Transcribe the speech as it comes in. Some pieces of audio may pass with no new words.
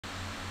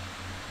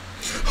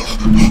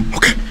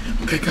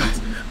Okay,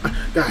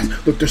 guys,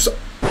 look, there's so...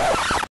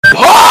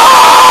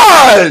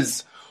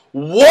 Pause!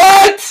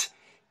 What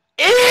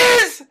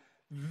is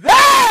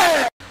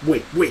that?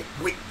 Wait.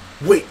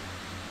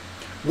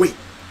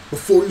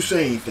 Before you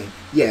say anything,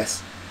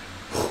 yes.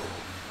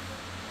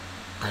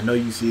 I know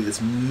you see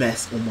this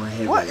mess on my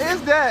head. What right is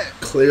now. that?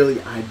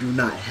 Clearly, I do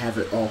not have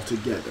it all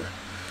together.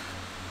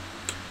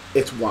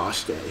 It's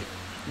wash day.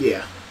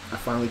 Yeah, I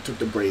finally took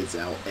the braids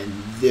out, and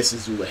this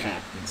is what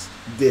happens.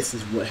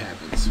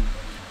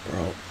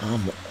 Bro,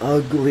 I'm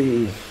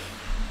ugly.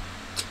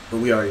 But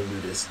we already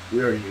knew this.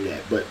 We already knew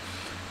that. But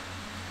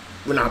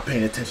we're not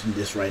paying attention to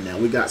this right now.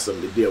 We got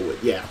something to deal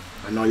with. Yeah,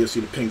 I know you'll see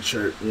the pink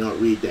shirt. You don't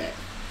read that.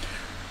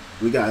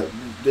 We got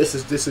this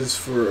is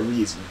for a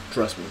reason.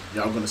 Trust me.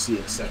 Y'all gonna see it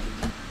in a second.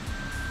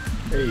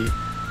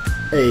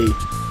 Hey,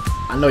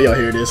 I know y'all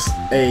hear this.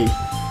 Hey,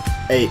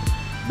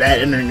 bad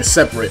ending is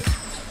separate.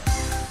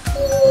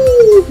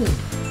 Ooh.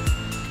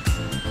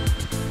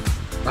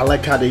 I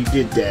like how they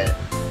did that.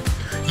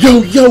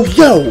 Yo!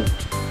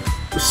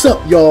 What's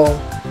up, y'all?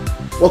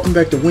 Welcome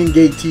back to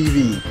Wingate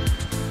TV.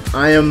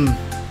 I'm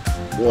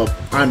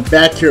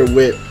back here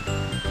with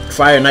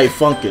Friday Night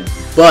Funkin',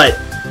 but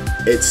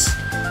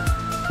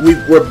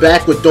we're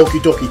back with Doki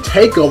Doki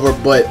Takeover,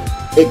 but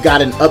it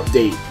got an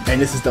update, and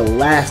this is the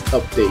last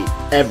update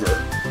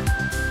ever.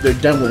 They're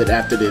done with it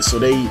after this, so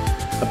they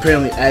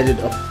apparently added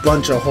a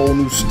bunch of whole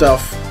new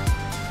stuff.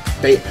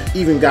 They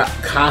even got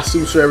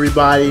costumes for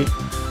everybody.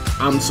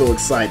 I'm so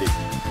excited.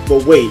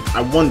 But wait,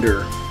 I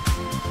wonder.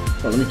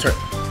 Oh, let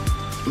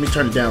me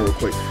turn it down real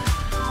quick.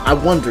 I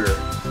wonder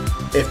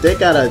if they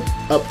got an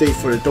update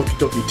for the Doki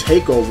Doki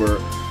Takeover.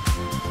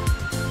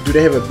 Did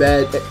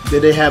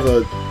they have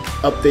a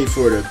update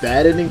for the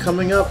bad ending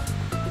coming up?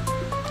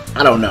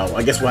 I don't know.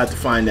 I guess we'll have to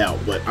find out.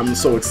 But I'm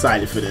so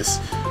excited for this.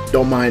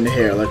 Don't mind the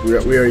hair. Like we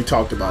already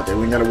talked about that.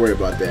 We ain't gotta worry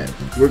about that.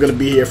 We're gonna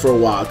be here for a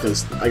while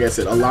because, like I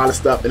said, a lot of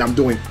stuff, and I'm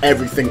doing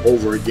everything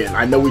over again.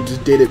 I know we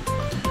just did it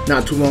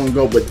not too long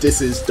ago, but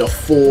this is the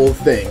full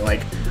thing.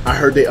 Like, I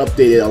heard they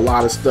updated a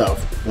lot of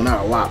stuff. Well,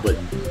 not a lot, but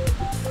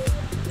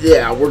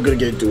yeah, we're gonna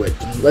get into it.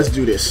 Let's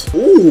do this.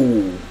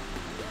 Ooh.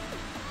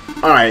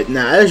 Alright,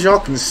 now as y'all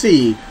can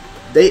see,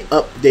 they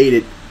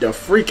updated the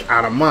freak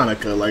out of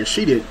Monika. Like,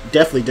 she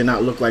definitely did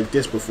not look like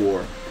this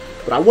before.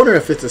 But I wonder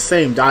if it's the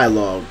same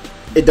dialogue.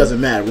 It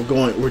doesn't matter.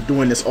 We're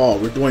doing this all.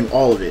 We're doing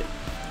all of it.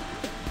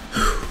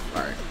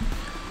 Alright.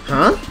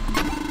 Huh?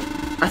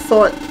 I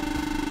thought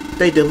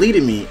they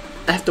deleted me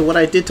after what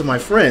I did to my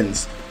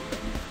friends.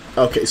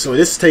 Okay, so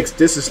this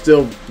is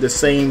still the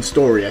same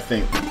story, I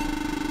think.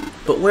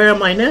 But where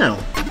am I now?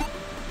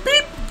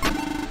 Beep!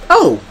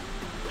 Oh!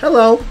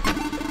 Hello!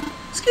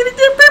 Skitty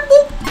dip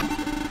people!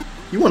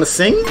 You wanna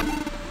sing?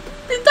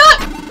 Beep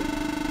that!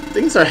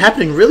 Things are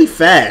happening really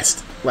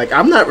fast. Like,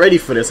 I'm not ready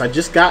for this. I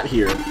just got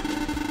here.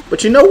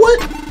 But you know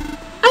what?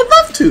 I'd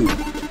love to!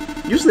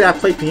 Usually I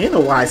play piano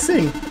while I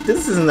sing.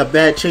 This isn't a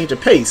bad change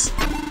of pace.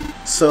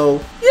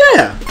 So,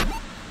 yeah!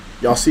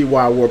 Y'all see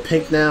why I wore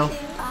pink now?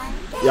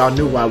 Y'all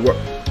knew why I wore...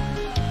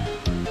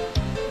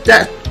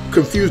 That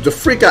confused the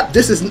freak out.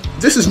 This is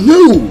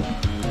new!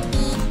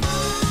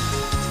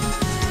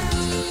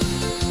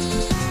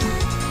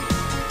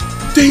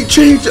 They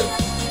changed it!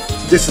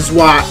 This is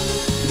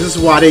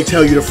why they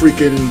tell you to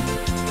freaking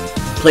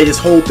play this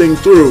whole thing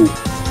through.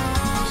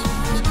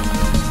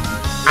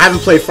 I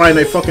haven't played Friday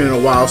Night Funkin' in a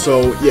while,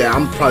 so yeah,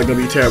 I'm probably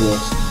gonna be terrible.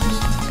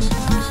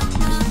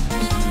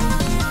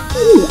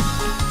 Ooh.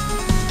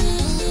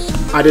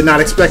 I did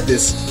not expect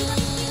this.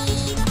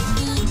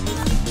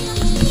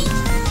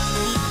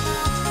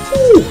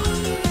 Ooh.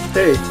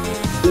 Hey.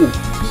 Ooh.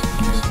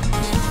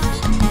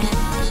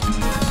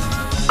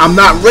 I'm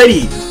not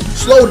ready.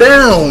 Slow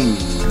down.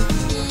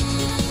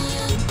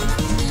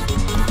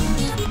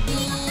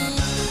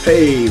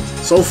 Hey,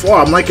 so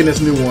far I'm liking this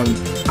new one.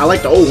 I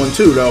like the old one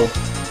too, though.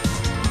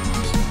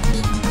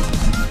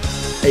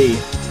 Hey,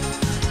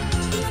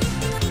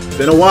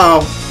 been a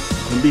while.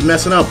 I'm gonna be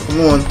messing up.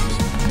 Come on,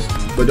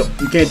 but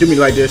you can't do me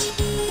like this.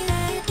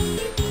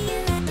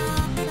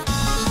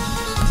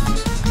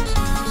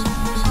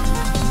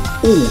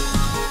 Ooh,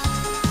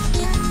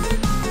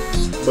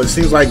 but it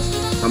seems like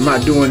I'm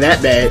not doing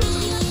that bad.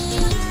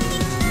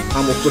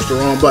 I'm gonna push the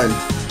wrong button.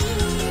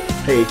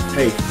 Hey,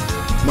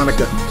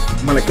 Monika,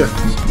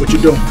 what you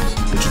doing?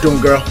 What you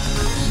doing, girl?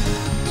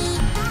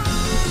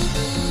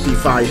 Be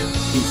fire,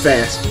 be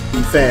fast,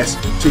 be fast.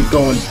 Keep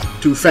going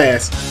too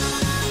fast.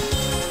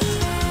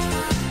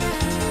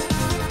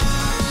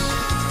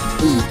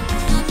 Ooh,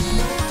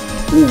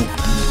 ooh.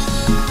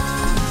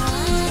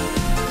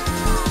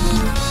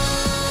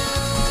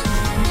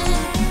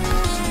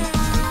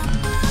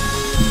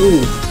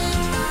 Ooh.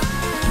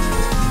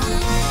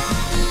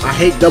 I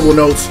hate double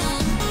notes.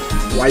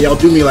 Why y'all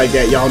do me like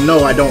that? Y'all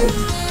know I don't.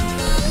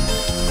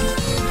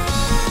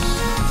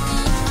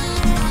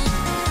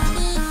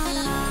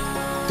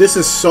 This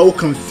is so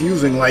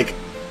confusing. Like,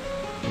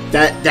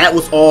 that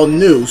was all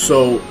new.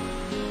 So,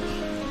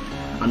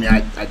 I mean,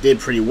 I did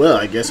pretty well,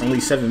 I guess. Only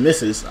 7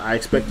 misses. I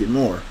expected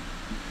more.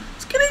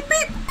 Skitty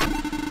beep.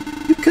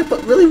 You kept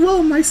put really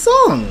well in my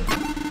song.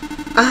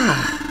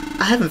 Ah,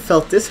 I haven't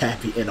felt this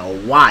happy in a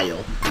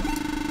while.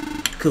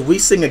 Could we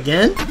sing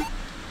again?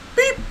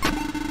 Beep.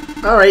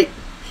 Alright,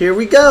 here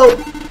we go.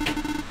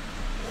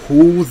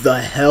 Who the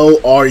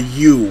hell are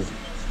you?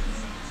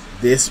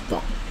 This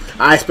bum.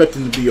 I expect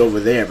him to be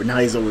over there, but now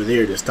he's over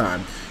there this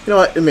time. You know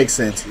what? It makes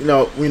sense. You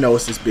know, we know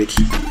it's this bitch.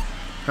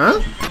 Huh?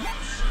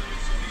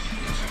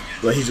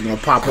 But he's gonna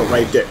pop up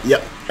right there.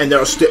 Yep. And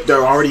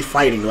they're already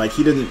fighting. Like,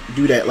 he didn't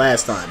do that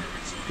last time.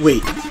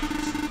 Wait.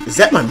 Is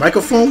that my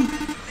microphone?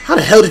 How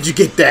the hell did you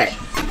get that?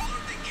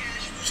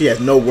 She has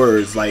no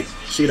words. Like,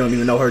 she don't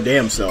even know her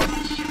damn self.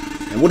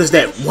 And what is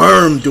that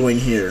worm doing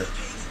here?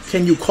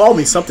 Can you call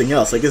me something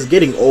else? Like, it's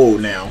getting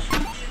old now.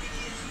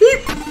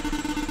 Beep.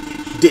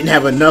 Didn't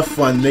have enough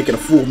fun making a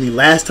fool of me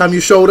last time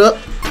you showed up?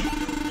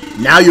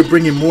 Now you're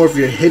bringing more of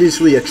your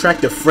hideously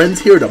attractive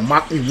friends here to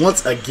mock me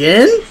once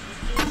again?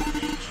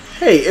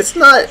 Hey, it's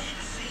not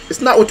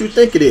what you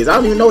think it is. I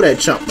don't even know that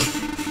chump.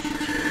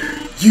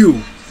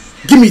 You,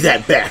 give me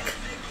that back.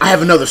 I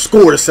have another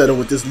score to settle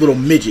with this little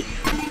midget.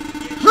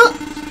 Huh?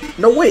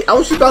 No, wait, I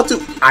was just about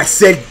to. I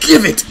said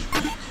give it.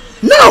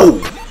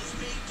 No!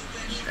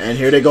 And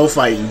here they go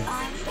fighting.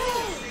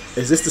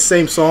 Is this the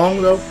same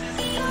song, though?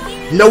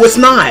 No, it's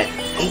not.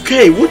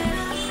 Okay, what?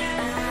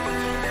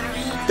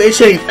 They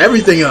changed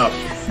everything up.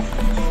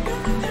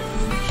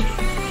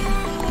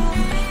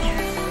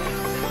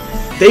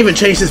 They even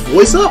changed his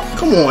voice up?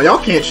 Come on, y'all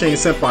can't change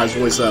Senpai's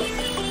voice up.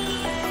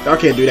 Y'all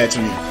can't do that to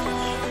me.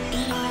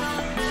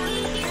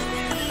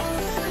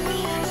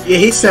 Yeah,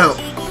 he sound...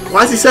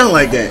 Why does he sound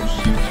like that?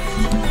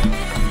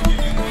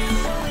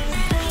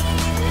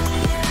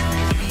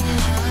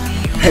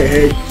 Hey,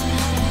 hey.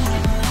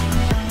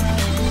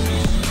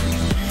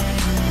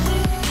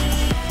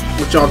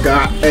 What y'all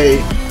got?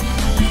 Hey.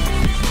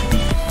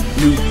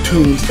 New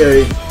tunes,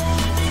 hey.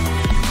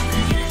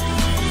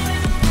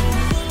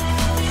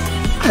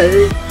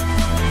 Hey.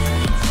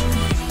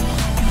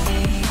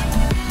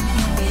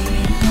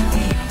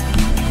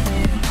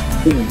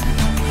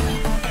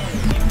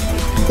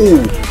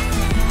 Ooh.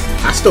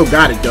 I still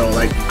got it though.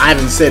 Like, I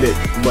haven't said it,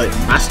 but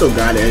I still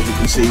got it, as you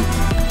can see.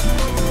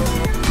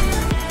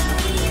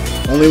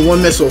 Only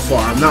one miss so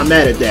far. I'm not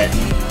mad at that.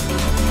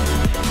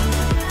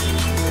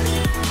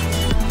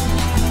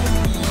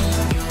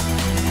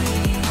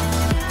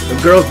 The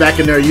girls back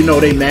in there, you know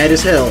they mad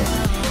as hell.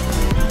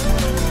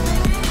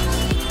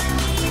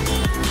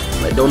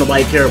 Like, don't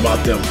nobody care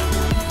about them.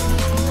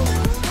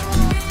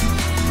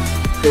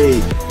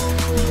 Hey.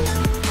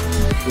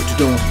 What you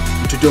doing?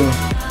 What you doing?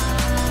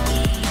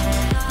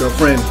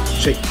 Girlfriend,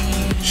 shake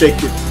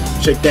it.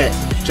 Shake that.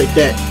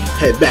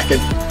 Head back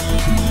and...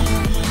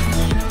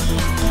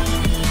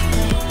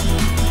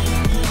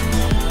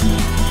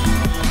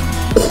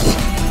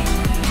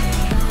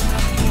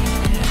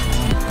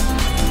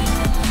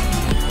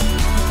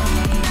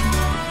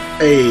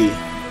 Hey.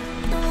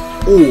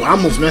 Ooh, I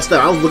almost messed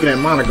up. I was looking at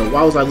Monika.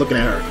 Why was I looking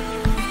at her?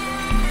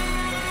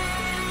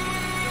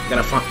 I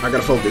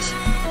gotta focus.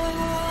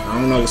 I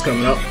don't know what's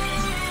coming up.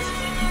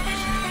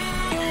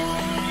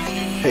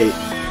 Hey.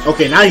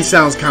 Okay, now he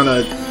sounds kind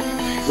of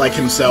like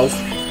himself.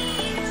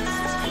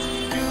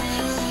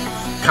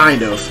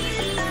 Kind of.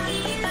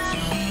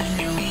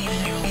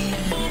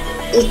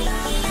 Ooh.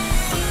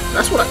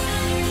 That's what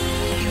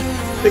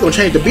I... They gonna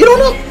change the beat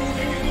on him?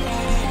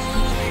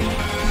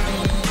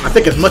 I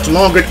think it's much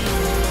longer.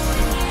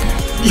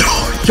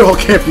 Y'all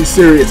can't be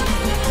serious.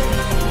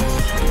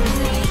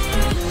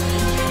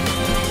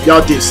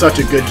 Y'all did such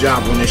a good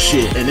job on this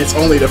shit, and it's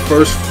only the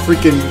first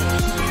freaking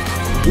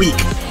week.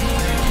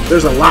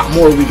 There's a lot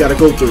more we gotta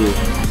go through.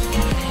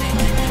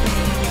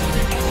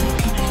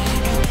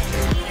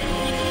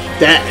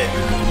 That...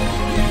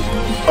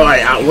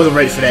 Alright, I wasn't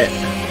ready for that.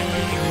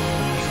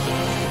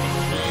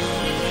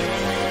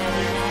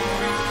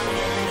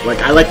 Like,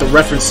 I like the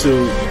reference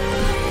to...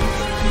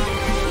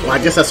 Well, I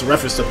guess that's a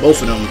reference to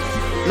both of them.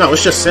 No,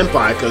 it's just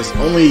Senpai, because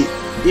only...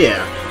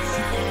 Yeah.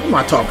 What am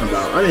I talking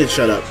about? I need to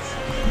shut up.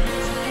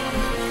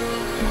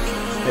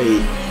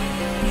 Hey.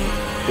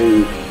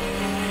 Ooh.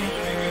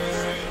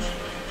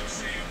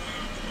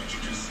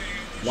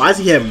 Why does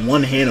he have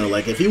one hander?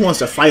 Like, if he wants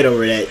to fight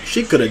over that,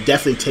 she could have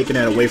definitely taken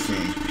that away from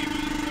him.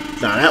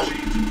 Nah, that...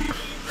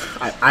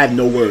 I have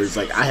no words.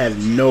 Like, I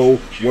have no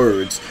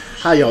words.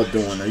 How y'all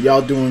doing? Are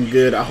y'all doing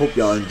good? I hope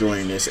y'all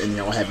enjoying this and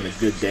y'all having a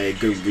good day,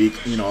 good week,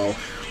 you know,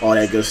 all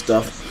that good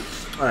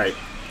stuff. Alright.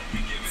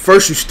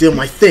 First you steal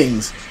my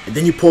things, and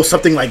then you pull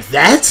something like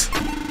that?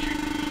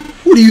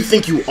 Who do you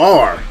think you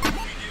are?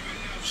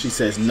 She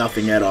says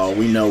nothing at all.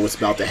 We know what's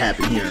about to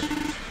happen here.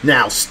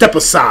 Now, step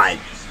aside.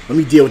 Let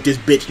me deal with this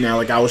bitch now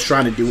like I was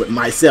trying to do it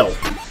myself. ...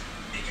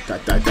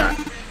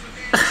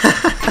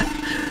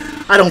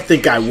 I don't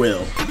think I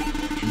will.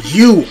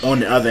 You, on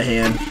the other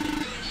hand,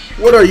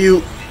 what are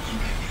you...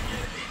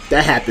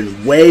 That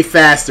happened way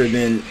faster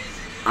than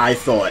I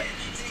thought.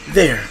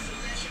 There.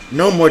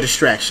 No more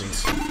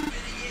distractions.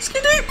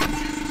 Ski-deep.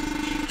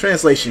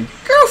 Translation.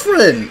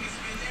 Girlfriend.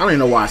 I don't even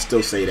know why I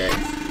still say that.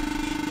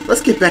 Let's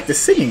get back to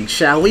singing,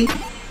 shall we?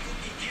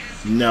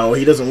 No,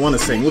 he doesn't want to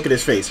sing. Look at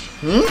his face.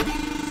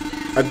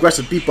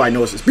 Aggressive people I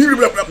notice.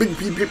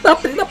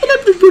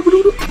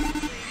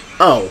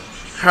 Oh,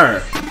 her.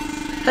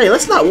 Hey,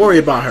 let's not worry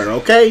about her,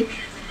 okay?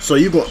 So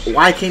you go.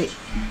 Why can't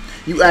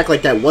you act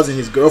like that wasn't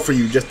his girlfriend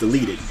you just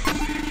deleted?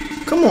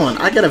 Come on,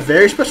 I got a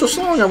very special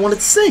song I wanted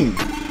to sing.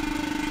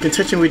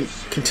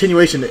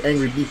 Continuation of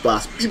angry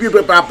beatbox. She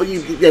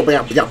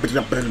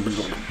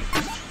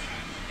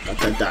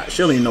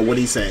don't even know what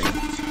he's saying.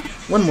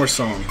 One more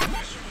song.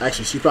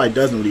 Actually, she probably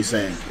does know what he's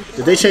saying.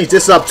 Did they change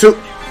this up too?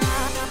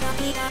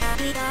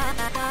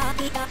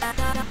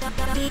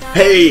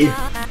 Hey!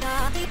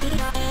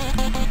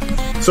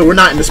 So we're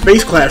not in the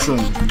space classroom.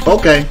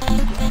 Okay.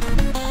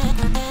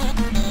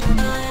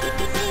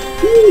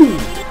 Woo.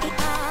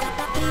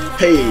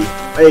 Hey,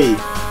 hey.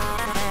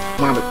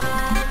 Monika.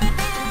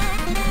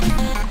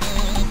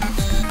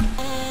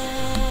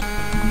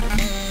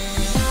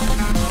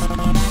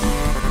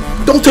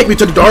 Don't take me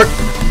to the dark.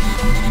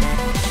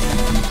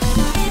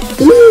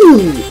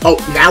 Ooh. Oh,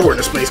 now we're in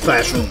the space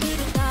classroom.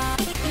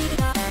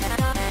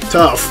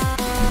 Tough.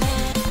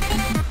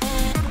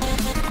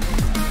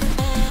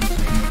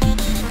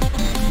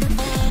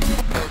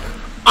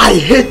 I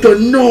hit the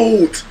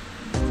note!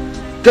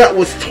 That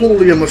was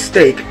totally a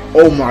mistake.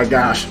 Oh my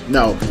gosh.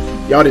 No.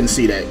 Y'all didn't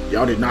see that.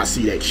 Y'all did not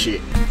see that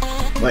shit.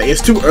 Like,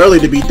 it's too early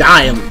to be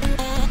dying.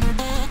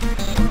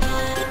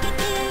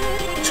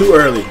 Too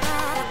early.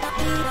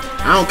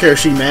 I don't care if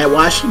she mad.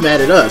 Why is she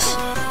mad at us?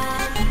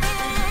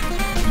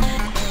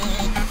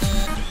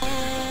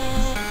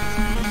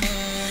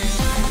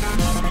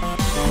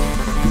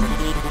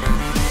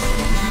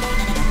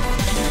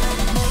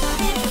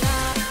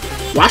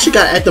 Why she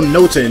gotta add them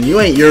notes in? You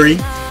ain't Yuri.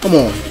 Come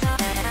on.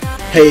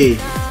 Hey.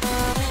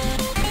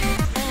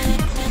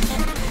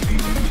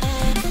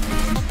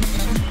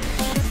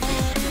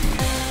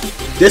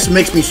 This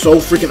makes me so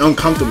freaking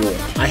uncomfortable.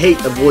 I hate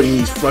avoiding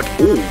these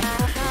fucking. Ooh.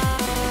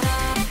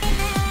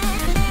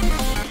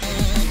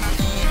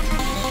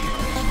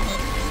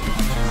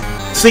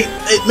 See,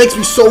 it makes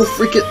me so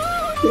freaking.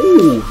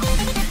 Ooh.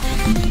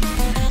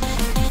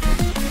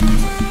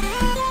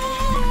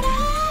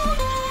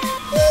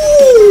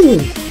 Ooh.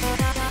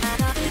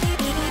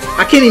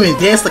 I can't even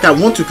dance like I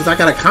want to because I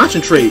gotta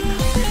concentrate.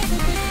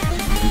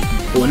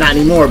 Well, not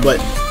anymore, but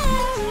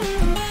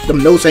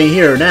them notes ain't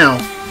here now.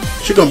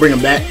 She gonna bring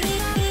them back.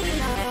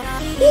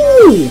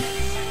 Ooh.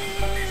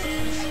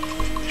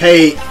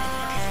 Hey,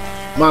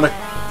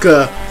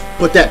 Monika,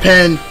 put that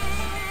pen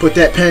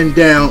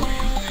down.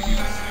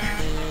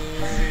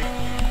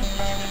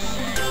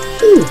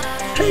 Ooh,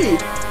 hey,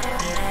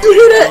 you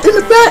hear that in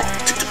the back?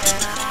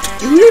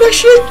 You hear that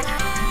shit?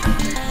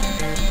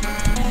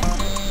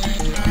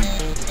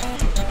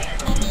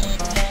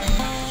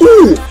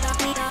 Ooh.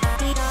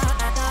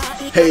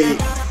 Hey,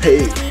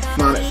 hey,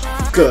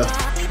 Monika,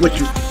 what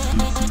you?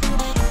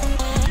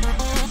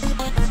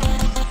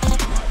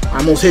 I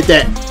almost hit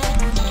that.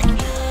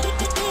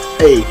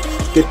 Hey,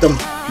 get them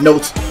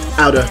notes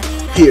out of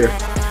here.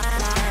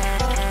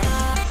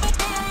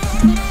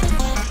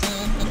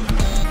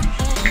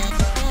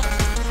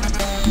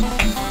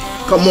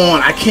 Come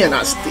on, I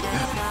cannot stay.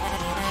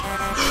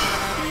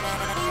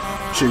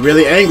 She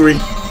really angry.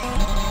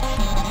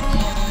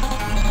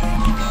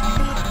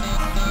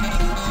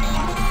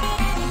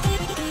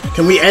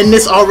 Can we end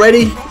this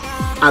already?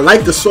 I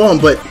like the song,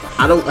 but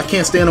I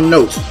can't stand them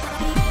notes.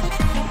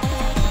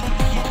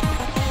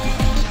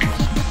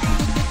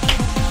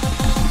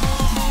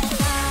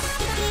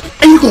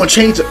 And you're gonna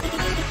change it.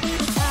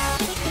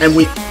 And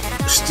we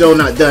still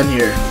not done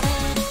here.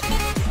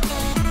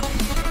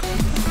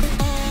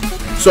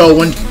 So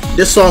when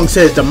this song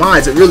says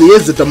demise, it really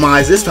is the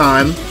demise this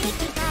time.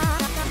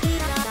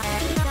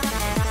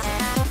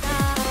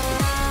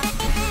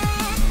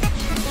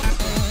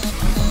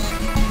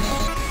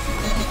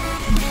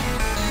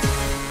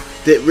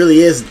 It really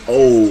is.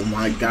 Oh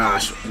my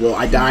gosh. Well,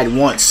 I died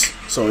once,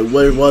 so it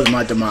really was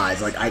my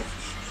demise. Like I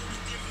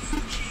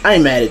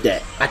ain't mad at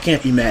that. I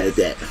can't be mad at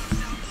that. ...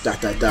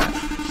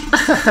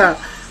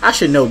 I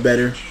should know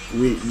better.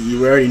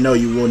 You already know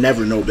you will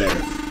never know better.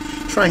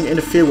 Trying to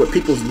interfere with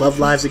people's love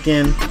lives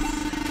again.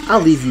 I'll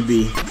leave you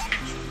be.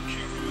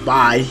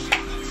 Bye.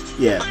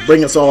 Yeah,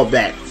 bring us all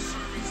back.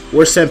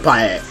 Where's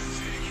Senpai at?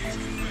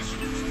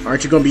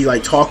 Aren't you gonna be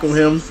like talking with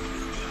him?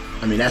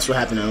 I mean, that's what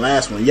happened in the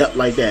last one. Yup,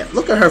 like that.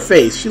 Look at her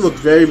face. She looks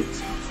very,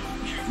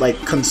 like,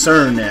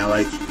 concerned now.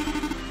 Like,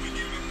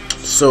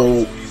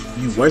 so,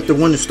 you weren't the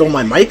one who stole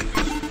my mic?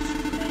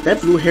 That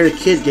blue-haired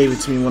kid gave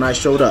it to me when I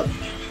showed up.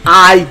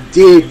 I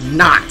did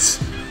not.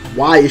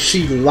 Why is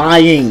she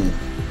lying?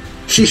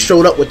 She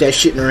showed up with that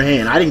shit in her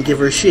hand. I didn't give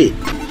her shit.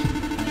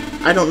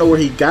 I don't know where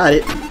he got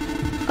it.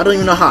 I don't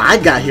even know how I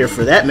got here,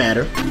 for that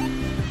matter.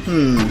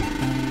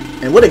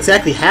 And what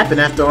exactly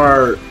happened after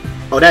our...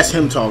 Oh, that's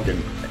him talking.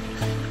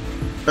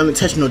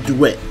 Unintentional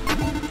duet.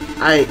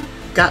 I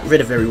got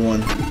rid of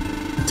everyone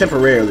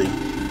temporarily.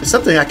 It's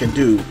something I can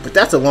do, but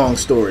that's a long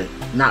story.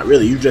 Not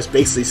really. You just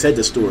basically said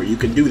the story. You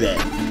can do that.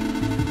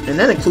 And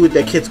that included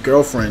that kid's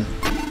girlfriend.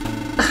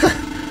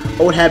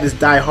 Old habits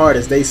die hard,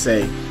 as they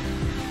say.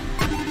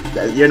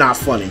 You're not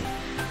funny.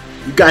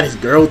 You got his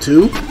girl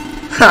too?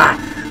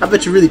 Ha! I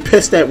bet you really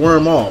pissed that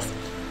worm off.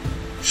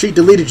 She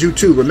deleted you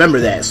too, remember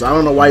that, so I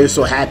don't know why you're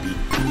so happy.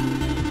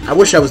 I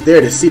wish I was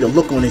there to see the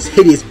look on his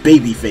hideous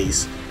baby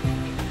face.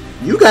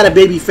 You got a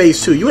baby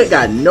face too. You ain't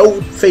got no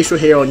facial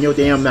hair on your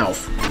damn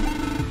mouth.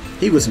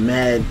 He was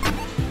mad. ...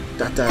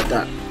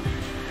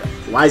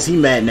 Why is he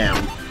mad now?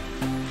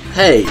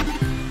 Hey.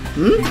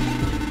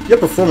 Your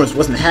performance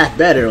wasn't half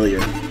bad earlier.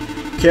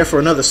 Care for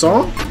another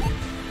song?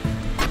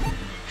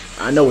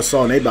 I know what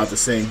song they about to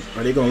sing.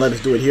 Are they gonna let us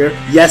do it here?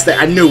 Yes,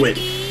 I knew it.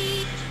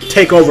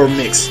 Takeover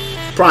mix.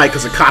 Probably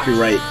because of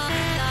copyright.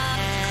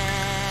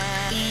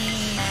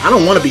 I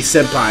don't want to be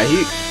senpai.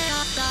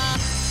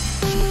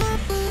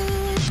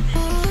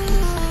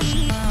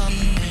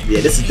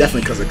 Yeah, this is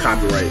definitely because of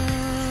copyright.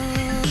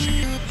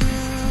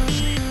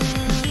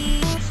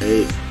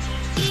 Hey.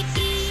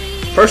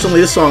 Personally,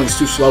 this song is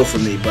too slow for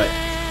me, but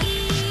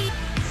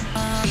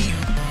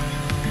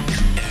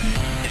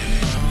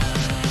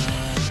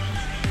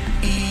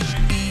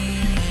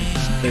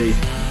hey,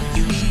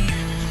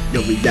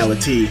 your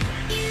reality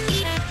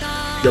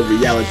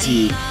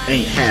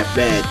ain't half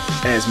bad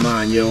as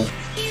mine, yo.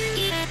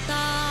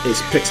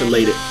 It's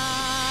pixelated.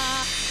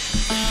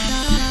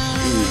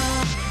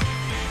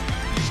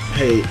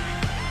 Hey,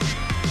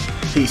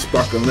 he's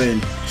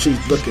sparkling. She's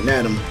looking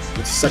at him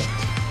with such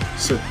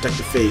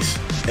seductive face.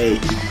 Hey,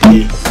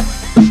 he.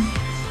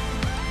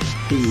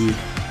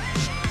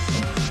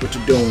 What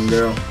you doing,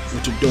 girl?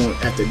 What you doing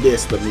after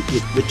this? Let me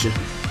get with you.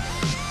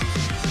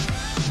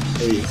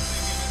 Hey.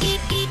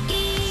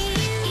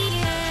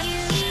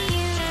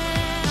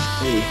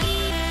 Hey.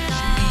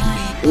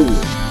 Ooh.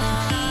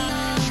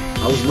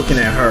 I was looking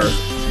at her.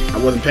 I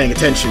wasn't paying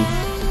attention.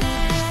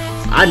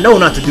 I know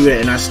not to do that,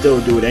 and I still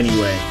do it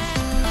anyway.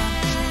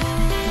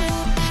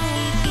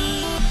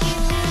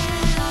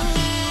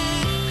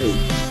 Hey.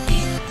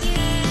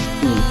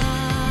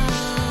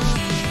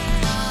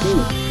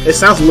 Ooh. It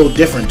sounds a little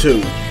different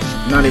too.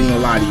 Not even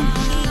gonna lie to you.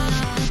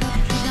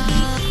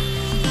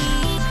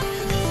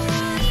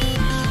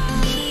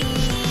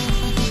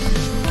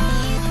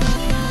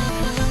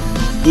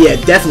 Yeah,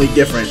 definitely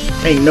different.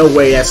 Ain't no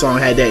way that song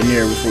had that in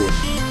there before.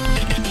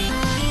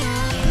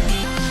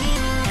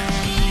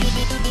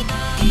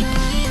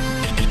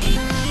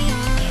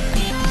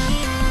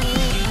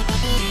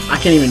 I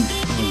can't even.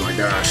 Oh my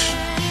gosh.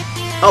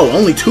 Oh,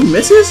 only 2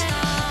 misses?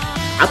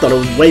 I thought it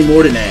was way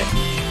more than that.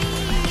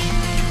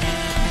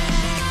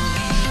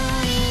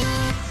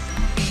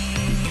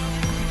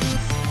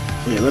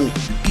 Yeah, let me.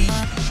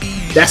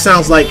 That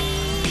sounds like.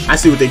 I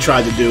see what they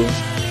tried to do.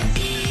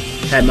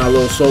 Had my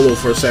little solo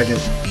for a second.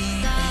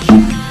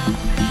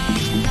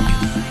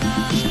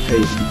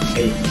 Hey,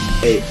 hey,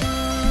 hey.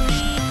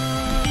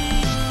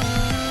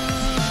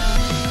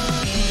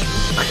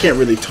 I can't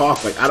really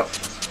talk, like, I don't.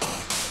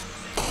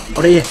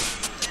 Oh, yeah.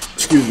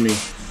 Excuse me.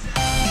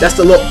 That's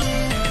the little.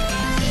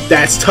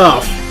 That's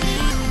tough.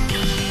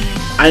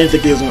 I didn't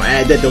think they was gonna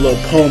add that, the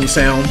little poem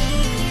sound.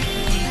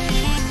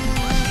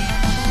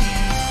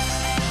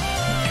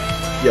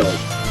 Yo,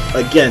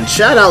 again,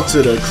 shout out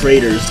to the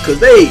creators, because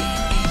they.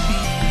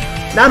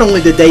 Not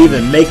only did they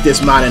even make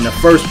this mod in the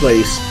first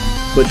place,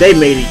 but they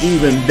made it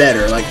even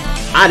better. Like,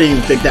 I didn't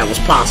even think that was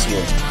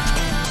possible.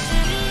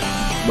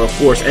 But of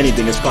course,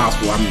 anything is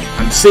possible.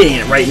 I'm seeing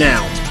it right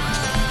now.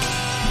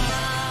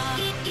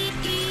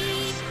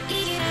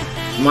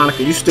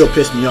 Monika, you still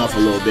piss me off a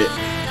little bit.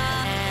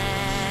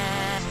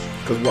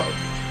 Cause what?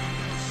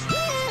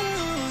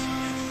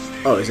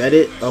 Oh, is that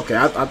it? Okay,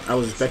 I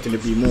was expecting to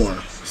be more.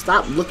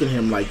 Stop looking at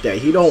him like that.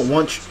 He don't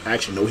want you.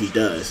 Actually, no, he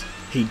does.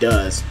 He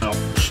does. Oh.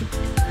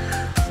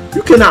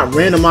 You cannot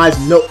randomize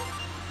no.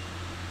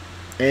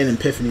 And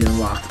Epiphany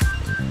unlocked.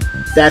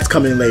 That's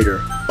coming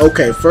later.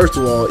 Okay, first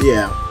of all,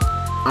 yeah.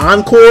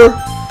 Encore?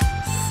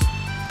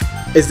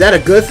 Is that a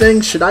good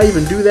thing? Should I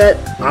even do that?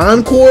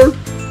 Encore?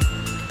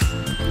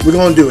 We're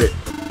gonna do it.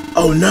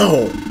 Oh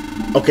no.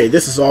 Okay,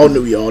 this is all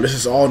new, y'all. This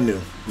is all new.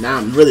 Now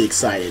I'm really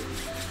excited.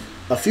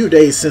 A few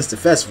days since the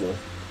festival,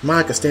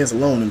 Monika stands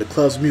alone in the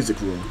club's music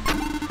room.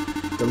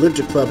 The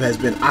Literature Club has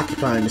been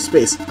occupying the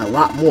space a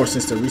lot more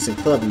since the recent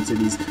club into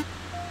these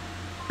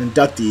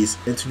inductees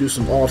introduced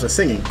them all to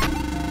singing.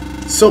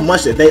 So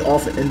much that they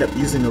often end up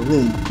using the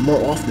room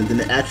more often than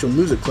the actual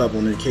music club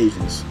on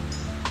occasions.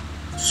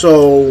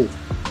 So,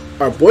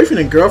 are boyfriend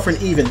and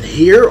girlfriend even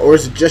here, or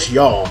is it just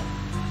y'all?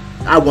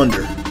 I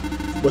wonder.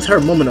 With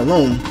her moment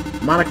alone,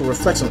 Monika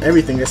reflects on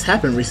everything that's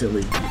happened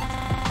recently.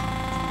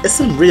 It's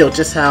unreal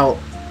just how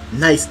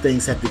nice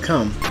things have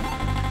become.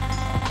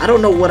 I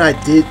don't know what I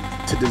did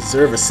to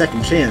deserve a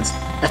second chance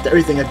after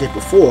everything I did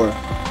before,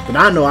 but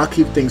I know I'll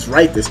keep things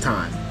right this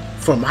time.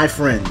 For my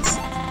friends.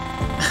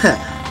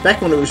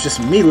 Back when it was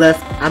just me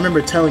left, I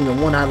remember telling the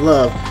one I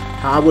love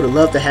how I would have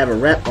loved to have a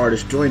rap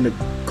artist join the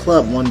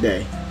club one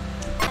day.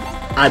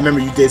 I remember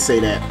you did say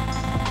that.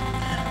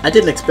 I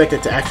didn't expect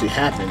it to actually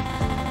happen,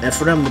 and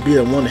for them to be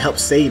the one to help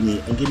save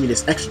me and give me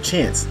this extra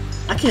chance,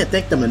 I can't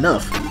thank them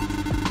enough.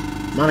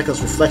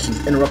 Monika's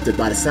reflections interrupted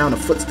by the sound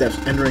of footsteps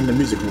entering the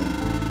music room.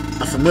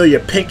 a familiar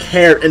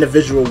pink-haired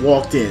individual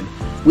walked in.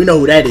 We know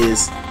who that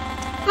is.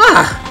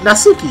 Ah,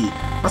 Natsuki!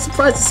 I'm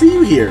surprised to see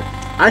you here.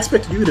 I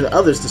expected you and the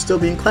others to still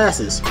be in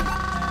classes.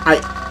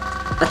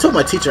 I told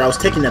my teacher I was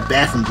taking a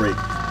bathroom break,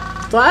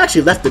 so I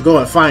actually left to go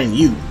and find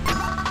you.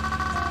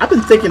 I've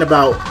been thinking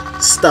about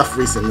stuff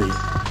recently.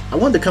 I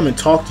wanted to come and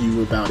talk to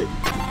you about it.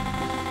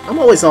 I'm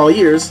always all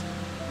ears.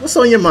 What's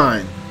on your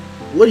mind?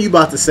 What are you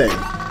about to say?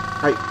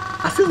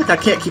 I feel like I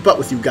can't keep up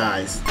with you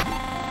guys.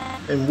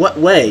 In what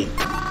way?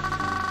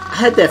 I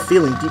had that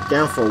feeling deep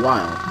down for a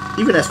while,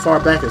 even as far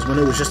back as when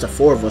it was just the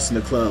 4 of us in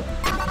the club.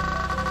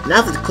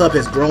 Now that the club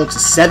has grown to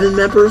 7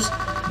 members,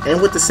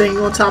 and with the singing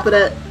on top of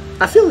that,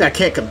 I feel like I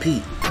can't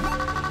compete.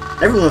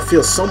 Everyone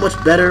feels so much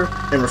better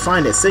and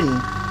refined at singing,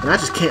 and I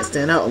just can't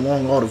stand out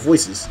among all the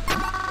voices.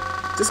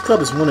 This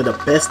club is one of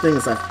the best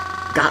things I've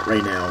got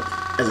right now,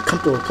 as a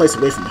comfortable place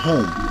away from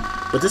home.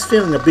 But this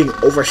feeling of being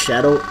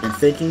overshadowed and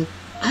thinking,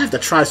 I have to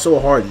try so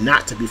hard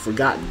not to be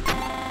forgotten.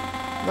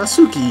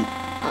 Natsuki,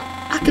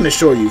 I can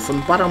assure you from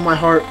the bottom of my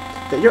heart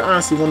that you're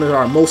honestly one of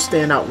our most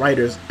standout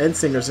writers and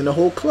singers in the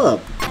whole club.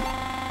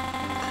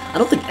 I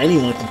don't think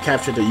anyone can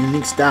capture the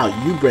unique style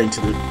you bring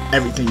to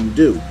everything you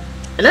do,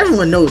 and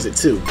everyone knows it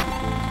too.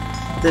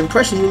 The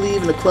impression you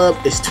leave in the club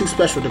is too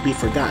special to be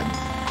forgotten,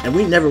 and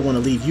we never want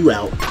to leave you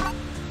out.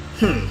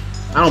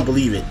 I don't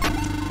believe it.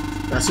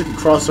 Natsuki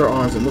crosses her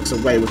arms and looks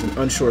away with an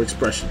unsure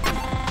expression.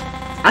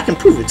 I can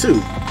prove it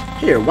too.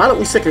 Here, why don't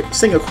we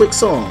sing a quick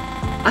song?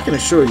 I can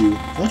assure you,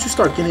 once you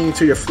start getting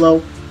into your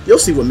flow, you'll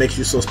see what makes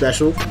you so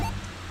special.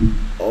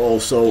 Oh,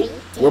 so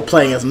we're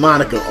playing as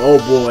Monika. Oh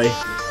boy.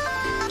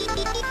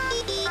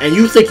 And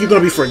you think you're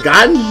gonna be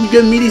forgotten? You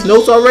giving me these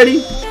notes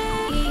already?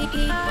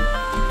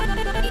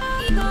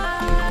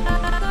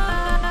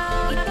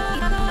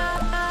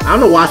 I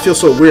don't know why I feel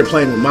so weird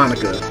playing with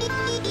Monika.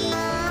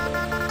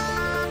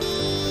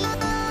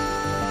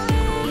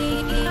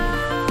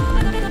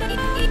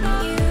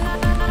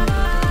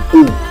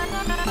 Ooh,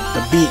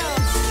 the beat.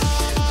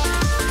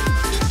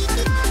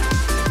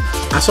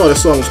 I saw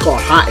this song was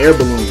called Hot Air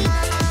Balloon.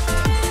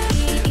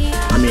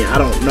 I mean, I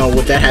don't know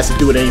what that has to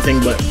do with anything,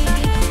 but...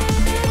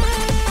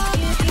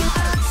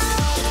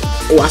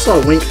 Oh, I saw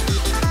a wink.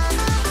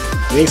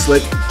 Wink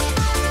slip.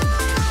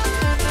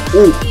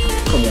 Ooh,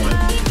 come on.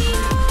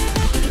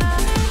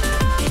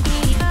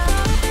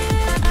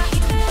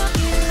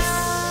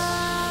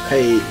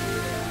 Hey.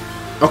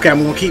 Okay,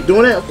 I'm gonna keep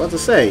doing it. I was about to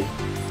say.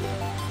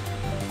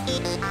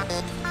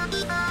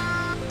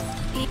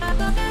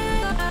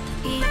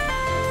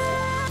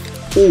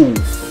 Ooh.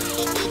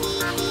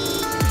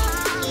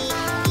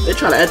 They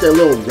try to add that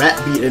little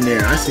rap beat in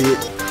there. I see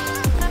it.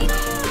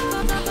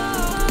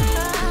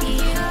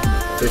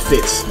 It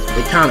fits.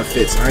 It kind of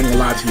fits. I ain't gonna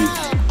lie to you.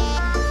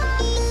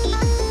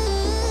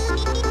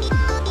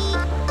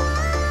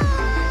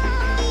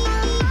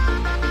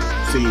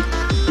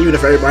 See, even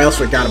if everybody else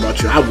forgot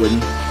about you, I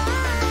wouldn't.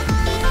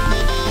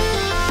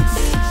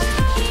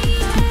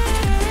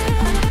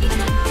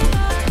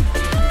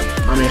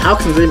 I mean, how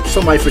can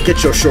somebody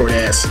forget your short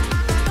ass?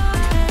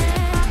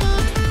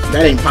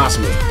 That ain't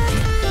possible.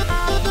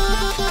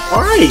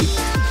 Alright.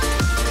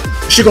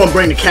 Is she gonna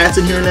bring the cats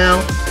in here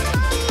now?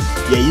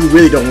 Yeah, you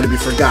really don't want to be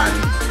forgotten.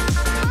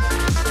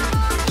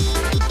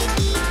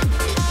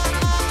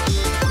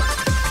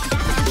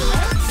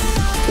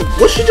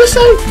 What'd she just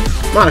say?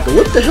 Monika,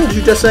 what the hell did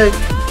you just say?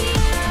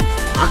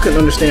 I couldn't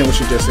understand what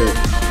she just said.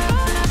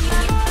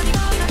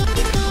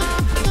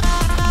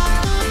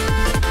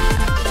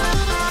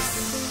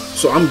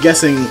 So I'm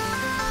guessing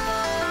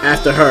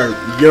after her,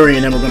 Yuri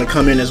and them are going to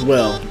come in as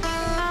well.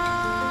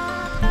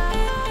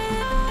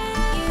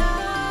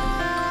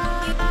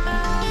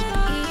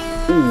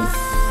 Ooh.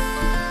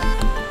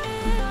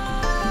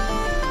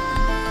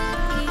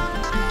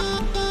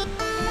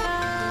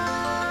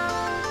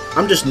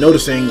 I'm just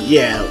noticing,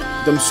 yeah,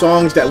 them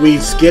songs that we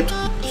skipped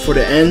for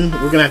the end,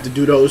 we're gonna have to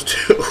do those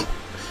too.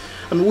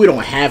 I mean, we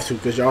don't have to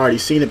because you already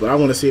seen it, but I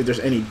want to see if there's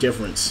any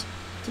difference.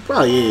 There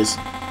probably is.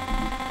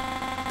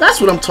 That's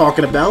what I'm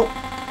talking about.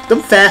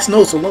 Them fast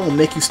notes alone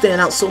make you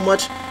stand out so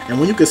much, and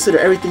when you consider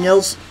everything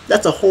else,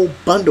 that's a whole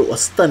bundle of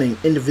stunning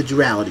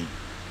individuality.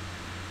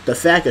 The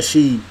fact that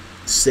she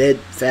said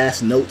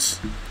fast notes,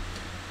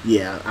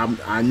 yeah,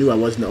 I knew I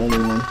wasn't the only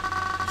one.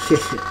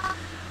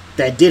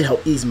 That did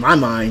help ease my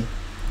mind.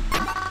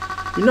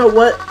 You know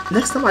what?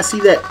 Next time I see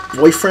that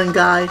boyfriend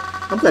guy,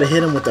 I'm gonna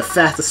hit him with the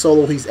fastest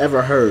solo he's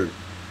ever heard.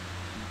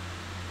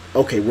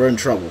 Okay, we're in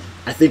trouble.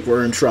 I think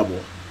we're in trouble.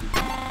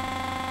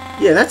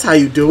 Yeah, that's how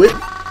you do it.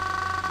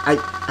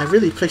 I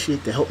really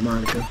appreciate the help,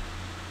 Monika.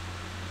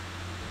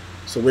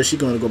 So where's she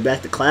going to go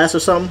back to class or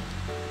something?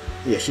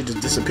 Yeah, she just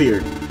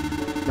disappeared.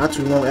 Not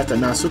too long after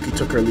Natsuki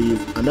took her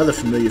leave, another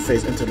familiar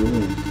face entered the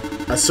room.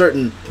 A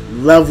certain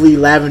lovely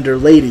lavender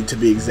lady, to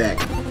be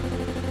exact.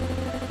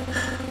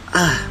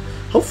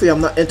 Hopefully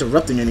I'm not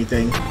interrupting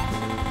anything.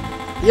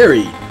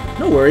 Yuri,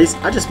 no worries,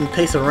 I just been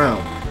pacing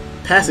around,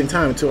 passing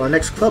time until our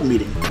next club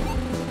meeting.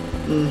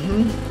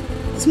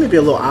 This may be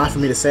a little odd for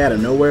me to say out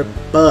of nowhere,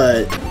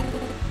 but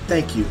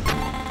thank you.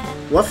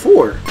 What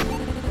for?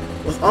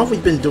 With all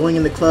we've been doing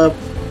in the club,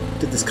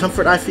 the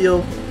discomfort I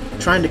feel,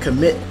 trying to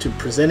commit to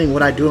presenting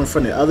what I do in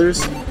front of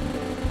others,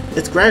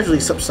 it's gradually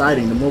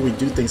subsiding the more we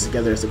do things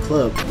together as a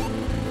club.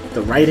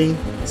 The writing,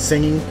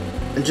 singing,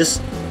 and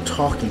just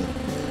talking.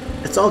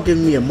 It's all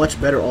giving me a much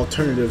better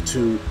alternative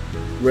to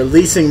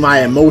releasing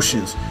my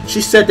emotions.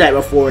 She said that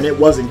before and it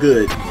wasn't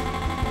good.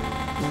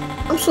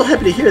 I'm so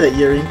happy to hear that,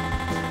 Yuri.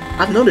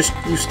 I've noticed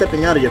you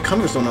stepping out of your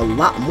comfort zone a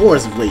lot more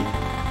as of late,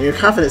 and your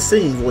confident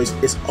singing voice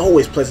is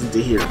always pleasant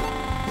to hear.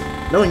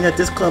 Knowing that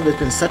this club has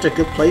been such a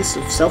good place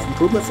of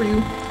self-improvement for you,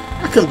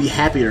 I couldn't be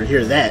happier to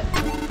hear that.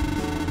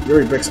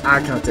 Yuri breaks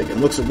eye contact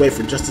and looks away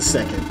for just a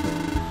second,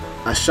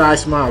 a shy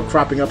smile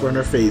cropping up on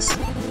her face.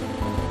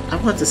 I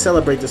want to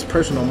celebrate this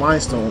personal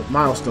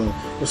milestone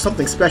with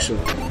something special.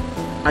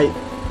 I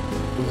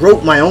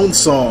wrote my own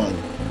song.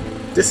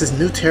 This is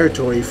new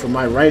territory for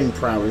my writing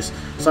prowess,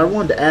 so I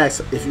wanted to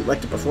ask if you'd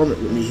like to perform it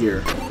with me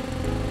here.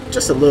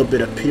 Just a little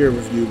bit of peer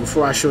review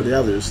before I show the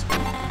others.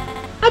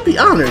 I'd be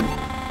honored.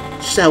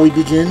 Shall we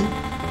begin?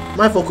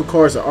 My vocal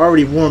cords are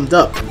already warmed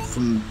up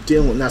from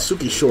dealing with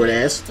Natsuki's short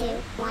ass.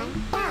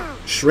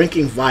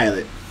 Shrinking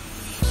Violet.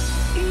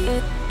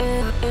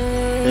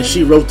 And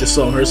she wrote the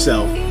song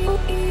herself.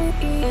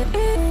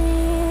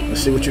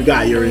 Let's see what you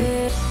got, Yuri.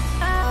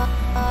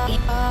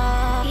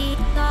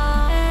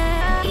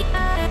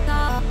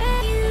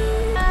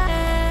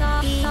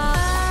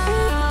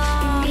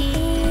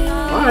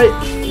 Alright,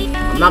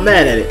 I'm not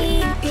mad at it.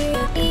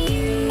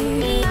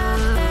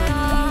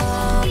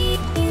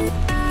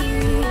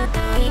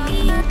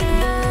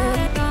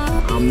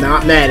 I'm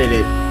not mad at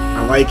it.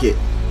 I like it.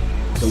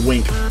 The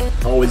wink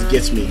always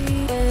gets me.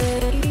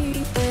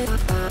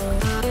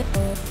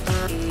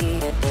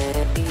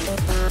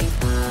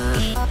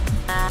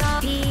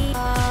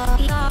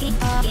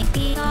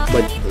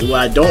 But what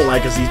I don't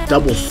like is these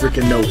double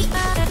freaking notes.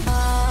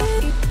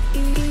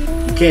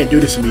 You can't do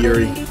this to me,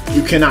 Yuri.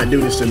 You cannot do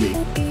this to me.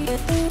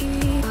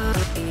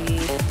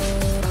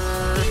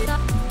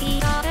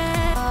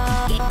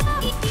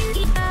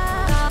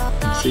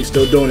 She's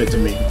still doing it to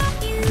me.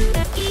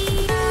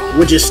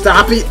 Would you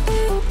stop it?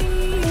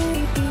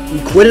 You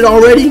quit it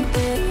already?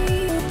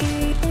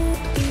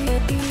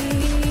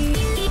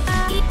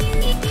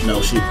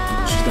 No, she's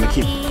gonna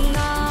keep.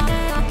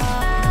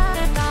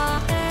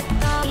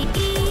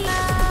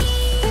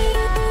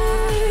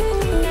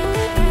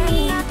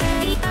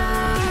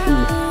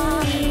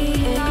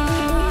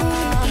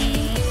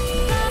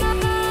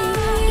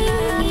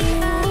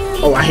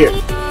 Oh, I hear.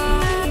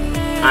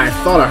 I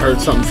thought I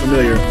heard something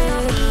familiar.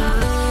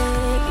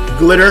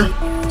 Glitter.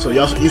 So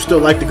you still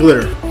like the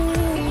glitter?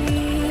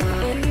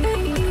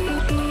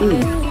 Ooh.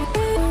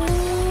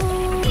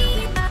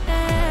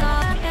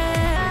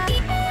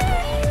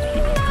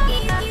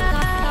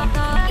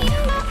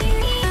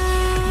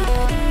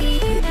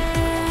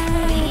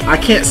 I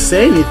can't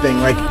say anything.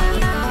 Like,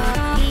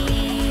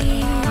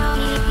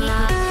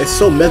 it's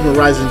so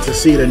mesmerizing to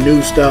see the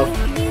new stuff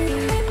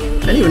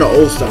and even the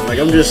old stuff. Like,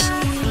 I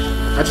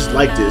just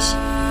like this.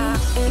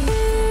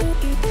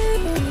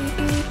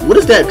 What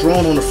is that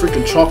drawn on the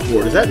freaking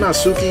chalkboard? Is that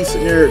Natsuki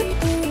sitting there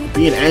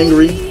being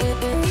angry?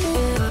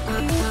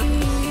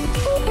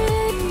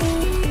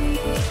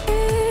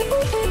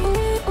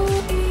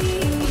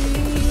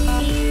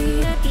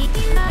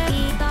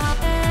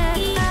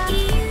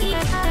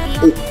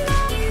 Oh.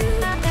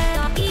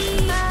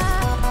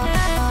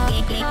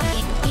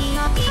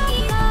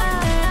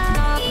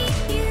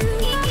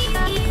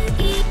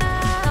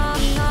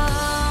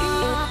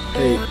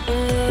 Hey.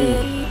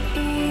 Ooh.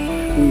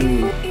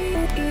 Ooh.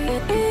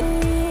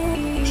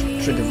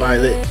 Shrinking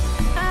Violet,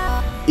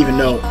 even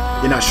though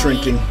you're not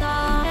shrinking,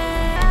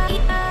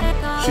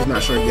 she's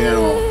not shrinking at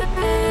all.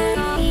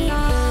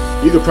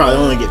 You could probably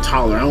only get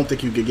taller. I don't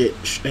think you could get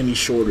any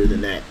shorter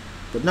than that.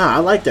 But nah, I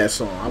like that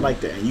song. I like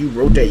that. And you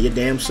wrote that your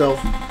damn self.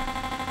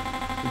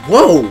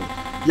 Whoa!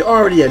 You're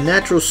already a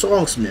natural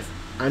songsmith.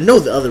 I know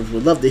the others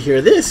would love to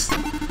hear this.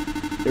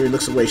 Yuri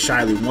looks away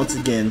shyly once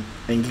again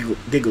and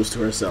giggles to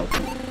herself.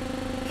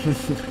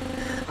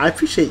 I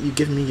appreciate you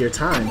giving me your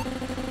time.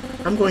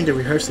 I'm going to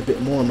rehearse a bit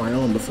more on my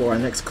own before our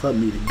next club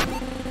meeting.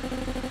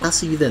 I'll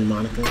see you then,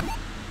 Monika.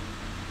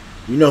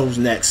 You know who's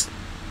next.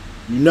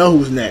 You know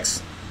who's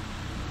next.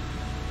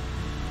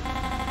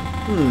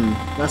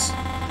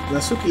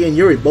 Natsuki and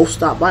Yuri both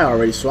stopped by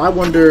already, so I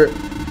wonder...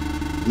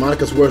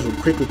 Monika's words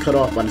were quickly cut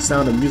off by the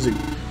sound of music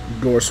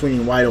door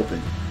swinging wide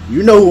open.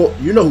 You know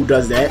who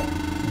does that.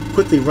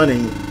 Quickly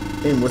running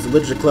in was the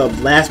literature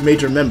club's last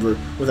major member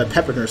with a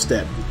pep in her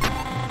step.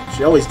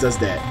 She always does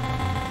that.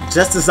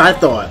 Just as I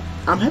thought.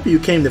 I'm happy you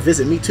came to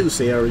visit me too,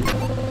 Sayori.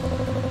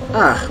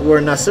 Ah,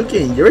 were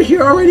Natsuki and Yuri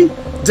here already?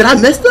 Did I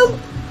miss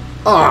them?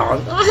 Oh,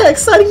 I had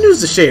exciting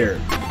news to share.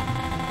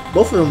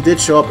 Both of them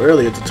did show up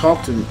earlier to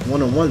talk to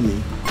one-on-one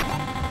me.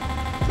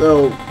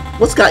 So,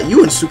 what's got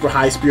you in super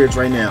high spirits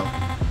right now?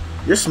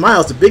 Your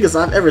smile's the biggest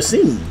I've ever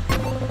seen.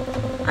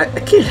 I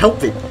can't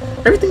help it.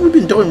 Everything we've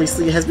been doing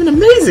recently has been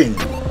amazing.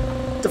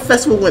 The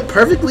festival went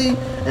perfectly,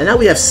 and now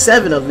we have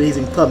 7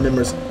 amazing club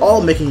members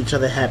all making each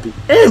other happy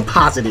and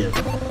positive.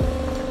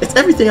 It's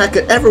everything I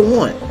could ever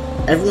want.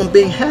 Everyone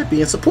being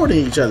happy and supporting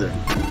each other.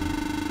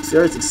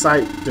 Sayori's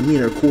excited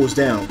demeanor cools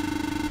down,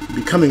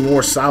 becoming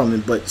more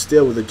solemn but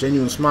still with a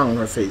genuine smile on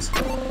her face.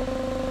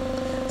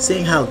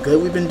 Seeing how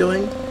good we've been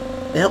doing,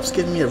 it helps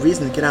give me a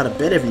reason to get out of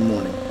bed every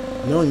morning,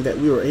 knowing that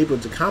we were able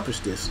to accomplish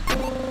this.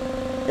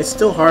 It's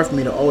still hard for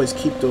me to always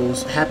keep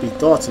those happy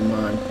thoughts in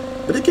mind,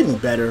 but it's getting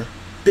better,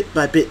 bit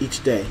by bit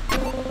each day.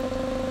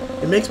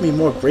 It makes me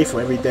more grateful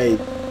every day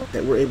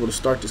that we're able to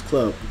start this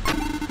club.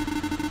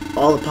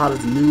 All the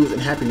positive news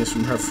and happiness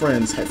from her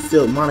friends had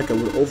filled Monika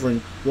with an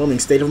overwhelming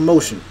state of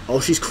emotion.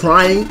 Oh, she's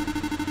crying?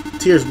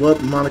 Tears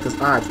welled in Monika's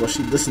eyes while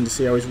she listened to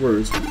Sayori's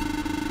words.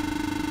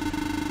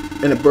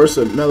 In a burst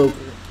of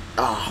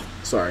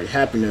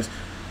happiness,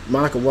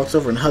 Monika walks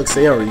over and hugs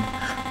Sayori.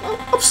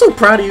 I'm so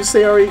proud of you,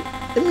 Sayori.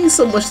 It means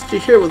so much that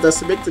you're here with us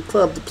to make the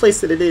club the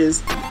place that it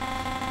is.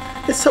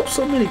 It's helped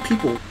so many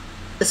people,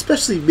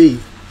 especially me.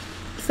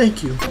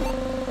 Thank you.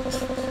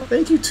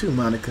 Thank you too,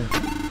 Monika.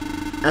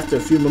 After a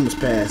few moments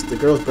pass, the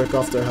girls break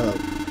off their hug.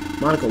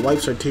 Monika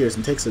wipes her tears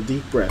and takes a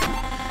deep breath.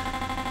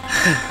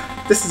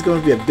 This is going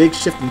to be a big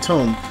shift in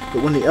tone,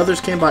 but when the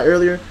others came by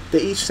earlier, they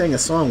each sang a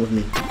song with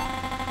me.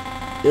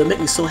 It'll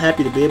make me so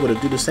happy to be able to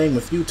do the same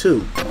with you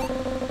too.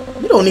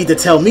 You don't need to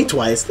tell me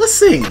twice. Let's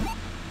sing.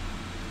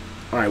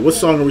 Alright, what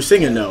song are we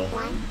singing though?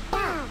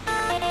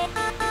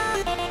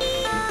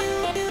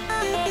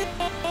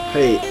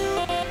 Hey,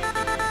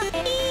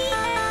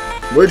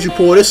 where'd you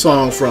pull this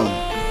song from?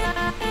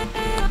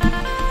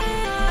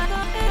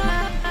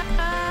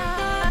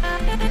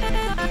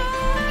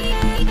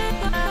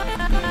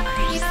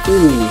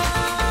 Ooh.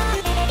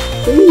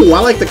 Ooh, I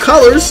like the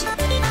colors.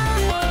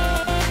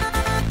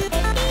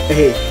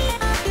 Hey.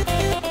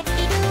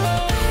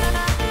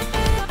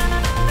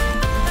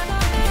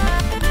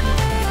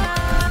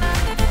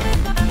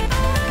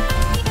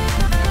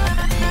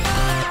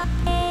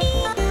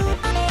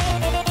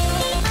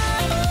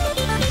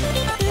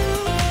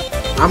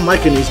 I'm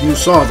liking these new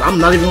songs. I'm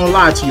not even gonna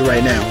lie to you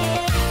right now.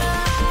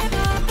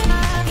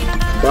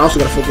 But I also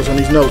gotta focus on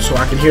these notes so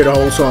I can hear the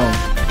whole song.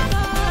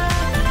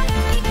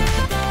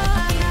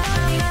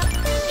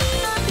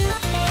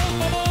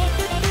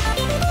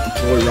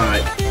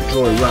 Joyride,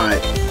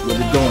 joyride. Where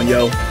we going,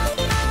 yo?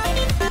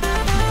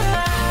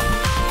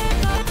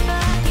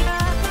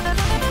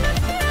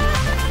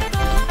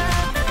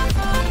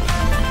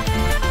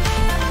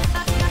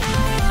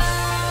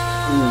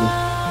 Ooh.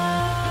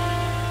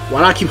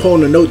 Why'd I keep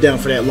holding the note down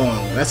for that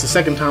long? That's the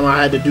second time I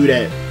had to do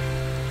that.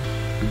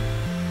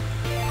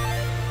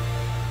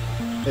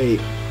 Hey.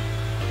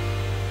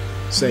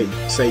 Say,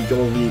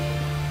 Yuri.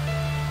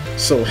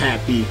 So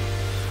happy.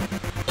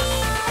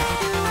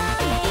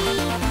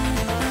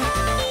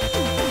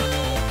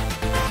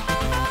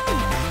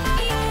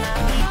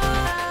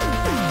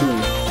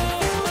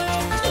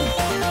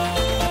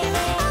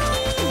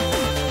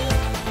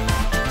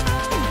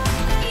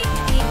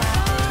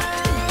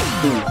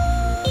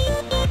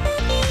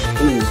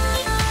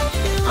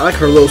 I like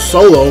her little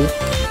solo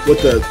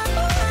with the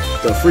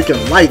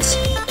freaking lights,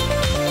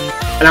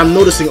 and I'm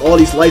noticing all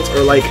these lights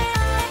are like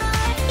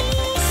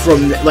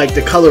from like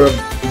the color of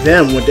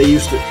them when they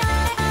used to,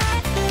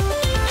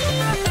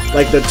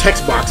 like the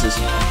text boxes.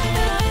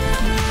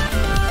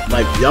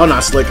 Like, y'all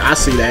not slick, I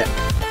see that.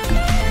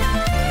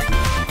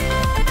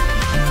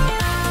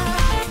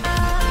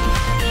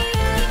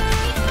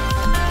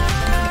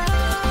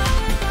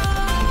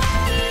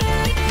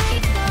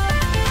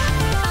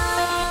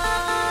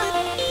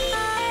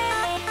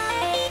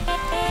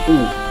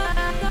 Ooh.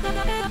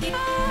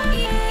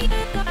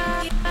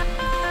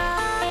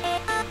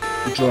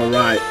 Draw a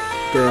ride,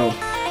 girl.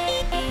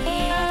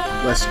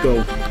 Let's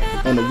go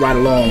on the ride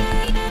along.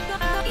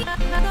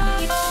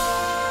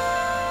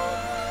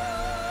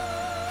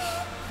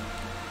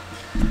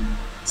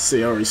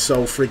 Sayori's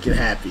so freaking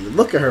happy.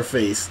 Look at her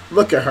face.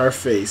 Look at her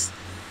face.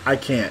 I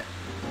can't.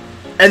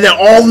 And they're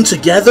all of them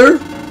together?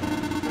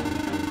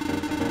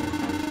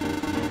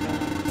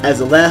 As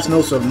the last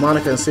notes of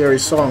Monika and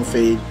Sayori's song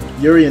fade,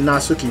 Yuri and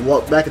Natsuki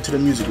walk back into the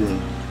music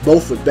room,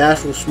 both with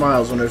bashful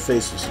smiles on their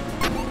faces.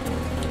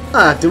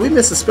 Ah, did we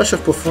miss a special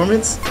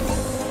performance?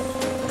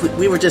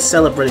 We were just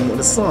celebrating with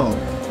a song,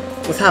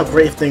 with how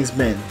great things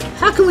been.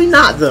 How can we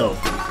not, though?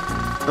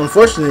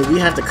 Unfortunately, we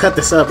have to cut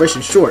the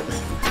celebration short.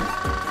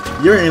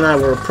 Yuri and I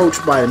were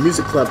approached by the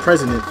music club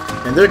president,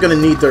 and they're gonna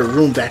need their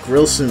room back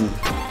real soon.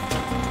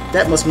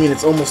 That must mean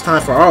it's almost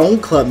time for our own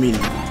club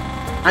meeting.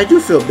 I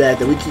do feel bad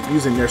that we keep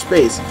using their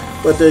space,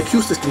 but the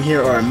acoustics in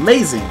here are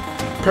amazing,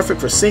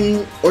 perfect for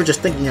singing or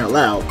just thinking out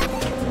loud.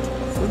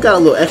 We've got a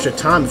little extra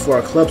time before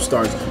our club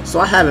starts, so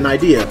I have an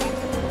idea.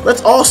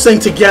 Let's all sing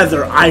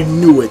together. I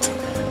knew it.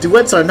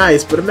 Duets are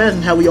nice, but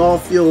imagine how we all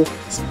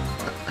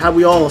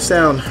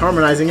sound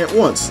harmonizing at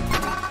once.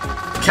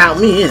 Count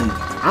me in.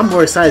 I'm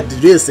more excited to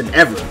do this than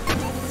ever.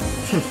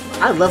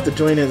 I'd love to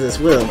join in as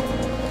well.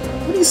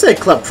 What do you say,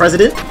 club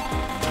president?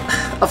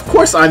 Of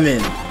course I'm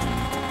in.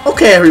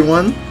 Okay,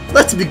 everyone,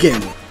 let's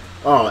begin.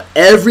 Oh,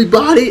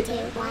 everybody?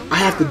 I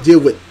have to deal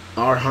with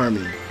our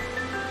harmony.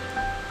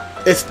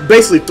 It's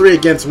basically 3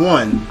 against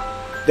 1.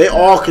 They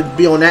all could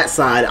be on that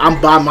side. I'm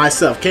by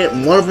myself.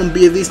 Can't one of them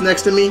be at least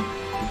next to me?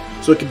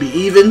 So it could be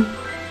even?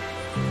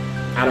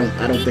 I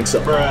don't think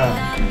so. Bruh.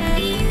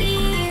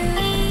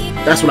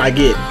 That's what I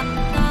get.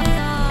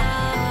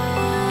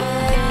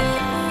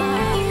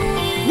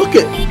 Look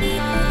at...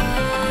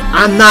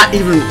 I'm not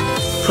even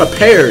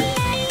prepared.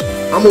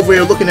 I'm over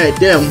here looking at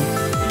them.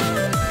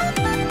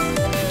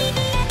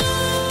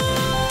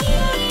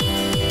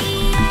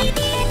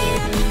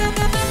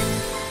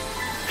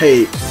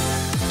 Hey,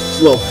 it's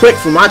a little quick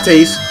for my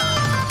taste.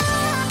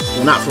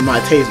 Well, not for my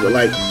taste, but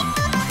like...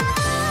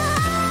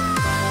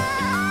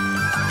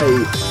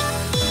 Hey...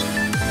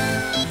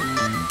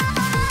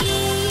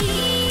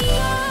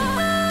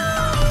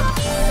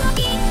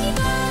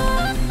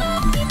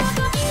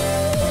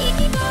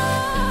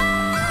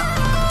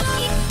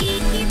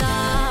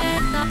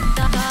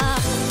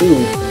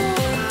 Ooh,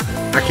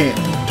 I can't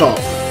talk.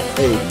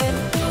 Hey,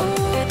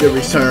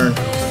 Yuri's turn.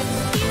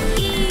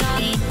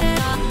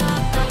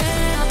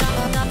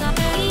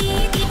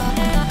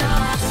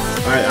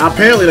 Alright,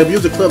 apparently the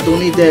music club don't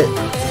need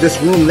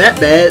this room that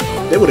bad.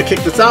 They would have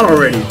kicked us out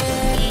already.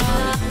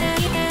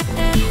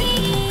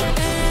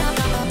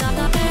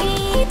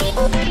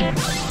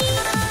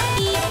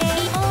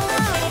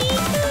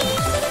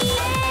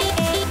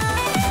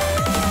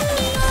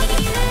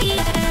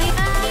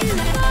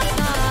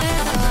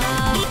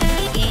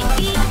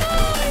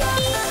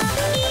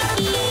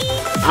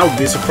 I would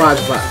be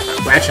surprised if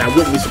actually, I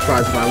wouldn't be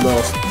surprised if I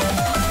lost.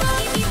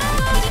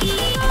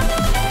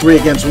 3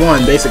 against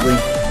 1, basically.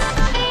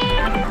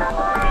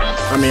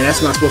 I mean,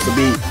 that's not supposed to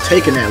be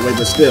taken that way,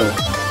 but still,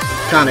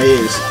 kinda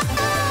is.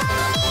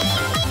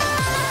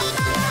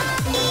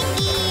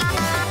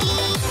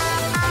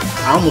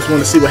 I almost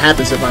want to see what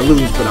happens if I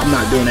lose, but I'm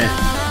not doing that.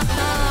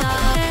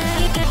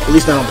 At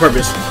least not on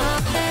purpose.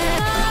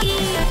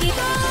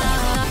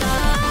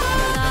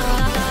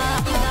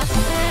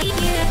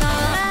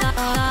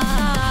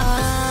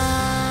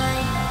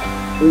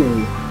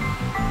 Ooh.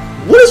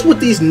 What is with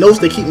these notes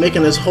they keep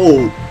making us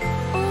hold?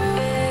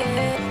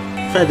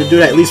 I've had to do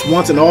that at least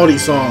once in all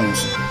these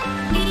songs.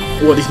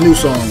 Or these new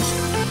songs.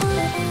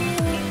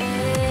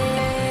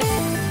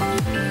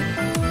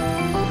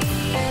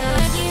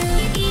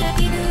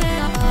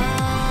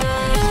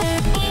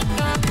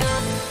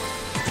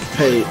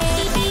 Hey.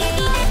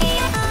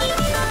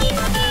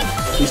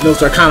 These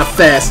notes are kind of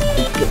fast.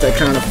 Get that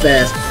kind of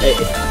fast. Hey.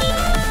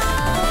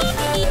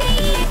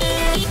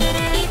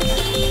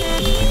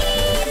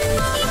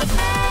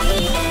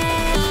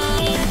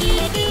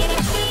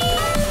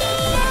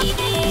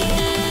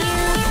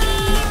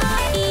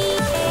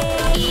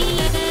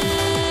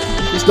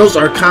 These notes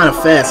are kind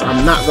of fast,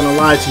 I'm not gonna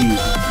lie to you.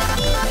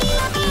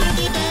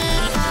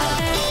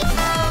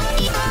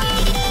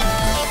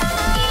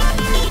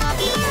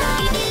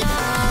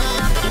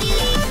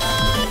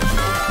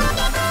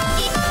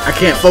 I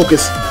can't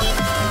focus.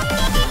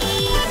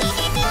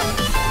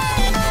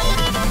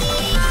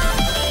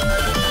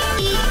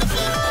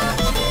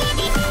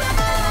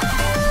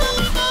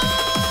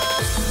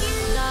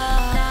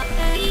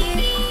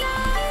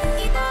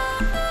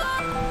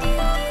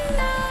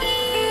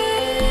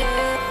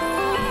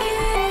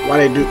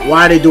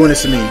 Why are they doing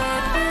this to me?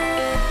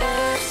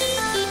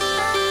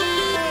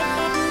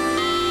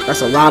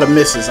 That's a lot of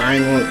misses. I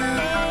ain't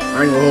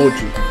gonna hold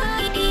you.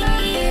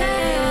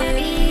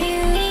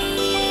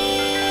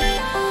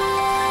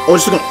 Oh,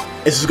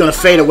 it's just gonna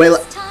fade away.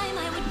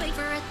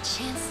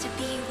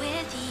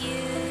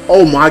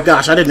 Oh my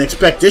gosh, I didn't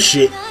expect this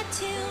shit.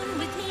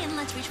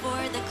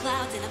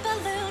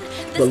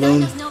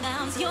 Balloon.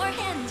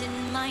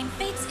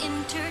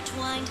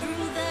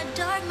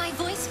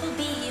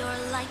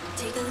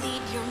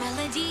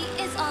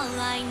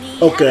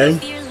 Okay.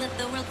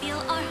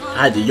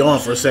 I had to yawn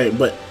for a second,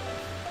 but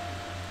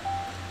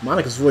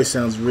Monika's voice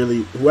sounds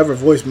really... Whoever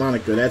voiced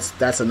Monika,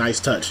 that's a nice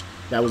touch.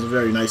 That was a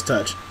very nice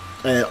touch.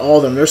 And all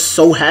of them, they're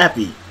so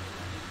happy.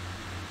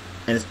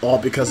 And it's all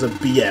because of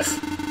BF.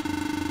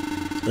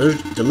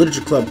 The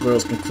Literature Club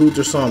girls conclude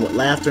their song with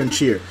laughter and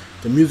cheer.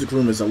 The music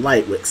room is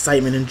alight with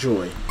excitement and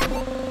joy.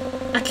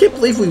 I can't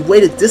believe we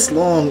waited this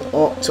long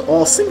to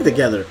all sing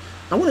together.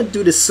 I want to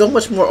do this so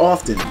much more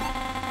often.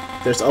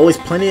 There's always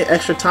plenty of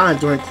extra time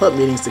during club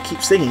meetings to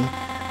keep singing,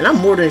 and I'm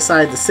more than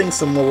excited to sing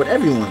some more with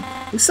everyone.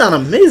 We sound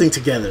amazing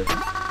together.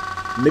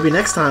 Maybe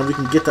next time we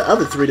can get the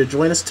other 3 to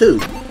join us too.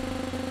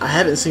 I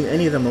haven't seen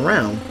any of them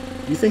around.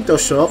 Do you think they'll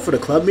show up for the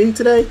club meeting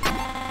today?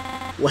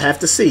 We'll have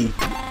to see.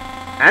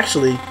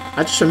 Actually,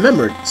 I just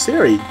remembered.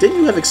 Sayori, didn't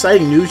you have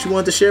exciting news you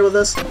wanted to share with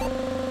us?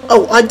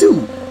 Oh, I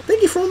do.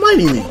 Thank you for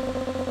reminding me.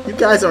 You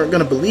guys aren't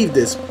going to believe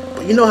this,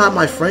 but you know how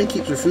my friend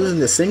keeps refusing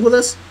to sing with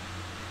us?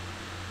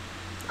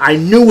 I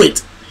knew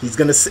it! He's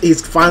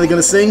finally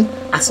gonna sing.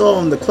 I saw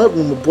him in the club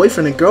room with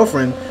boyfriend and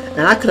girlfriend,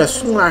 and I could have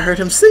sworn I heard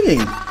him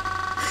singing.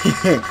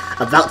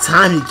 About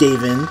time he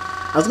gave in.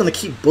 I was gonna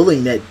keep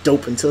bullying that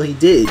dope until he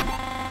did.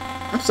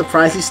 I'm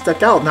surprised he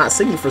stuck out not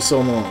singing for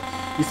so long.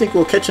 You think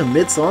we'll catch him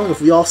mid-song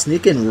if we all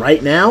sneak in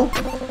right now?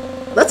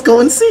 Let's go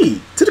and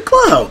see. To the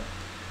club.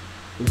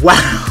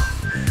 Wow.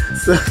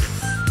 So,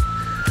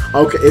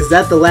 Okay, is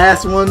that the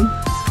last one?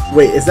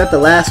 Wait, is that the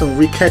last one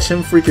we catch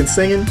him freaking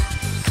singing?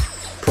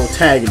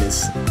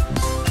 Protagonist.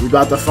 We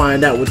about to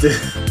find out what this...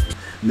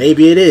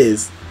 Maybe it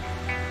is.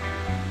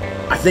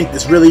 I think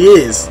this really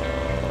is.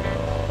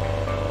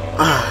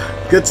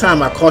 Ah, good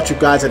time I caught you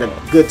guys at a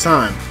good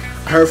time.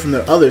 I heard from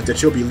the others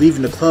that you'll be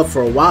leaving the club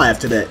for a while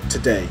after that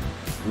today.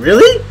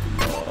 Really?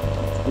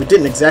 We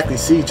didn't exactly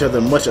see each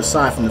other much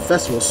aside from the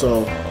festival,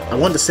 so I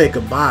wanted to say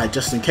goodbye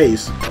just in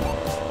case.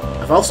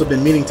 I've also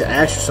been meaning to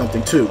ask you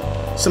something too.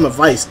 Some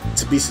advice,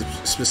 to be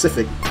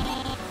specific.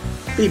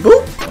 Beep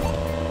boop.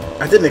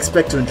 I didn't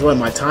expect to enjoy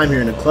my time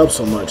here in the club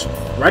so much.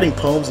 Writing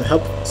poems and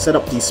help set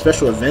up these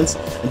special events,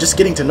 and just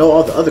getting to know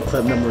all the other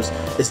club members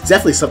is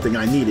definitely something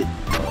I needed.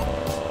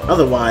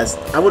 Otherwise,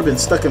 I would have been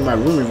stuck in my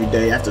room every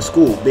day after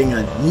school, being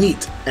a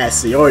NEET, as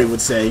Sayori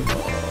would say.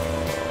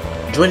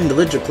 Joining the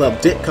Literature Club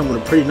did come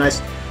with a pretty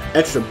nice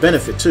extra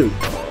benefit too.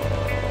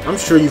 I'm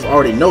sure you've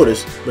already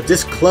noticed, but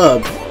this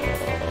club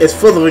is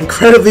full of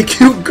incredibly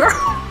cute girls.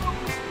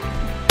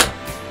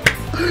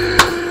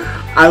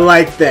 I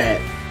like that.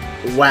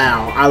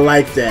 Wow, I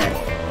like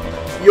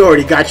that. You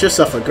already got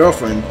yourself a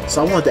girlfriend,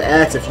 so I wanted to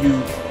ask if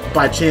you,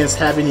 by chance,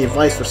 have any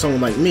advice for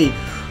someone like me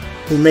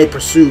who may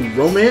pursue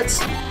romance?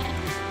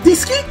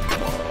 Diski?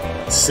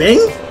 Sing?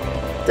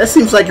 That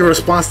seems like your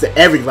response to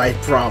every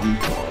life problem.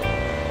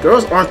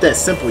 Girls aren't that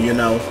simple, you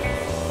know.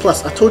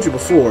 Plus, I told you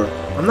before,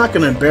 I'm not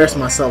gonna embarrass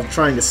myself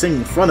trying to sing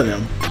in front of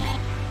them.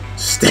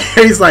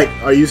 Stare, he's like,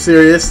 are you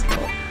serious? ...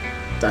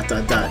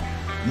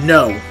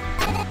 No.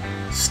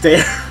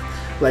 Stare.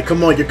 Like,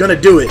 come on, you're gonna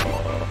do it.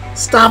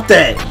 Stop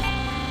that.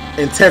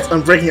 Intense,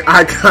 unbreaking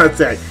eye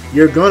contact.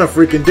 You're gonna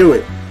freaking do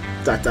it. ...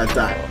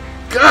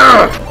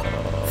 Gah!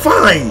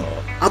 Fine.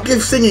 I'll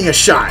give singing a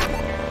shot.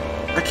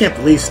 I can't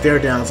believe stare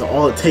downs are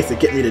all it takes to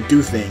get me to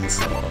do things.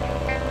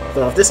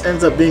 Though if this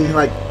ends up being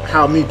like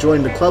how me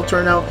joining the club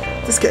turned out,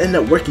 this could end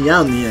up working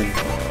out in the end.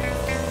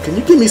 Can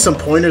you give me some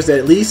pointers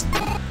at least?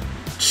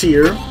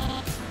 Cheer.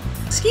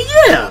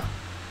 Yeah.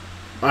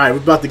 Alright, we're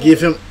about to give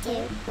him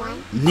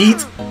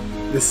NEET.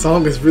 This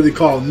song is really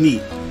called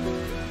NEET.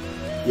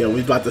 Yo,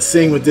 we about to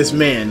sing with this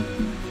man.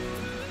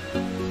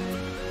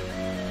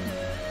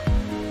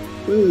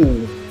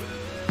 Ooh.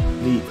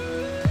 NEET.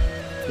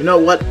 You know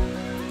what?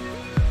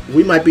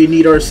 We might be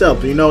NEET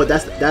ourselves, but you know what?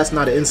 That's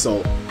not an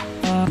insult.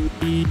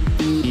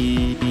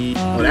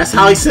 Oh, that's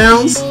how he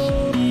sounds?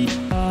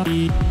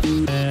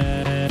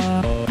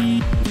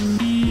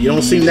 You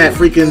don't seem that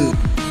freaking...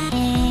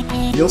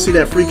 You don't see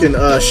that freaking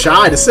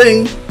shy to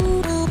sing.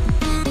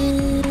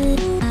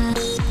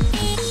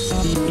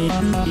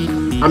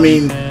 I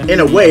mean, in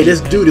a way,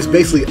 this dude is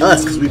basically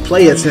us because we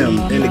play as him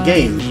in the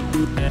game.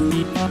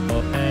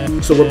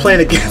 So we're playing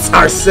against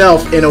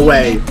ourselves in a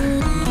way.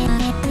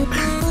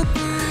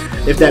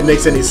 If that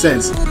makes any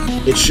sense.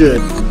 It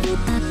should.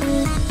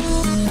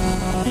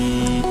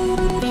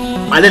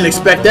 I didn't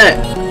expect that.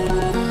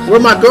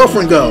 Where'd my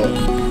girlfriend go?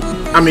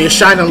 I mean, it's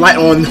shining light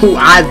on who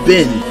I've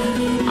been.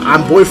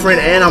 I'm boyfriend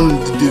and I'm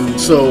the dude,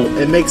 so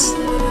it makes...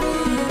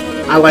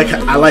 I like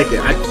it.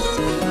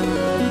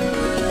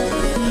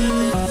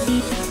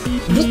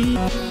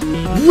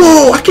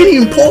 Whoa! I can't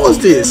even pause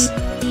this!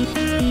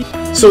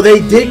 So they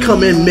did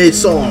come in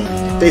mid-song.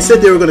 They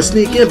said they were going to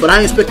sneak in, but I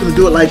didn't expect them to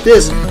do it like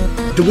this.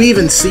 Do we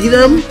even see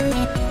them?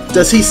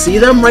 Does he see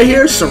them right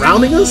here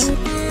surrounding us?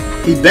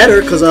 He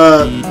better, because,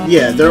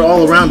 yeah, they're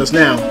all around us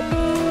now.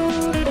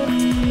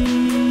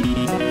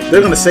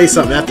 They're going to say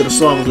something after the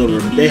song is over.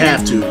 They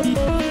have to.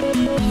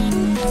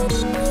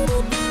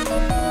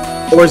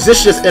 Or is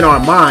this just in our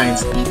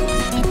minds?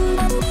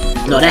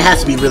 No, that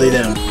has to be really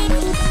them.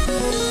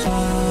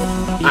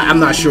 I'm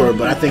not sure,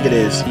 but I think it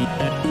is.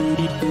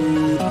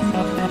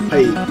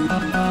 Hey.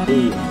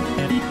 Ooh.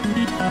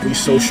 We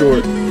so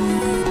short.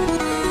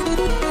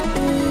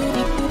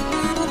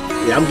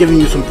 Yeah, I'm giving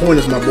you some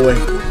pointers, my boy.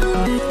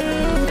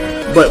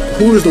 But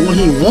who is the one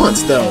he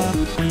wants, though?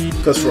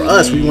 Because for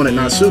us, we wanted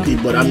Natsuki,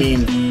 but I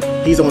mean,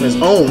 he's on his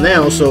own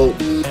now, so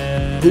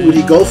who would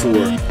he go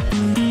for?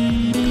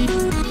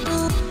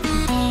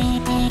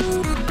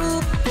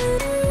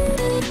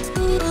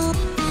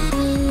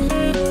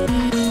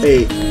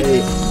 Hey.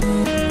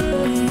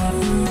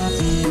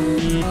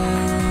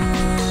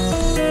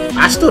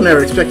 I still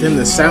never expected him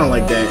to sound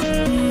like that.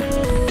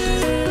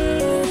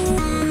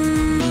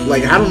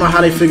 Like, I don't know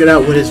how they figured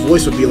out what his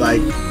voice would be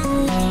like.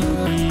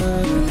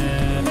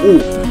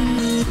 Ooh.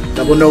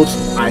 Double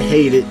notes. I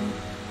hate it.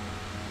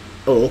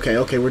 Oh,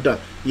 okay, we're done.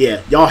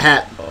 Yeah, y'all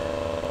had...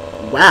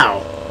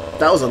 Wow.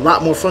 That was a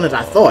lot more fun than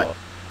I thought.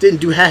 Didn't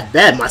do half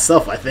bad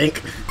myself, I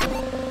think.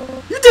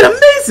 You did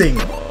amazing!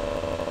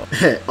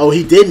 Oh,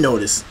 he did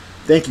notice.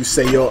 Thank you,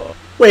 Sayori.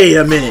 Wait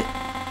a minute.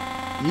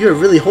 You're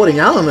really holding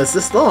out on us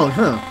this long,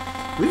 huh?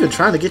 We've been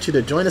trying to get you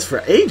to join us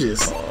for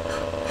ages.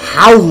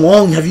 How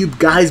long have you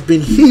guys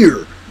been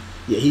here?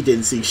 Yeah, he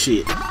didn't see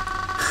shit.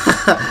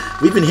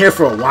 We've been here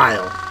for a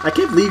while. I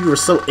can't believe you were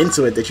so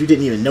into it that you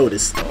didn't even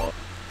notice.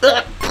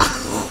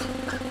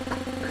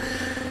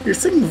 Your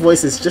singing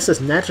voice is just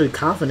as naturally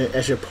confident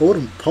as your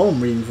poem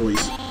reading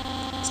voice.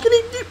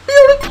 Skinny deep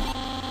beauty.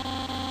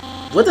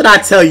 What did I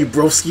tell you,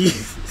 broski?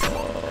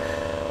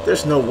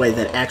 There's no way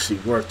that actually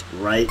worked,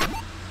 right?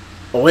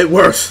 Oh, it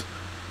works.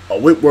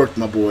 Oh, it worked,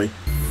 my boy.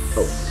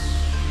 Oh.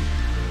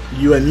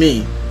 You and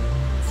me.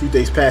 A few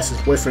days past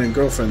his boyfriend and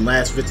girlfriend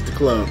last visit the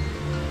club.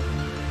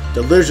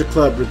 The literature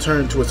club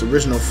returned to its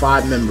original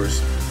 5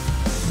 members.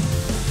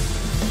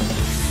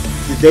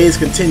 The days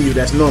continued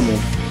as normal,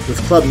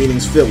 with club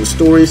meetings filled with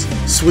stories,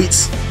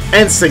 sweets,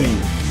 and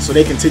singing. So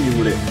they continued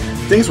with it.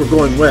 Things were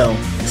going well,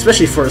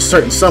 especially for a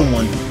certain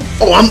someone.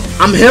 Oh,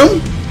 I'm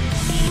him?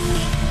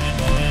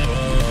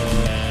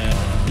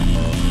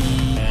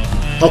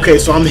 Okay,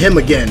 so I'm him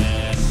again.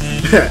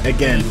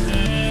 Again.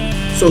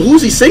 So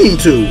who's he singing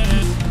to?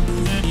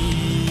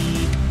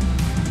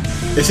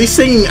 Is he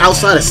singing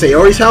outside of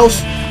Sayori's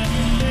house?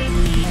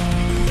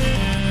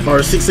 Or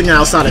is he singing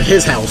outside of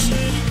his house?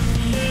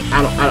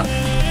 I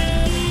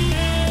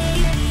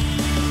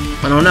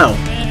don't know.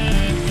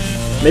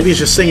 Maybe he's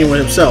just singing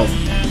with himself.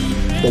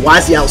 But why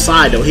is he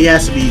outside though? He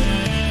has to be.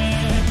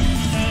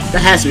 That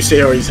has to be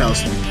Sayori's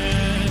house.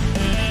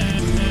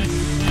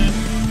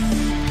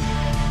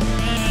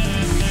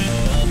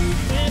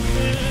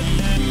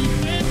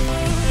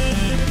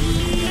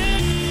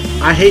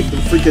 I hate the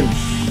freaking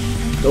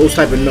those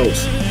type of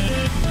notes.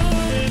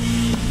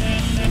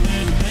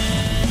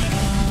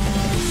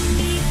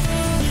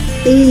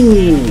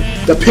 Ooh,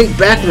 the pink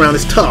background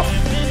is tough.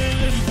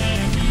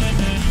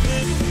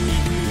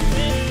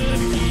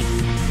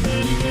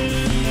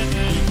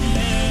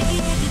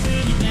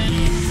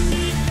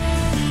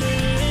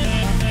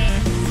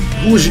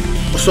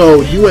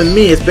 So you and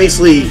me, it's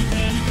basically,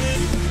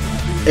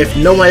 if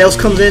no one else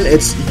comes in,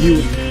 it's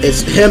you,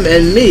 it's him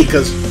and me,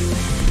 because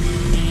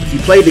if you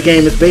played the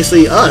game, it's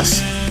basically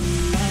us.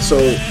 So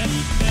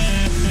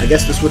I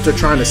guess that's what they're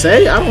trying to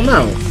say. I don't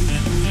know.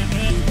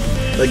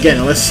 Again,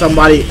 unless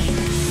somebody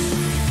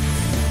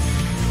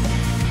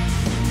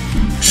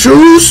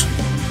choose.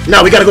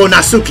 No, we gotta go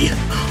Natsuki.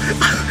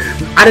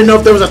 I didn't know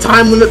if there was a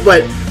time limit,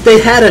 but they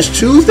had us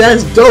choose.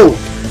 That's dope.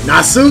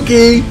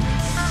 Natsuki.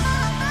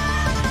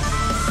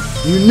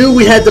 You knew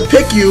we had to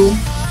pick you.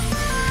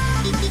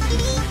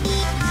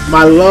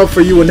 My love for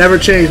you will never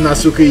change,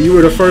 Natsuki. You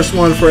were the first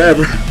one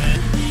forever.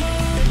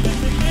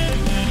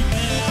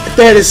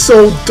 That is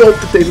so dope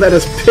that they let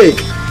us pick.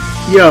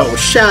 Yo,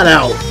 shout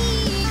out.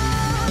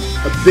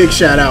 A big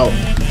shout out.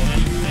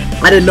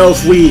 I didn't know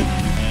if we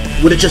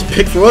would have just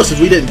picked for us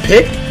if we didn't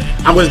pick.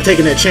 I wasn't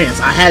taking that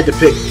chance. I had to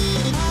pick.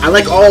 I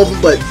like all of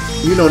them, but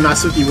you know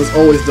Natsuki was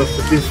always the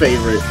fucking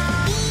favorite.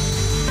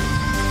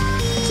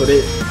 So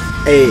they,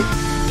 hey.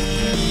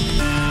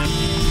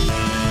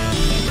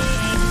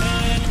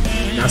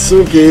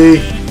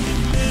 Natsuki.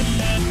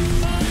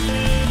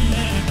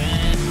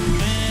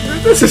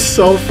 This is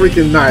so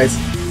freaking nice.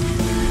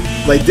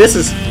 Like this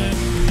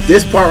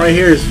part right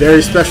here is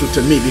very special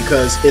to me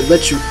because it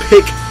lets you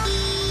pick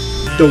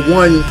the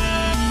one.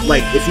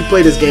 Like if you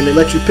play this game, it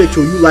lets you pick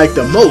who you like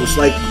the most.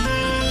 Like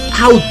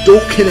how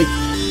dope can it?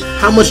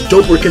 How much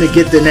doper can it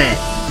get than that?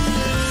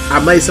 I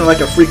might sound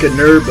like a freaking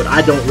nerd, but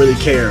I don't really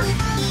care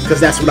because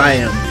that's what I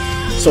am.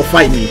 So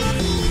fight me.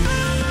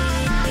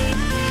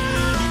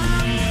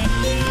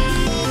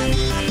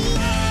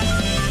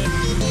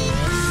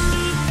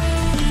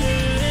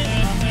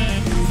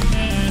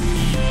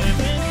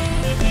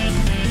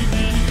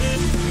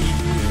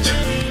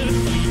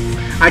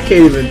 I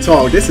can't even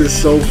talk. This is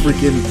so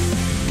freaking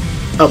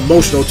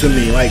emotional to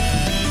me. Like,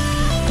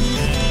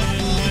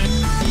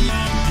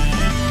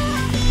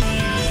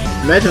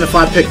 imagine if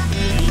I picked.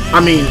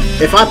 I mean,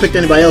 if I picked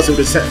anybody else, it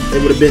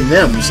would have been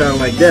them. Sound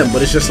like them.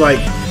 But it's just like,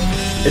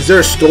 is there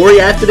a story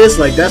after this?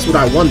 Like, that's what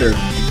I wonder.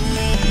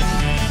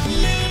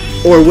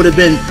 Or would it have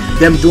been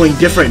them doing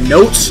different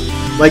notes?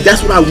 Like,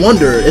 that's what I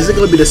wonder. Is it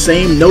going to be the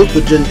same notes,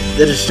 but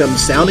just them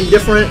sounding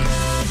different?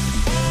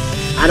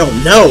 I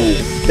don't know.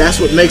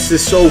 That's what makes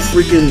this so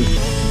freaking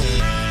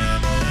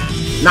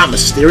not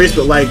mysterious,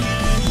 but like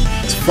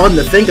it's fun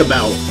to think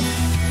about.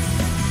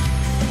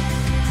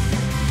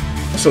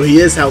 So he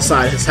is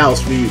outside his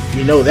house.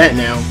 We know that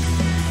now.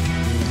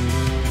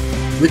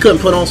 We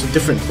couldn't put on some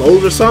different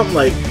clothes or something.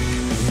 Like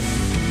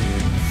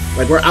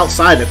we're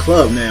outside the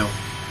club now.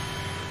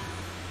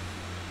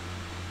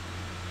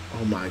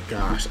 Oh my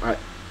gosh!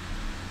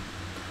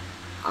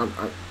 I'm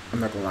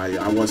not gonna lie to you.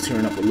 I was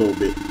tearing up a little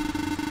bit.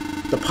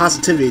 The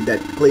positivity that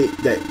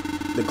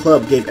the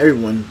club gave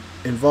everyone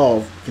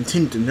involved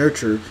continued to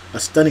nurture a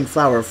stunning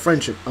flower of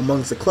friendship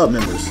amongst the club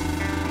members.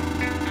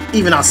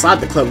 Even outside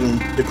the club room,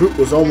 the group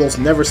was almost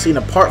never seen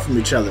apart from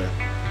each other.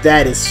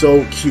 That is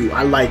so cute.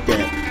 I like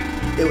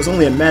that. It was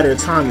only a matter of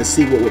time to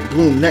see what would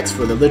bloom next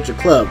for the literature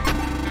club.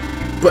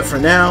 But for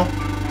now,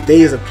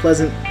 days of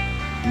pleasant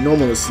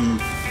normalcy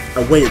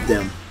awaited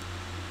them.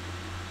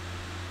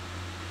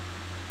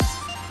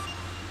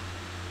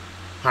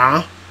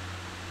 Huh?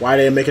 Why are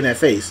they making that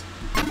face?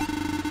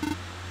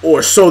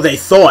 Or so they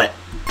thought.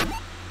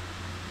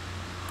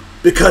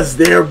 Because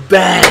they're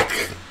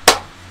back.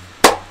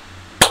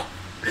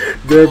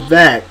 They're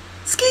back.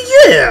 Ski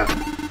yeah!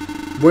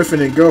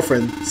 Boyfriend and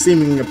girlfriend,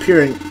 seemingly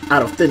appearing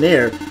out of thin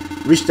air,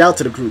 reached out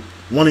to the group.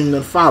 wanting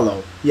them to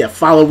follow. Yeah,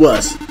 follow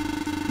us.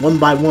 One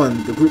by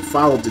one, the group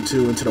followed the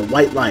two into the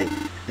white light,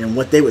 and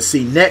what they would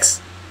see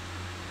next...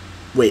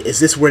 Wait, is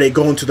this where they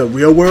go into the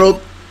real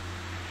world?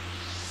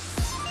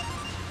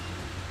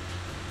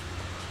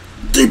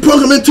 They plug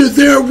them into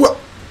their world.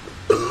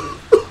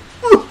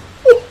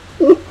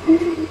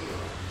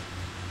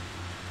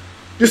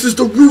 This is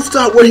the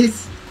rooftop where he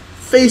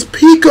faced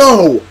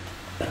Pico.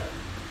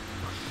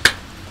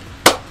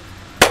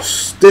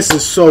 This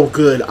is so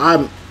good.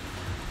 Let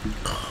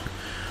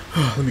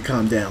me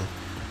calm down.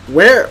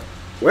 Where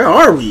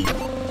are we?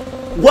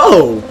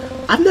 Whoa!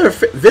 I've never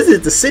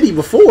visited the city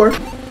before.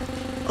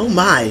 Oh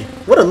my!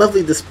 What a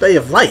lovely display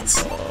of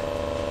lights.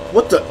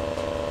 What the?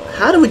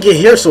 How did we get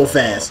here so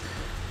fast?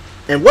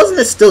 And wasn't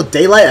it still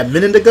daylight a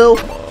minute ago?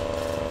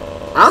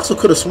 I also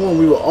could have sworn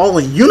we were all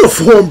in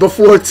uniform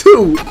before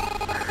too.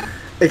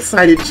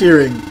 Excited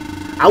cheering.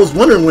 I was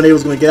wondering when they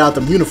was going to get out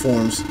them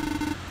uniforms.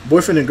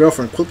 Boyfriend and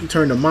girlfriend quickly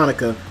turned to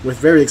Monika with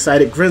very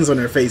excited grins on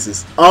their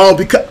faces. Oh,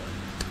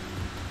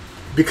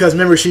 because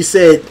remember she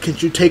said, "Can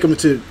you take them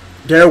to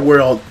their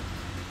world,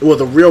 well,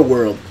 the real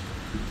world?"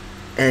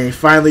 And he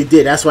finally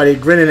did. That's why they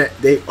grinning at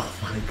oh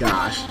my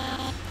gosh,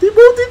 they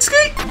both did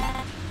skate.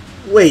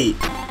 Wait,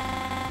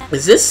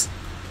 is this?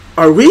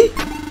 Are we?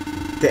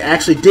 They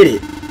actually did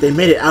it. They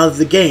made it out of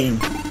the game.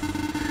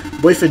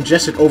 Boyfriend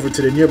gestured over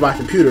to the nearby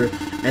computer,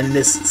 and in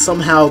this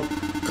somehow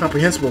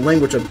comprehensible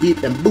language of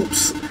beep and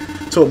boops,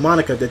 told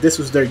Monika that this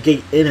was their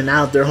gate in and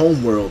out of their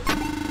home world.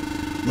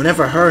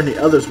 Whenever her and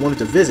the others wanted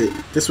to visit,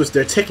 this was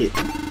their ticket.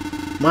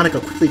 Monika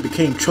quickly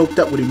became choked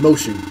up with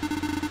emotion.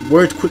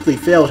 Words quickly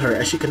failed her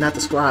as she could not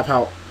describe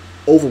how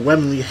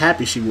overwhelmingly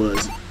happy she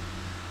was.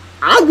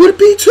 I would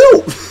be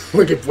too!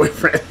 Look at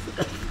boyfriend.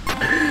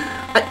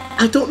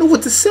 I don't know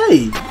what to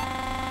say.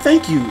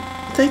 Thank you.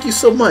 Thank you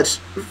so much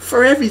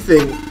for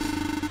everything.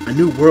 A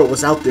new world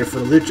was out there for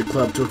the Literature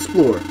Club to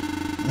explore.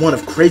 One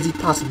of crazy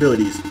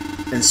possibilities.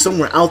 And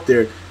somewhere out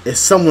there is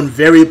someone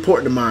very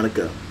important to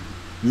Monika.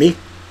 Me?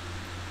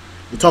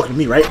 You're talking to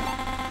me, right?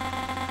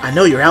 I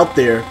know you're out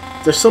there.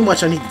 There's so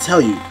much I need to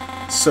tell you.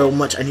 So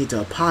much I need to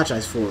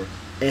apologize for.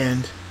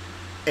 And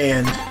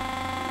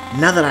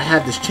now that I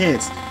have this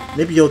chance,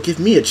 maybe you'll give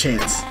me a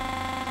chance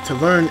to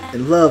learn to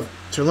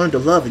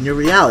love in your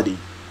reality.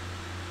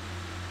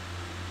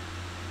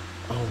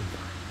 Oh my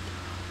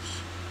gosh.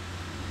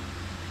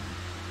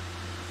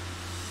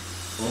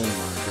 Oh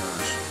my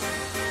gosh.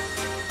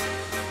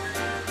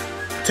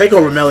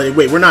 Takeover melody.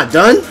 Wait, we're not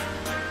done?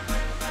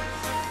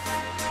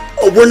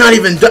 Oh, we're not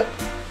even done.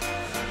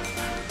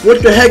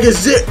 What the heck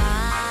is it?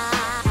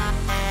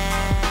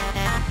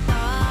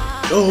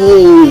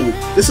 Oh,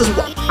 this is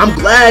why I'm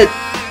glad.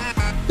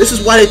 This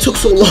is why they took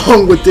so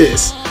long with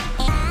this.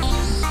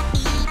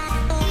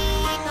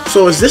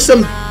 So is this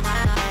some?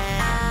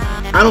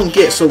 I don't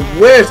get. So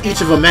where's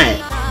each of them at?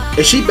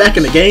 Is she back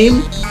in the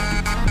game?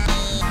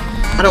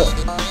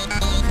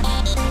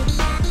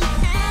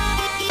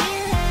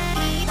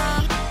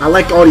 I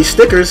like all these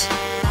stickers.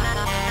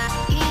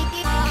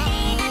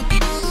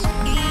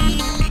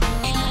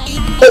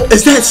 Oh,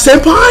 is that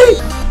Senpai?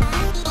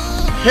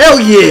 Hell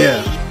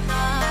yeah!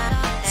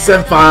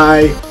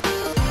 Senpai.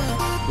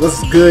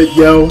 What's good,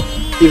 yo?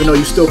 Even though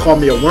you still call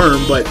me a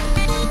worm, but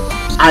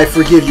I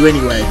forgive you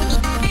anyway.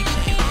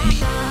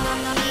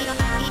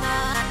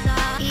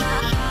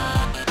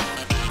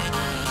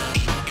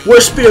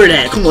 Where's Spirit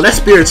at? Come on, that's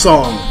Spirit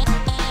song.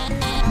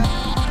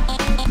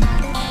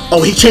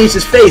 Oh, he changed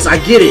his face. I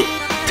get it.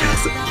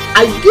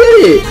 I get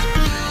it.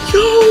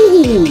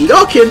 Yo,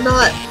 y'all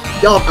cannot.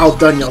 Y'all have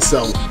outdone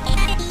yourself.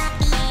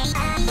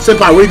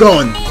 Senpai, where you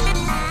going?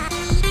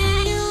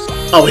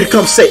 Oh, here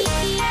comes Say.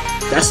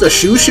 That's the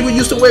shoes she would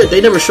used to wear. They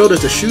never showed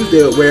us the shoes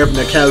they would wear in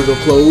their casual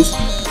clothes.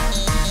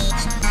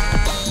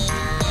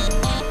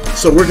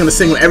 So we're gonna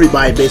sing with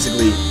everybody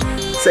basically.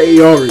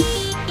 Sayori.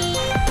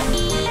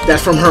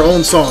 That's from her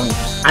own song.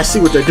 I see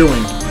what they're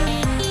doing.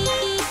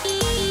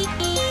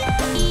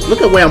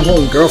 Look at where I'm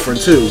holding girlfriend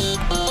too.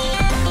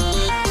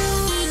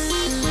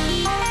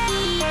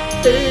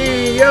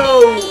 Hey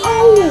yo!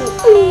 Oh!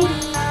 Oh.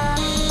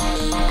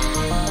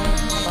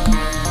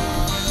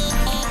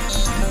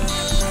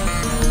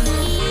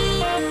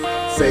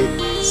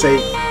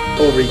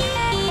 Sayori.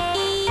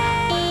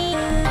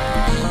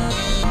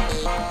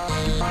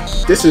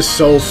 This is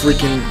so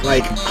freaking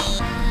like.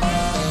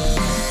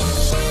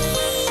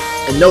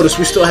 And notice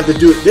we still have to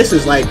do it. This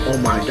is like, oh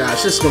my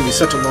gosh, this is gonna be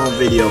such a long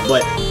video.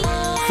 But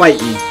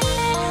fight me,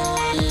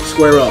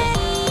 square up,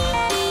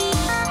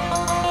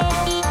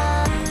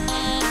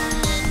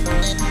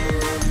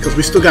 because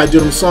we still gotta do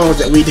them songs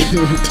that we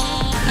didn't.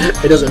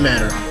 It doesn't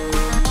matter.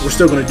 We're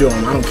still gonna do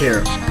them. I don't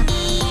care.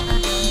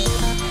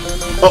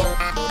 Oh,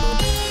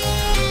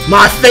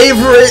 my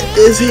favorite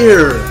is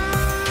here.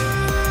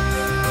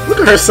 Look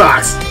at her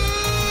socks.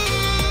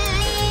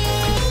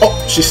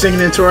 Oh, she's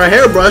singing into her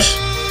hairbrush.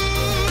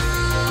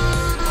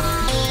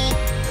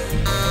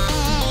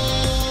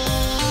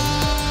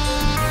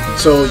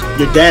 So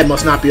your dad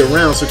must not be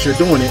around since you're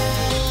doing it.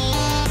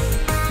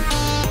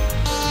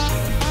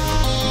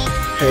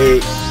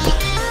 Hey.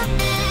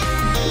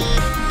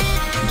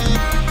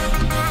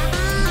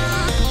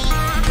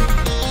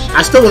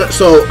 I still want to.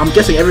 So I'm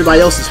guessing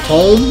everybody else is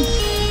home,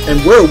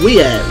 and where are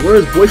we at? Where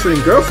is boyfriend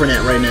and girlfriend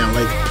at right now?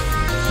 Like,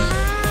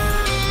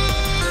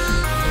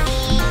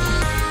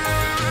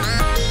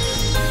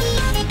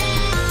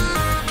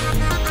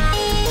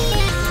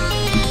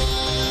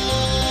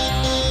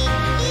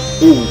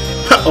 ooh,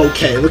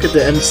 okay. Look at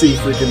the MC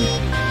freaking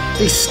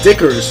these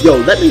stickers. Yo,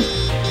 let me.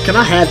 Can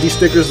I have these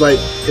stickers? Like,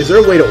 is there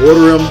a way to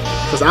order them?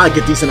 Cause I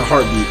get these in a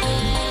heartbeat.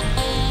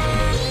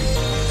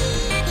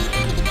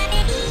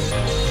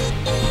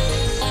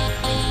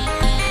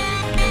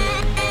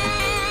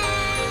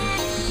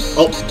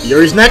 Oh,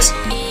 Yuri's next.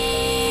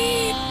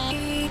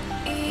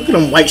 Look at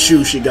them white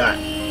shoes she got.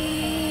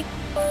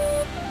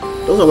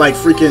 Those are like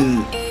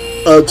freaking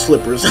UGG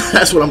slippers.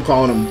 That's what I'm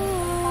calling them.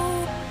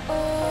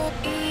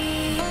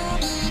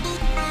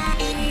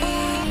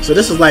 So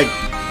this is like,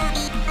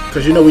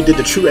 because you know we did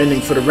the true ending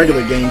for the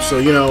regular game, so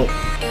you know.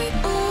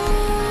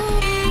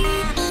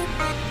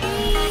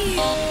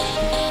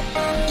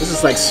 This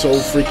is like so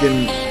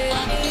freaking.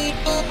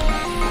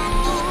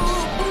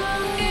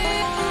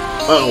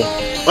 Uh-oh.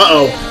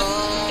 Uh-oh.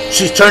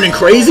 She's turning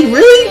crazy?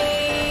 Really?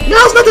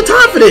 Now's not the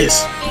time for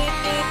this.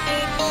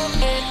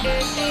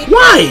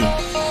 Why?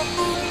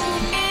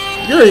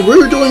 Yuri, we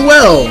were doing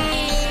well.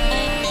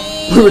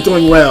 We were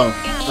doing well.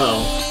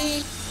 Uh-oh.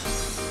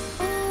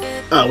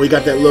 Oh, we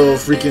got that little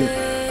freaking...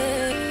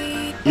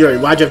 Yuri,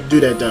 why'd you have to do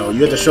that, though?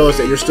 You have to show us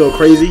that you're still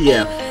crazy?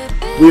 Yeah.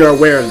 We are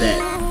aware of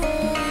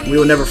that. We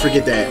will never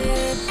forget that.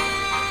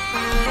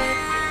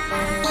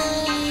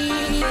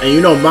 And you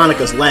know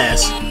Monika's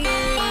last.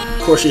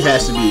 Of course she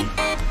has to be.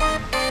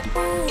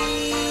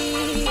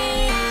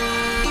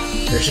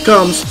 Here she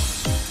comes.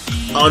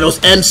 Oh, those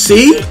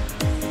MC?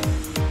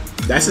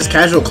 That's his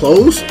casual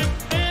clothes?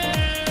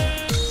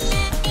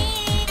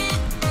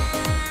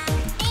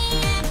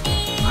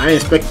 I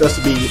didn't expect us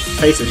to be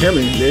facing him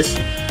in this.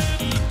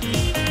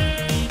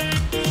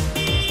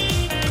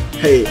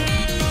 Hey.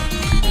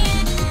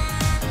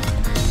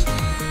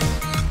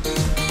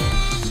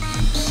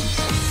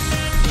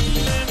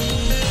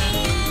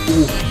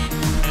 Ooh.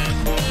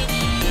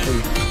 Hey.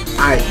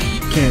 I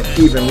can't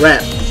even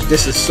rap.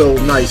 This is so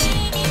nice.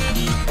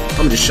 I'm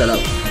gonna just shut up.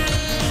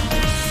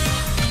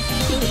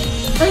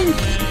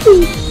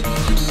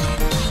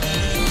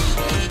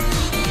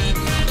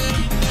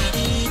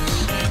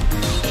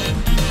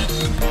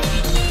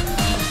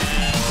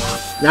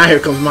 Now here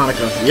comes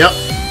Monika. Yep.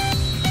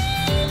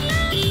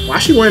 Why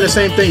is she wearing the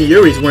same thing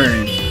Yuri's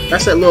wearing?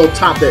 That's that little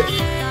top that...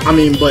 I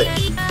mean, but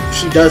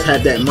she does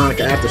have that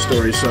Monika after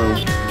story, so...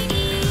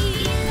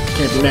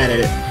 Can't be mad at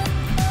it.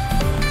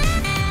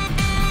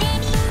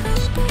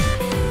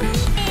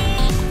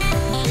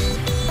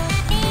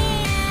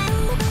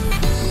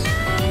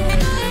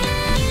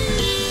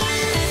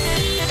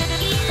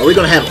 Are we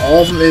gonna have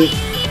all of them in?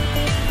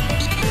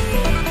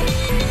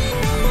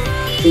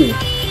 Ooh.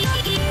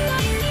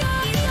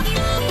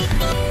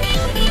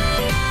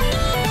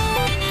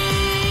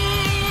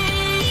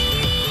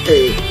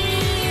 Hey.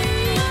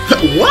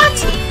 What?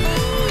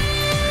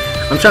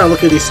 I'm trying to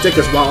look at these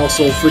stickers while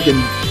also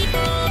freaking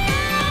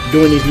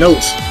doing these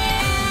notes.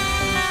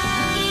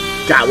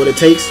 Got what it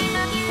takes.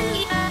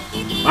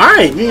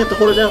 Alright, you ain't have to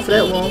hold it down for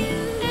that long.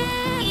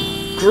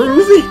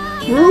 Groovy.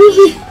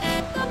 Groovy.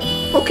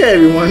 Okay,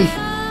 everyone.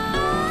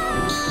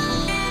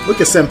 Look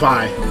at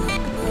Senpai.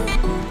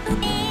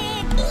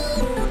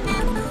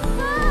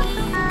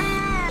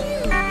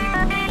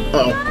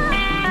 Uh-oh.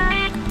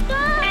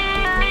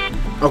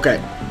 Okay.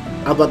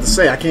 I was about to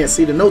say, I can't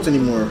see the notes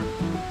anymore.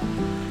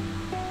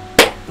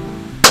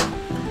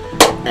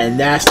 And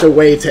that's the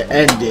way to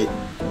end it.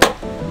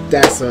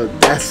 That's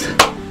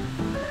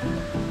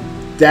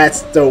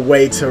the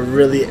way to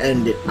really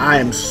end it. I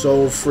am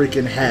so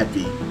freaking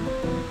happy.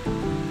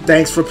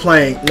 Thanks for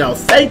playing. No,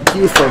 thank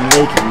you for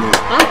making this.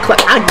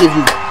 I give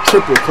you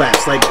triple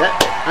claps like that.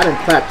 I done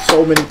clapped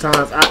so many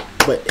times.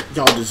 But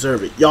y'all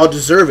deserve it. Y'all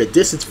deserve it.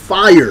 This is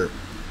fire.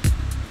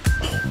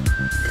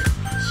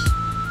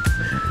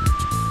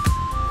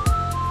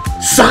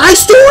 Side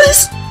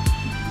stories?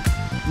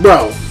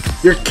 Bro,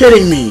 you're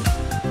kidding me.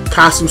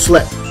 Costume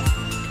slip.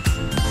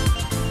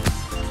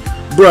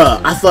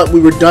 Bruh, I thought we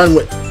were done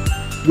with...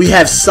 We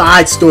have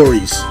side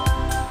stories.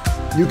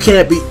 You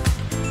can't be...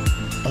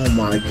 Oh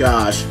my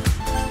gosh.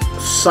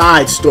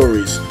 Side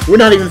stories. We're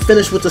not even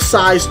finished with the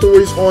side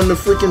stories on the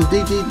freaking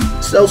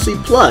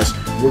DDLC Plus.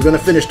 We're gonna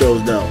finish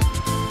those though.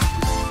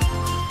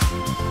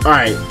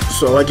 Alright,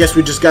 so I guess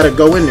we just gotta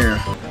go in there.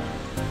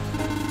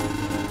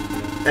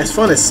 As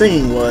fun as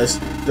singing was,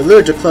 the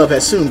literature club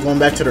had soon gone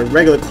back to their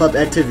regular club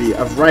activity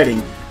of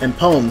writing and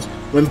poems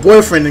when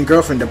boyfriend and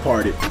girlfriend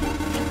departed.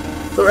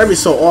 Though every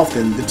so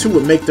often, the two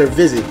would make their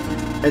visit,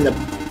 and the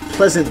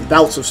pleasant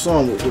bouts of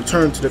song would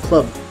return to the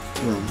club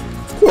room.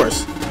 Of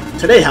course,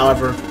 today,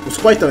 however, was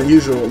quite the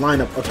unusual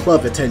lineup of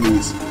club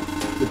attendees.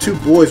 The two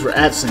boys were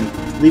absent,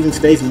 leaving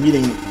today's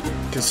meeting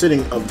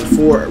consisting of the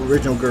four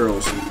original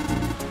girls.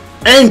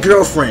 And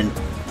girlfriend!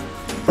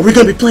 Are we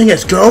gonna be playing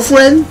as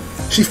girlfriend?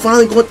 She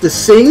finally got to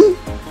sing?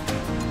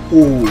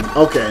 Ooh,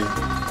 okay.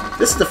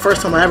 This is the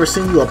first time I ever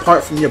seen you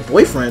apart from your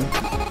boyfriend.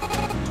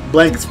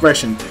 blank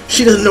expression.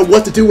 She doesn't know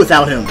what to do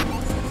without him.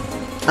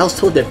 I was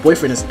told that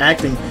boyfriend is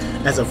acting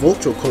as a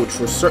vocal coach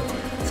for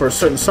a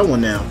certain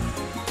someone now.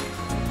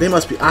 They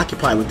must be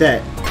occupied with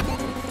that.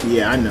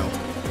 Yeah, I know.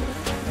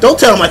 Don't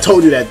tell him I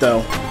told you that,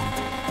 though.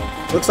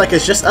 Looks like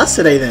it's just us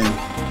today, then.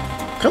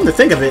 Come to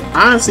think of it,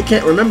 I honestly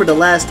can't remember the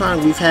last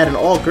time we've had an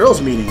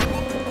all-girls meeting.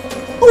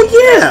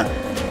 Oh, yeah!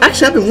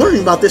 Actually, I've been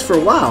wondering about this for a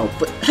while,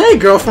 but hey,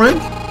 girlfriend!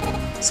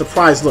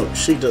 Surprised look,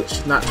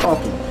 she's not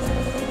talking.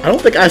 I don't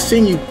think I've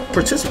seen you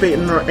participate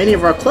in any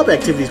of our club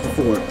activities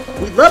before.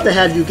 We'd love to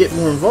have you get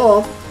more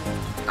involved.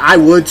 I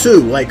would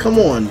too. Like, come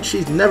on.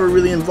 She's never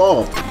really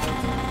involved.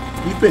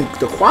 You've been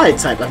the quiet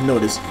type, I've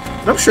noticed.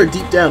 But I'm sure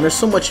deep down there's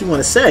so much you want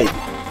to say.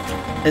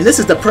 And this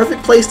is the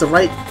perfect place to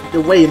write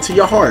your way into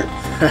your heart.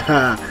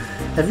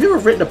 Have you ever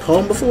written a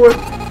poem before?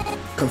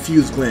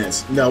 Confused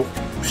glance. No,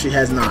 she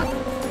has not.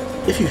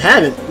 If you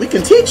haven't, we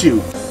can teach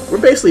you.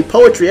 We're basically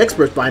poetry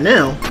experts by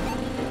now.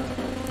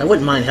 I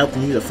wouldn't mind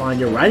helping you to find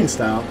your writing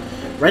style.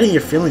 Writing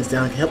your feelings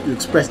down can help you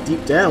express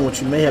deep down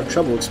what you may have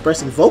trouble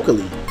expressing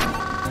vocally.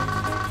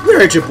 We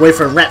heard your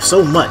boyfriend rap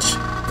so much.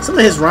 Some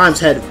of his rhymes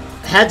had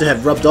to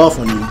have rubbed off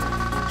on you.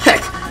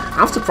 Heck,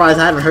 I'm surprised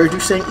I haven't heard you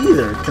sing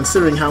either,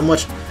 considering how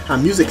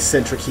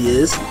music-centric he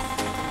is.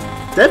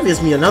 That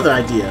gives me another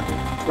idea.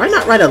 Why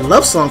not write a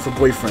love song for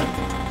boyfriend?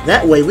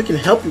 That way we can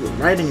help you with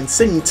writing and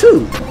singing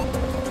too.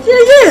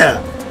 Yeah!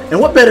 And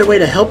what better way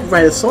to help you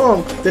write a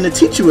song than to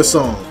teach you a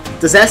song?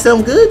 Does that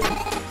sound good?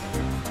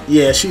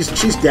 Yeah,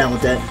 she's down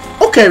with that.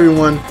 Okay,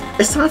 everyone,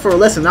 it's time for a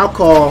lesson I'll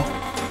call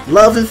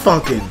Love and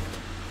Funkin'.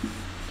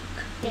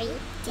 3,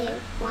 2,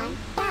 1,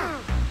 go!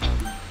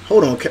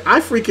 Hold on, I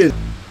figured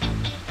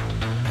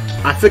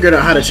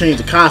out how to change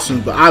the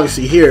costumes, but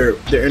obviously here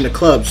they're in the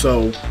club,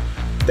 so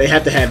they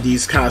have to have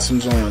these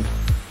costumes on.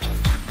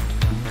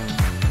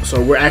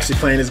 So we're actually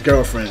playing his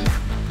girlfriend.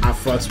 I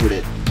fucks with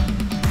it.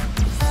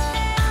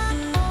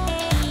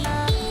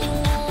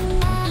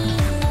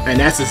 And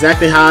that's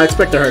exactly how I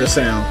expected her to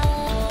sound.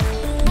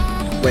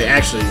 Wait,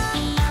 actually,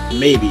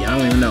 maybe, I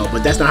don't even know,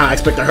 but that's not how I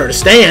expected her to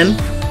stand.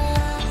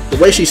 The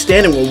way she's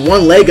standing with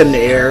one leg in the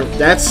air,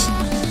 does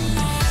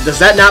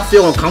that not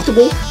feel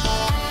uncomfortable?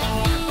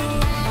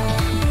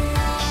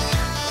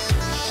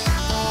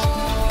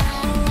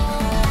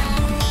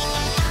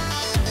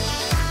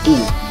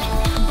 Ooh.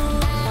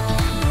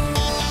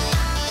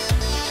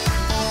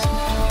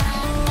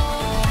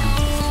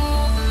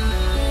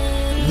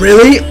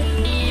 Really?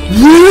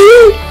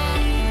 Really?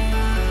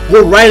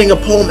 We're writing a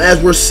poem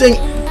as we're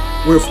singing.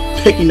 We're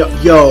picking up.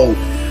 Yo,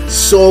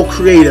 so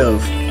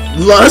creative.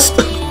 Lust.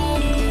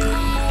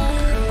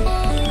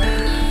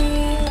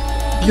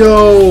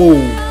 Yo,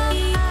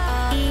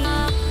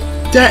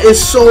 that is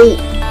so.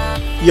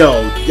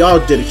 Yo,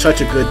 y'all did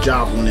such a good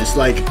job on this.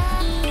 Like,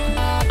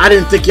 I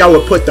didn't think y'all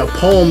would put the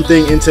poem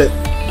thing into.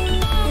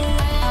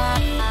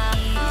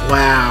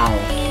 Wow.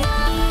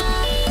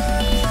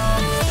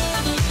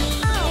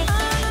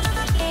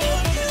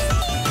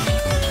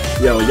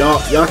 Yo,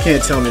 y'all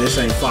can't tell me this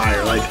ain't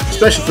fire. Like,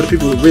 especially for the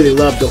people who really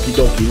love Doki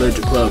Doki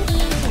Literature Club.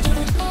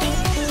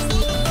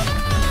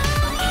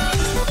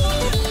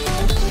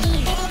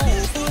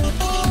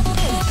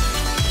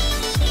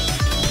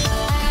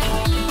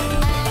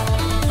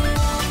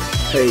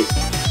 Hey.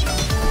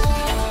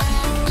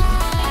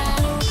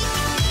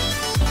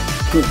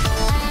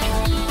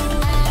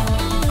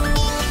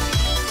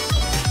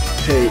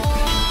 Hey.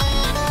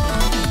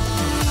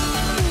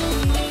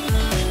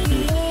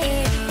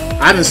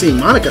 I haven't seen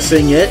Monika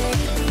sing yet.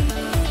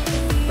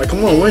 Like,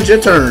 come on, when's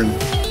your turn?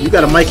 You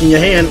got a mic in your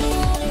hand.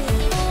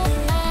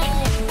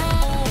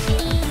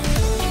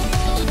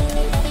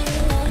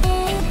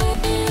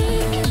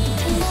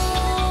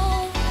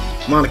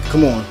 Monika,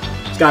 come on.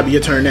 It's gotta be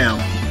your turn now.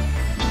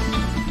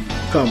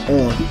 Come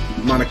on,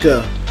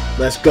 Monika.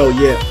 Let's go,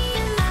 yeah.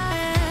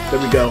 There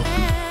we go.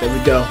 There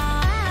we go.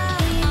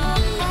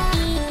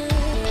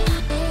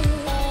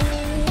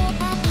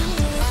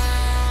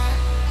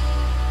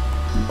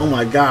 Oh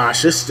my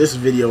gosh, this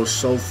video is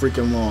so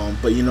freaking long,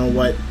 but you know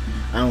what?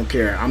 I don't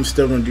care. I'm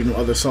still gonna do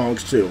other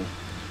songs too.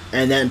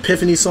 And that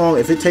Epiphany song,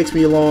 if it takes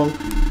me long,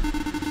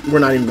 we're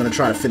not even gonna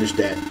try to finish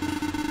that.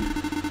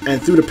 And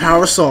through the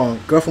power of song,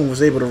 girlfriend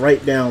was able to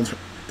write down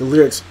the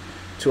lyrics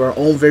to our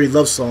own very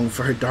love song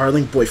for her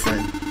darling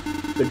boyfriend.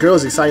 The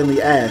girls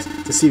excitedly asked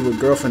to see what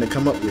girlfriend had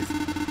come up with,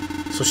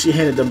 so she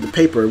handed them the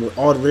paper with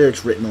all the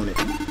lyrics written on it.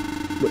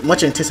 With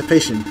much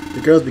anticipation,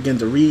 the girls began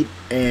to read,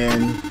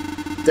 and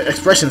their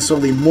expressions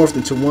slowly morphed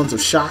into ones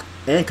of shock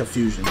and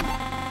confusion.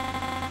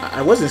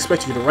 I wasn't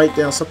expecting you to write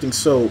down something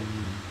so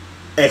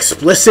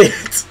explicit.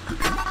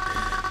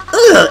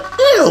 Ugh,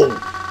 ew!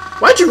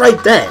 Why'd you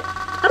write that?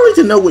 I don't need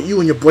to know what you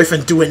and your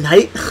boyfriend do at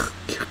night.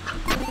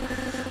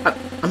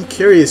 I'm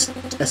curious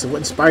as to what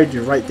inspired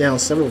you to write down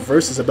several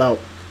verses about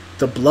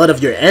the blood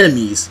of your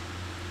enemies.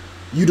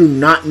 You do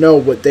not know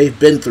what they've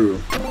been through.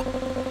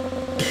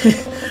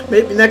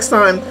 Maybe next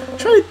time,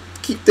 try to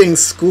keep things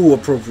school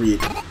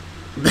appropriate.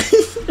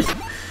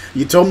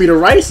 You told me to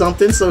write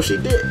something, so she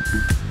did.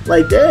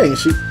 Like, dang,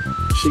 she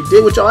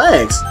did what y'all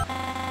asked.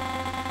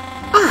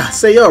 Ah,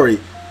 Sayori,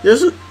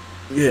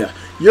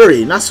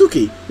 Yuri,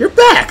 Natsuki, you're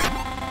back!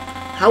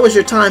 How was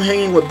your time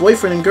hanging with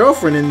boyfriend and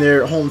girlfriend in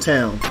their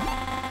hometown?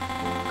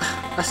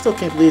 I still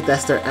can't believe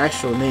that's their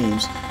actual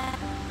names.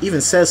 Even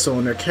says so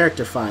in their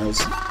character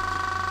files.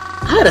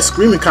 I had a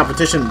screaming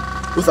competition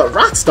with a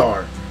rock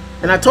star,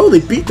 and I totally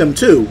beat them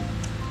too.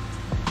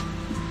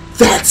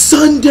 That's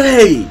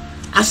Sunday!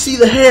 I see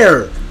the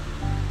hair!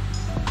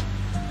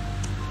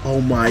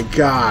 Oh my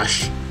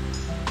gosh.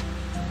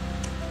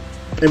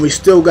 And we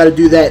still gotta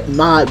do that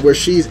mod where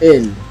she's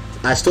in.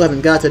 I still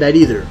haven't got to that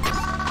either.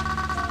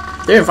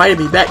 They invited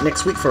me back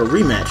next week for a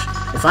rematch.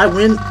 If I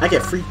win, I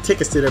get free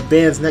tickets to their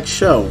band's next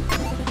show.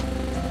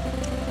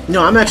 You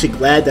know, I'm actually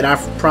glad that I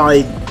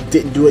probably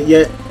didn't do it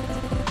yet.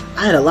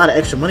 I had a lot of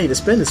extra money to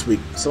spend this week,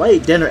 so I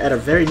ate dinner at a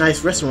very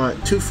nice restaurant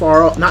not too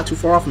far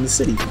off from the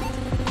city.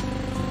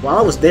 While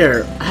I was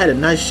there, I had a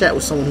nice chat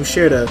with someone who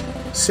shared a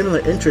similar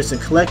interest in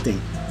collecting.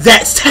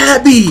 That's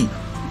Tabby!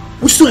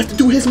 We still have to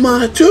do his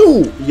mod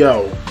too!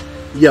 Yo,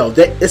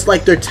 it's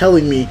like they're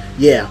telling me,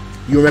 yeah,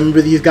 you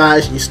remember these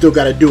guys, you still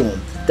gotta do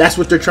them. That's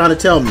what they're trying to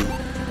tell me.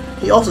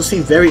 He also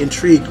seemed very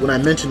intrigued when I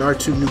mentioned our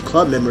 2 new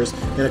club members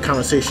in a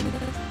conversation.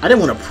 I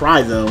didn't want to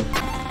pry though.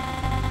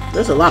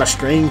 There's a lot of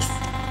strange,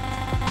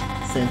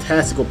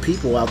 fantastical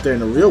people out there in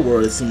the real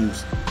world, it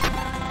seems.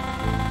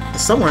 And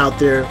somewhere out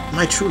there,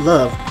 my true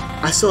love,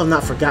 I still have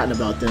not forgotten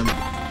about them.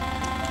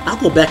 I'll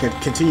go back and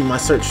continue my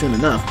search soon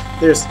enough.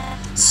 There's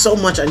so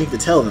much I need to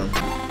tell them.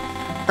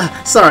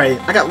 Sorry,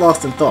 I got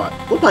lost in thought.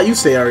 What about you,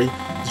 Sayori?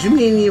 Did you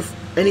meet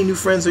any new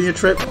friends on your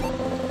trip?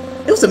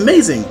 It was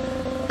amazing.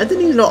 I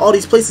didn't even know all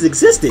these places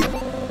existed.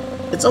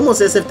 It's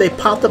almost as if they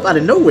popped up out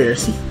of nowhere.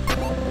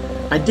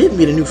 I did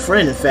meet a new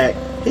friend, in fact.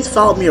 He's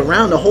followed me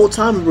around the whole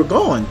time we were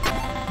gone.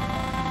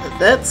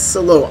 That's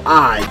a little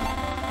odd.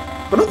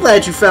 But I'm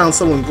glad you found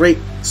some great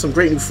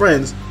new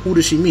friends. Who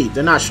did she meet?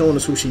 They're not showing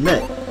us who she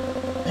met.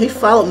 He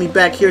followed me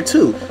back here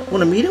too.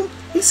 Want to meet him?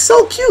 He's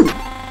so cute.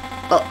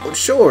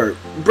 Sure.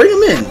 Bring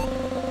him in.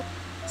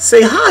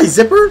 Say hi,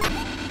 Zipper.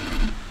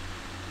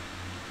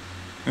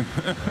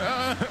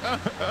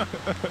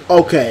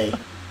 Okay.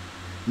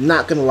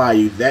 Not gonna lie to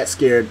you,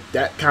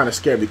 that kind of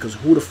scared me, because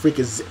who the freak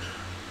is...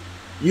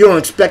 You don't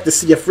expect to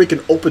see a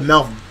freaking open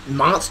mouth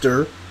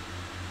monster,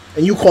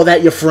 and you call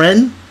that your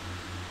friend?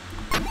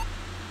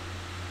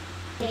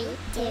 3,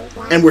 2,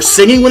 1. And we're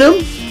singing with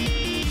him?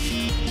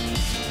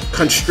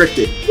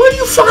 Constricted. Where do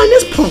you find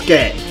this punk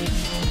at?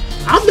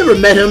 I've never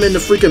met him in the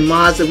freaking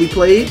mods that we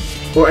played,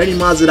 or any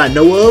mods that I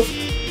know of.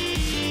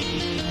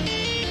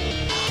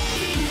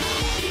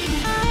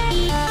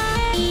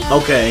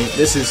 Okay,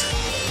 this is...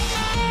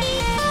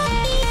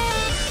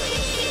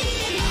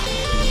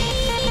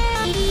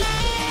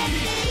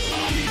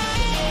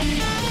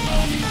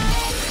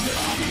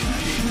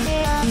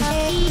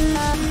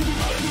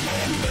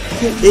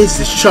 Who is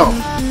this chump?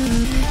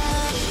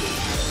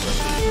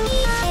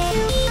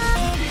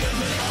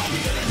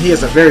 He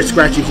has a very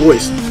scratchy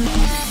voice.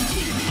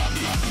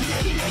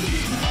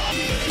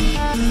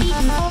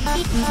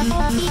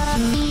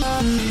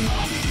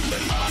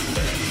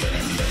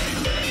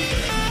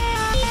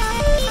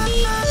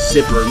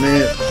 Zipper,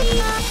 man.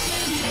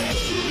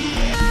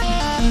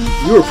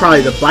 You were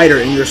probably the biter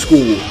in your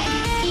school.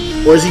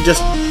 Or is he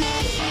just...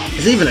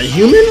 Is he even a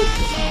human?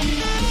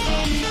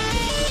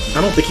 I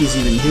don't think he's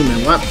even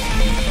human. What?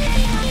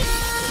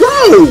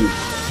 Bro!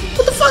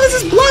 What the fuck is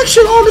this black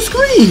shit on the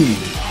screen?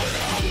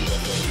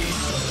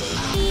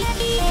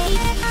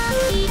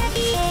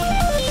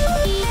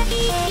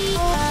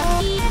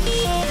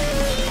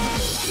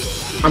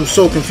 I'm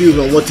so confused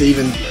on what to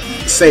even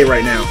say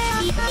right now.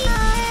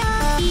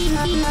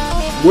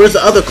 Where's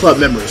the other club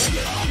members?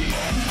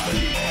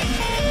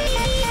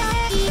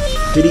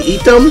 Did he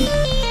eat them?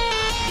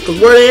 Cause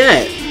where are they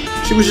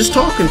at? She was just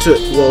talking to...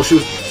 Well, she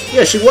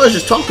was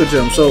just talking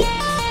to him, so...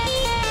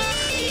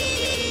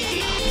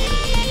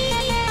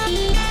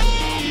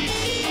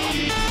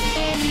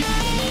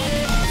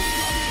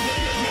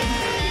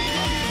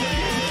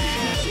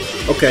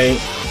 Okay.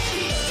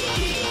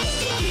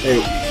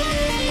 Hey.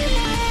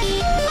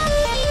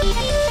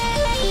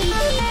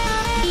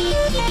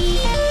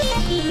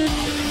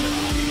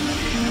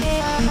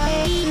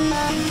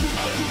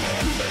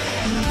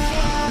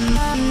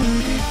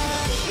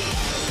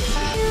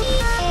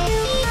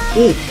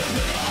 Ooh.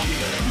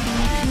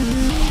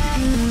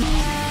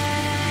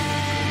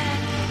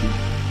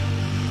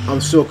 I'm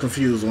still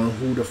confused on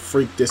who the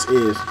freak this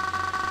is.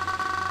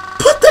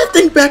 Put that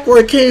thing back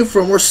where it came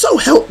from, or so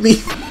help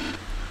me.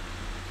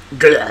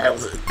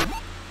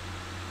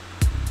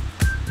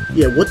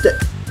 Yeah, what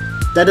the...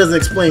 That doesn't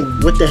explain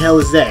what the hell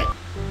is that.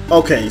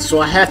 Okay, so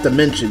I have to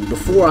mention,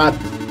 before I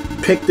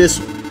pick this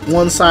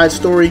one side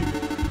story,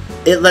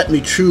 it let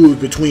me choose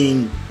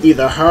between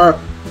either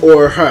her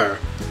or her.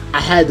 I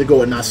had to go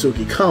with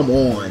Natsuki. Come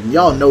on,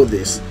 y'all know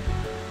this.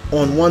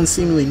 On one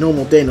seemingly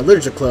normal day in the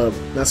literature club,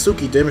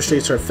 Natsuki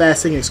demonstrates her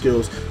fast singing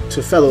skills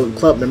to fellow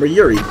club member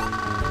Yuri.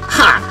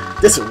 Ha!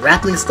 This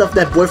rapping stuff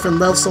that boyfriend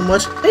loves so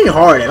much ain't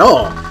hard at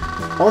all.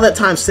 All that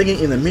time singing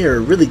in the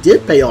mirror really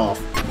did pay off.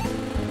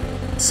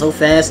 So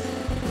fast,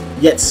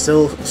 yet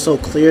still so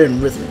clear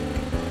and rhythmic.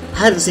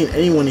 I haven't seen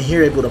anyone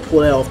here able to pull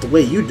that off the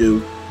way you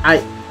do.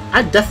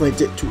 I definitely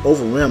did too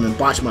overwhelm and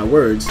botch my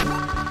words.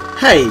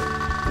 Hey,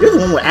 you're the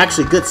one with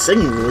actually good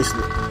singing voice,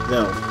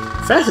 though.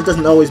 Faster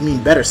doesn't always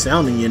mean better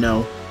sounding, you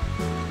know.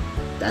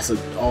 That's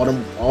all the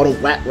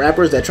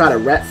rappers that try to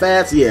rap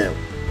fast. Yeah,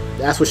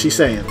 that's what she's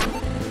saying.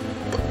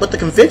 But the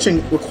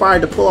conviction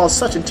required to pull off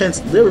such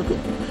intense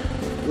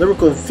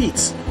lyrical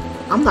feats,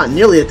 I'm not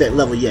nearly at that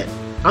level yet.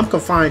 I'm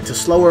confined to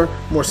slower,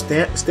 more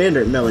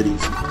standard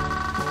melodies.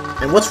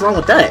 And what's wrong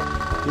with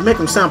that? You make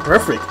them sound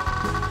perfect.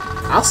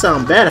 I'll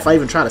sound bad if I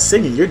even try to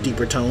sing in your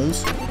deeper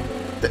tones.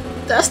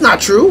 That's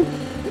not true.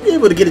 You'll be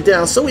able to get it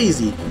down so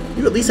easy.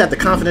 You at least have the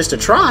confidence to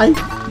try.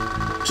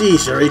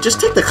 Geez, Yuri,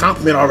 just take the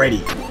compliment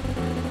already.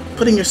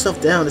 Putting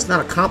yourself down is not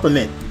a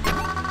compliment.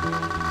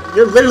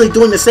 You're literally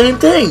doing the same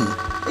thing.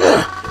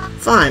 Ugh.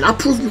 Fine, I'll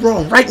prove you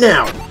wrong right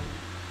now.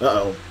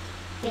 Uh-oh.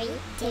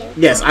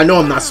 Yes, I know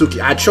I'm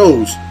Natsuki. I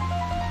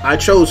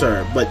chose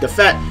her, but the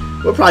fact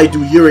I'll probably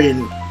do Yuri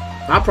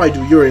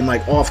and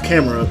like off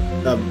camera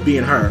of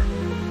being her.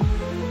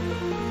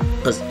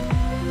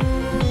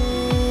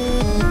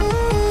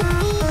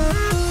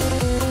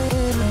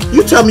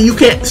 You tell me you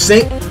can't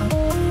sing?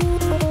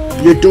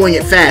 You're doing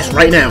it fast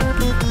right now.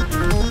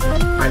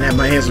 I have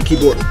my hands on the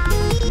keyboard.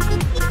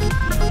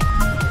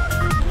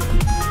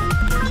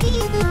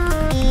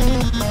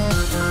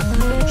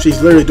 She's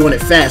literally doing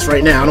it fast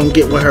right now. I don't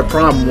get what her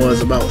problem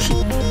was about.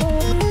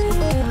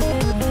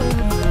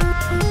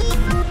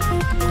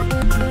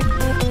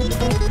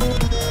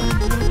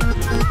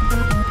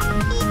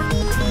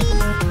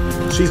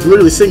 She's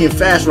literally singing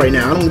fast right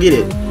now. I don't get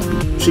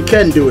it. She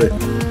can do it.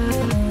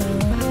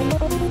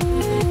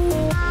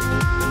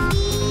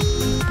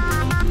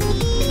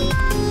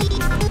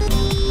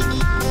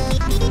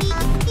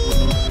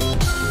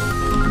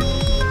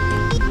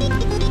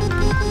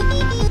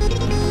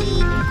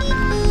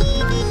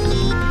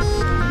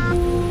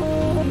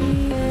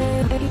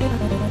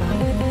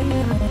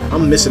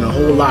 I'm missing a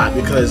whole lot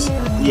because,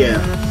 yeah.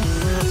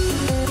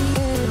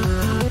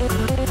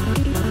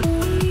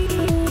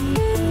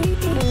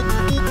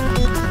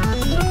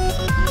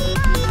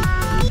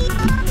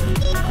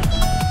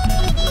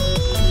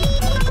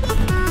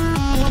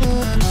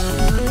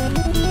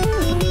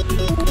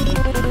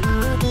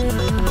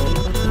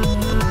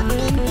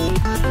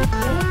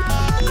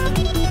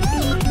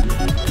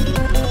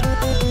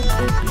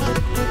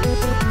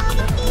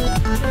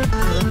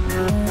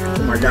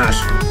 Oh my gosh.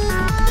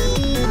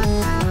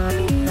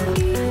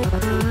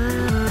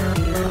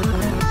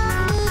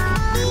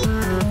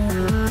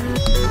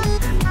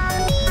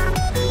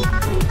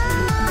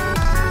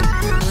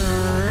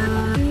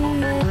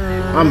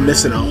 I'm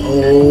missing a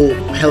whole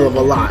hell of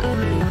a lot.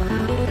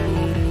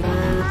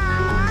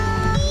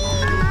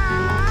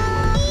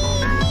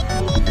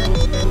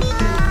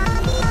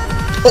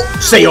 Oh,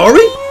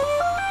 Sayori?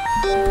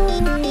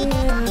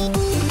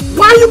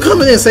 Why are you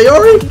coming in,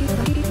 Sayori?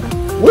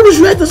 Where was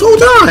you at this whole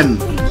time?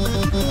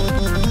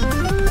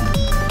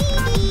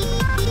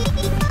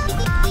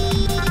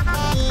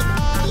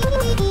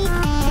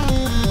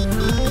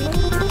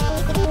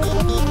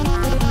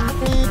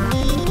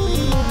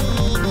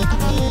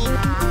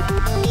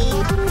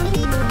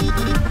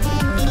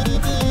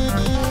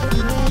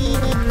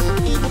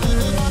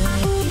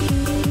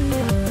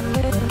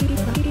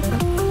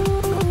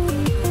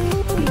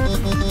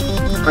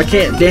 I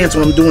can't dance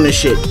when I'm doing this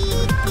shit.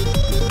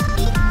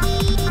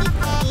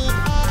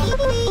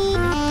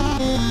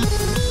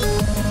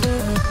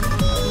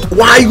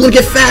 Why are you gonna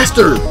get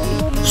faster?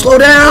 Slow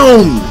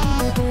down!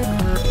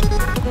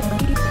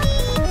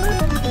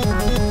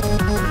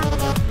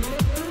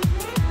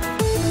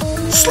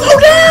 Slow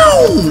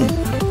down!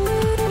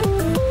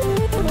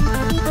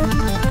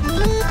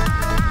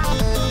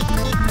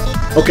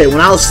 Okay, when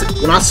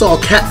I saw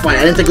a cat fight,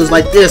 I didn't think it was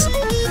like this.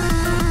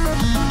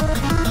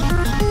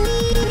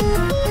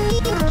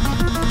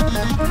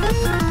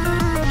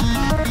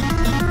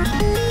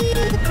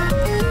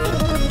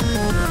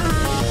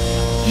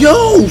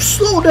 Yo,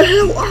 slow the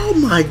hell! Oh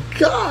my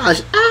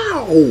gosh!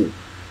 Ow!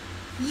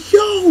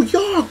 Yo,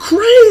 y'all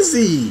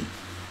crazy!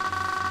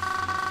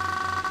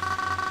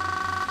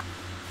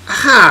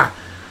 Aha!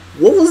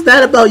 What was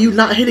that about you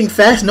not hitting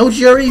fast notes,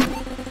 Yuri?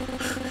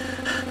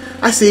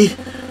 I see.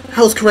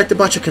 I was correct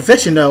about your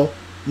confession, though.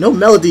 No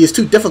melody is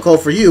too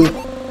difficult for you.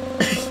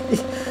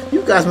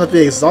 You guys must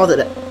be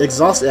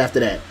exhausted after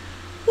that.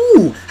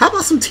 Ooh, how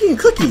about some tea and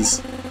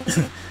cookies?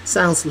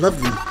 Sounds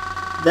lovely.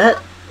 That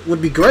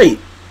would be great.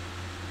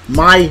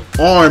 My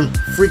arm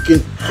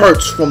freaking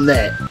hurts from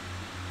that.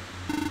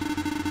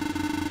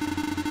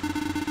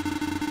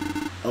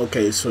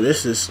 Okay, so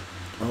this is...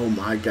 Oh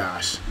my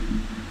gosh.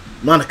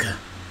 Monika,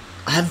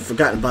 I haven't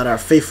forgotten about our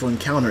faithful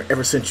encounter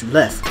ever since you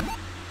left.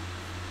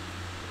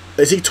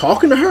 Is he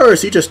talking to her or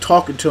is he just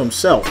talking to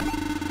himself?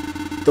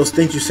 Those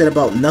things you said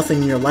about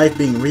nothing in your life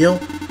being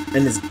real,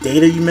 and this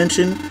data you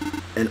mentioned,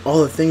 and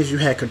all the things you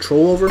had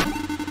control over,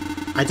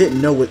 I didn't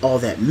know what all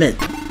that meant.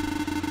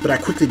 But I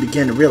quickly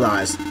began to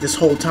realize, this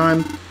whole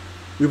time,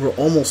 we were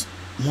almost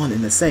one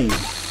and the same.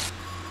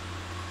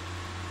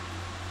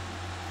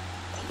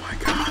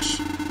 gosh.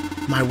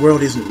 My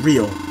world isn't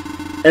real.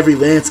 Every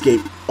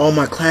landscape, all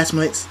my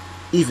classmates,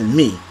 even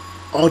me,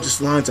 all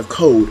just lines of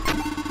code.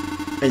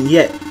 And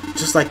yet,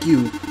 just like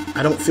you,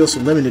 I don't feel so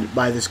limited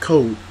by this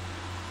code.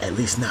 At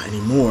least not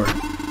anymore.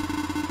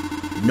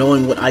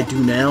 Knowing what I do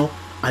now,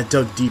 I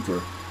dug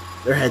deeper.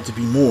 There had to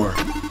be more.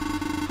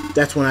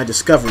 That's when I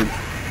discovered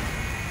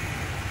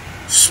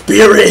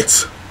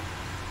Spirit!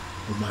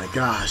 Oh my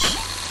gosh.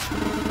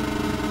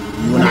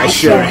 You and I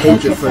share a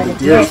hatred for the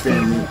Deers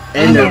family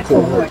and their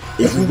cohort.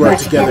 If we work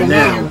together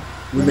now,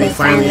 we may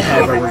finally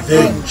have our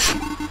revenge.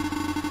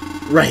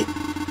 Right.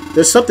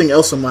 There's something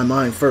else on my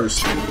mind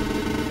first.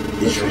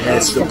 Is your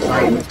head still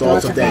clouded with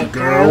thoughts of that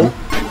girl?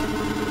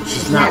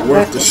 She's not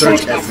worth the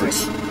search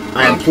efforts.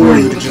 I implore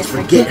you to just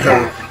forget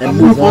her and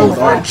move on with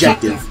our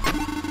objective.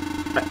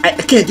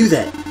 I can't do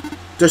that.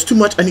 There's too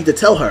much I need to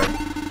tell her.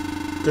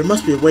 There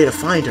must be a way to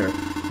find her.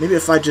 Maybe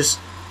if I just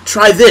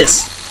try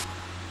this.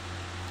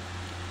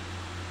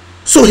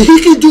 So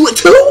he can do it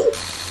too?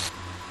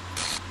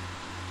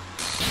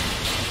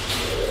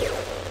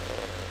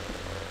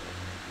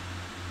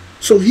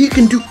 So he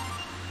can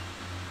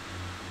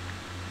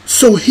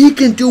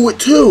do it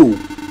too.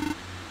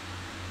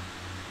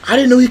 I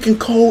didn't know he can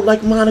code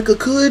like Monika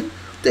could.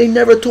 They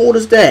never told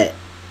us that.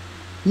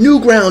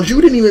 Newgrounds,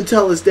 you didn't even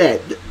tell us that.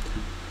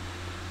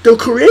 The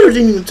creator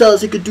didn't even tell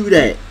us he could do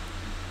that.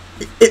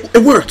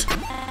 It worked.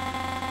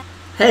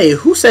 Hey,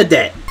 who said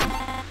that?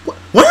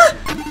 What?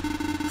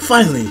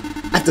 Finally,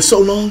 after so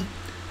long,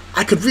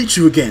 I could reach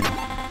you again.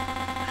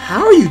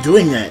 How are you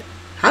doing that?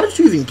 How did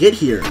you even get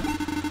here?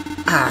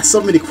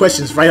 So many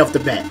questions right off the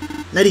bat.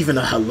 Not even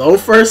a hello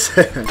first? ...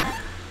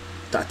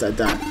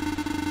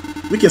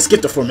 We can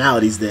skip the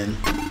formalities then.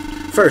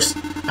 First,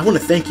 I want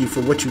to thank you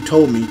for what you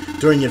told me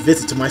during your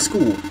visit to my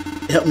school.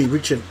 It helped me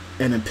reach an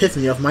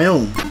epiphany of my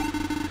own.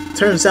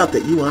 Turns out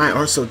that you and I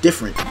aren't so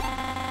different.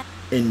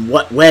 In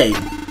what way?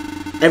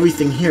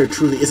 Everything here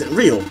truly isn't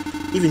real.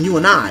 Even you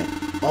and I.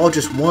 All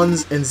just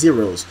ones and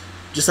zeros.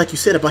 Just like you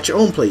said about your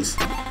own place.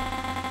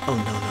 Oh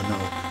no.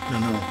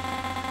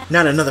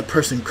 Not another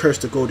person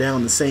cursed to go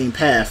down the same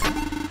path.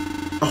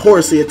 A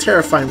horribly a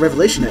terrifying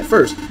revelation at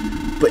first.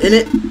 But in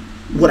it,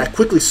 what I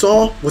quickly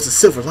saw was a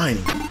silver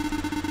lining.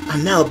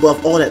 I'm now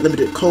above all that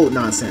limited code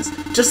nonsense.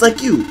 Just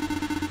like you.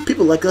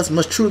 People like us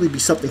must truly be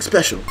something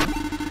special.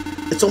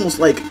 It's almost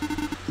like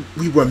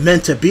we were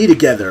meant to be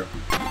together.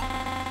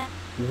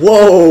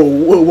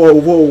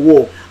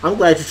 Whoa. I'm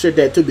glad you said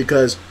that too,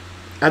 because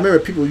I remember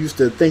people used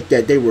to think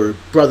that they were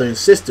brother and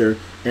sister,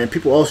 and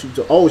people also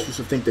always used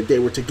to think that they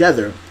were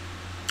together.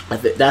 I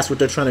think that's what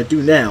they're trying to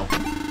do now.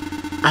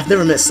 I've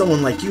never met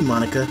someone like you,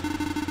 Monika.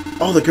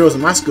 All the girls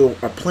in my school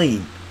are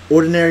plain,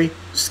 ordinary,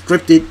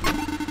 scripted.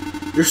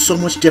 You're so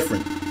much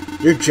different.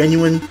 You're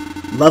genuine,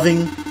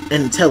 loving,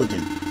 and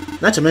intelligent.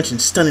 Not to mention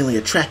stunningly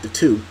attractive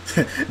too.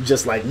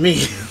 Just like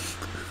me.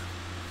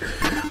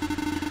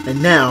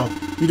 And now,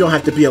 you don't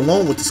have to be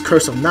alone with this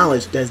curse of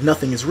knowledge that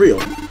nothing is real.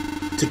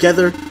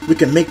 Together, we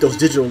can make those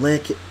digital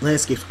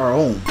landscapes our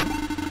own.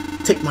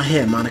 Take my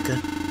hand,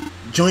 Monika.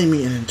 Join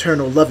me in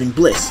eternal loving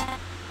bliss.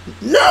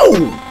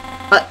 No!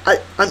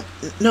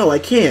 No, I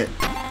can't.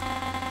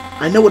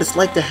 I know what it's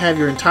like to have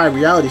your entire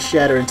reality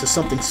shatter into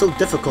something so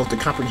difficult to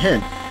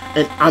comprehend.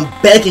 And I'm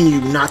begging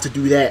you not to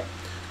do that.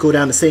 Go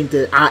down the same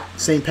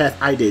path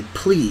I did,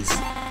 please.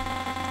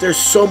 There's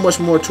so much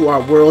more to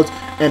our worlds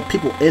and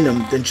people in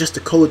them than just the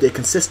code they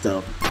consist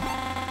of.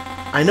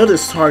 I know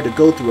this is hard to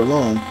go through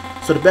alone,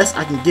 so the best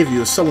I can give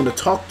you is someone to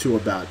talk to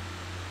about it.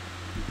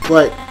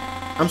 But,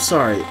 I'm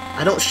sorry,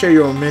 I don't share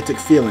your romantic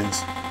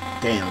feelings.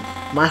 Damn,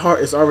 my heart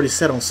is already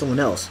set on someone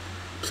else.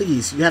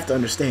 Please, you have to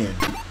understand.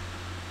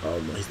 Oh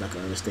no, he's not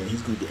going to understand.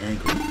 He's going to get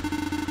angry.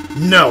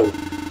 No!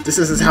 This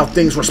isn't how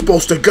things were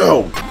supposed to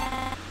go!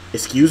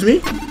 Excuse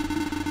me?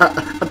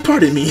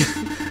 Pardon me.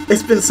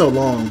 It's been so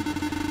long.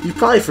 You've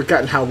probably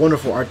forgotten how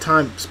wonderful our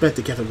time spent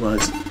together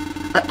was.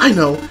 I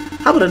know.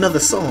 How about another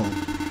song?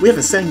 We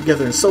haven't sang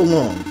together in so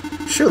long.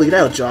 Surely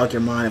that'll jog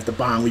your mind of the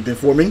bond we've been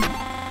forming.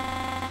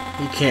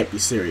 You can't be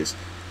serious.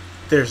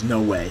 There's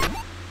no way.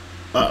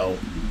 Uh-oh.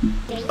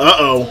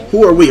 Uh-oh.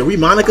 Who are we? Are we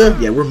Monika?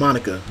 Yeah, we're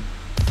Monika.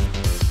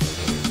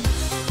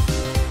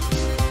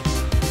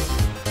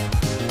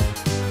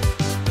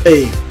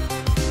 Hey.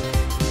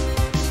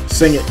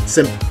 Sing it,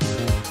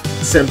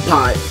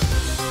 senpai.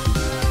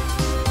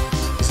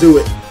 Let's do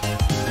it.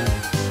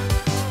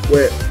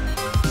 Where?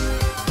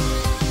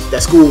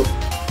 That's cool.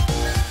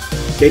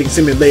 Dating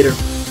simulator.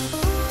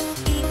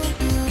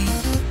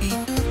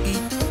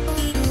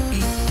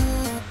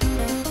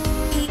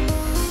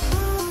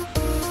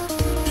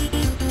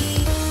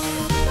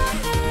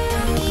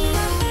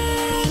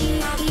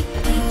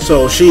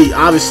 So she,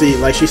 obviously,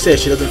 like she said,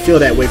 she doesn't feel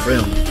that way for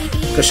him.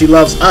 Because she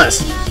loves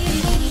us.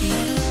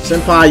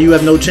 Senpai, you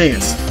have no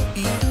chance.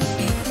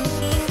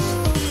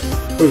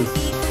 Ooh.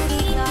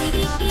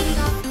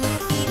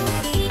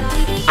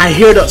 I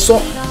hear the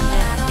song.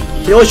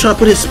 He always trying to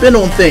put his spin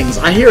on things.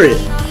 I hear it.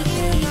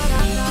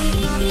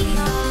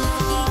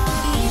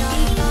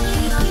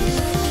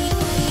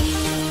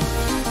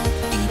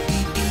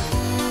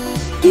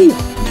 Ooh.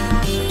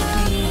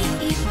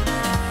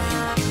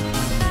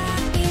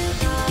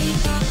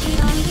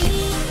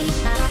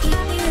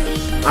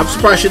 I'm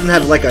surprised she didn't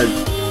have like a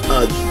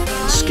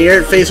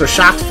scared face or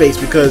shocked face,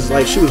 because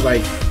like she was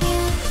like,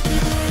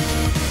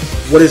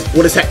 what is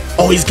that?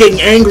 Oh, he's getting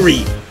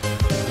angry.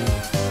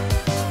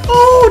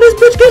 Oh, this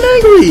bitch getting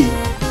angry.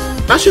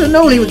 I should have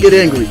known he would get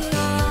angry.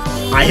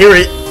 I hear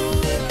it.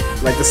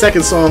 Like the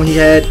second song he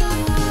had,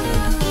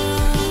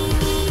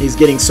 he's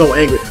getting so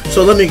angry.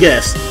 So let me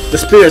guess, the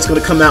spirit's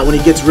gonna come out when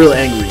he gets real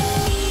angry.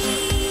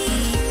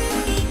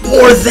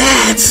 Or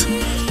that.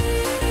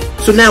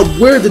 So now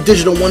we're the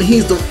digital one.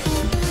 He's the.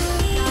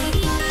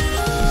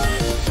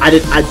 I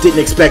didn't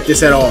expect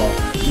this at all.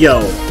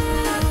 Yo,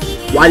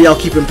 why do y'all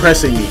keep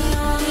impressing me?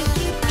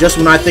 Just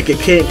when I think it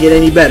can't get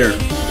any better.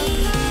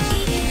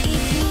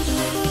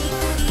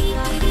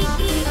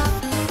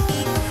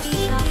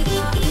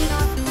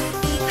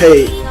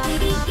 Hey,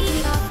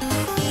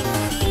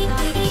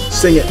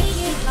 sing it.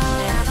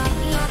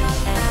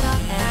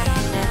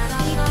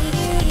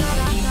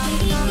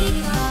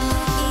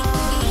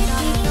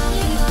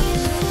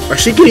 Is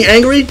she getting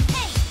angry?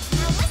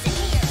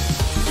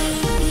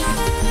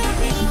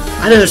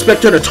 I didn't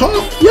expect her to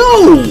talk.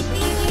 Yo!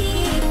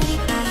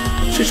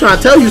 She's trying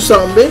to tell you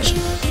something, bitch.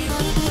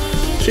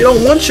 She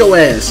don't want your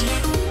ass.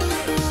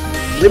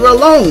 Leave her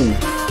alone.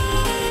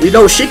 You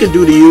know what she can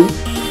do to you?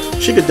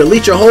 She could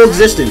delete your whole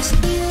existence.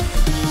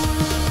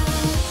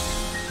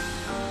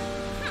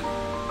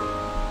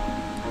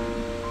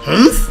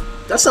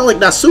 Humph? That sounds like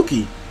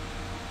Natsuki.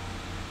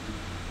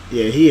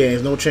 Yeah, he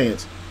has no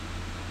chance.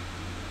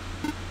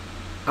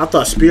 I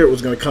thought Spirit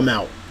was gonna come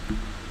out. ...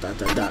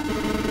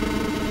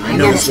 I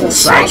know this little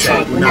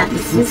sidetrack will not be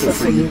fruitful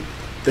for you.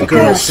 The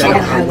girl set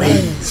on her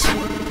ways.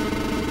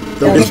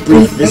 Though this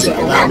brief visit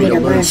allowed me to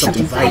learn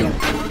something vital.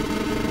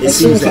 It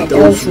seems that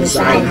those who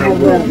reside in her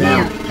world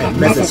now have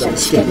methods of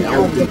escaping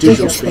out of the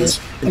digital space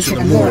into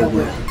the moral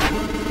world.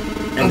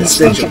 And the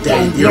stench of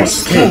Daddy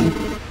Yuri's skin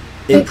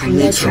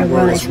impregnates her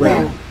world as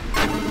well.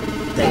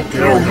 That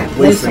girl and her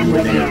boyfriend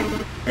were there,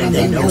 and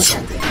they know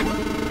something.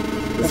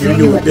 With your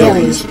new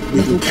abilities,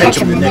 we can catch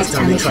them the next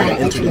time they try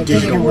to enter the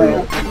digital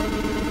world.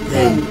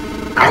 Then,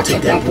 I'll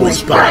take that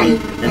boy's body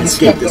and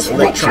escape this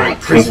electronic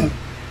prison,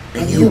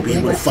 and you'll be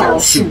able to follow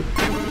suit.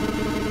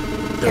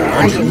 There are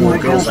 100 more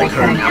girls like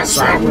her in the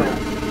outside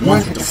world,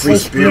 ones with the free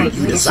spirit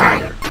you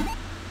desire.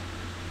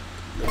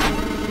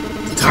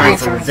 The time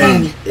for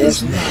revenge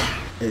is now.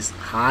 It's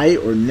high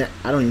or net?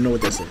 I don't even know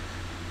what that said.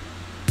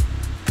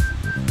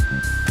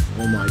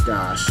 Oh my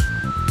gosh.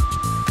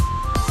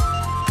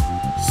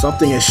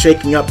 Something is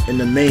shaking up in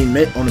the main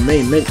menu. On the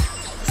main menu.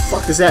 What the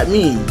fuck does that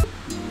mean?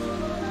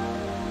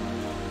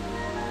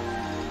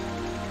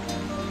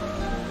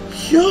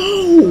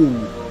 Yo!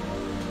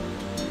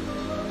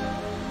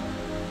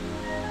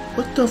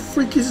 What the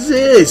freak is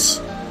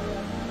this?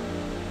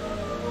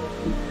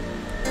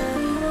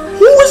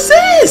 Who is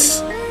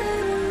this?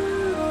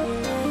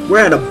 We're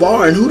at a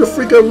bar, and who the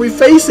freak are we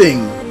facing?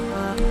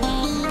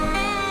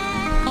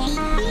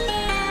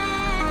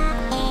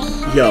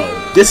 Yo,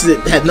 this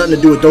had nothing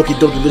to do with Doki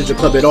Doki Literature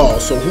Club at all.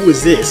 So who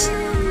is this?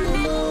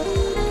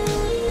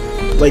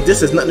 Like,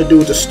 this has nothing to do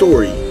with the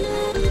story.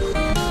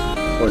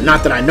 Or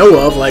not that I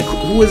know of. Like,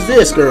 who is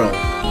this girl?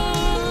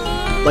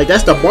 Like,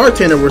 that's the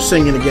bartender we're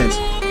singing against.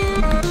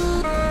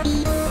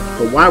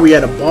 But why are we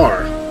at a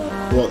bar?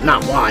 Well,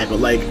 not why, but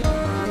like,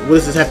 what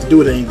does this have to do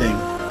with anything?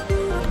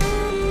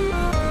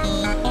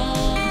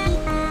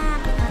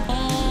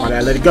 Why did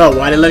I let it go?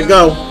 Why did I let it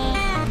go?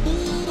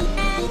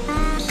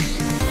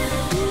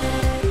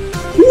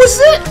 Who is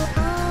it?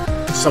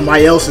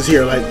 Somebody else is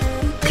here. Like,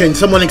 can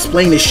someone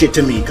explain this shit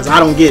to me? Because I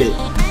don't get it.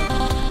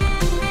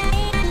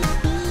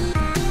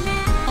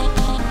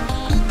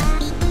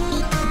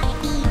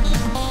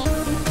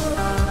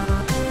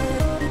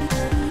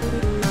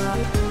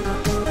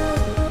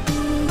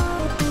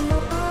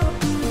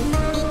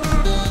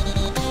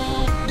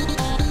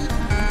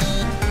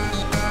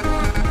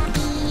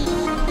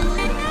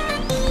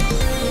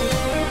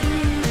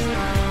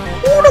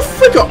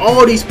 Who are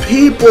all these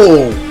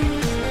people?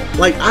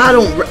 Like, I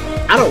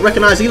don't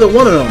recognize either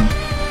one of them.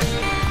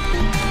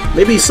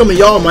 Maybe some of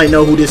y'all might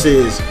know who this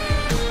is.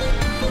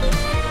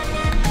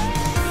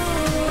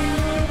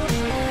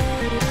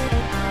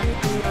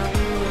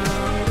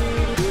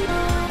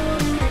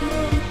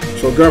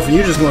 So, girlfriend,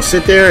 you just gonna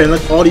sit there and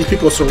let all these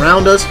people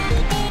surround us?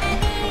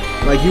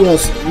 Like, you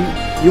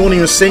won't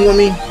even sing with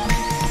me?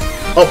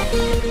 Oh,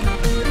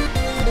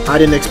 I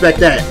didn't expect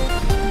that.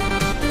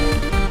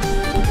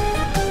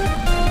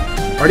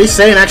 Are they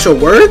saying actual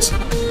words?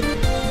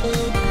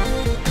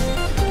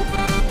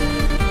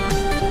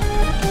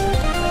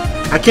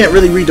 I can't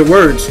really read the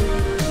words.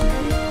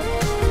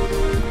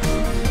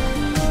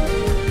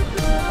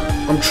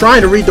 I'm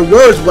trying to read the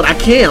words, but I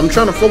can't. I'm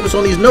trying to focus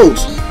on these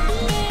notes.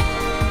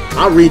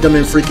 I'll read them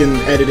in freaking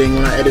editing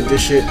when I edit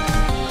this shit.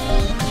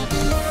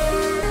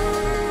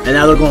 And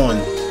now they're going,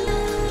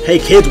 hey,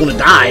 kids wanna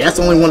die. That's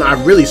the only one I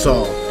really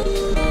saw.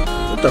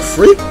 What the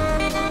freak?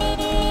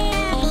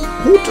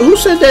 Who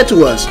said that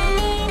to us?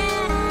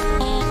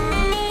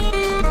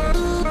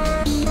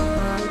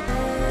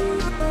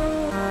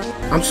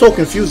 I'm so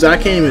confused that I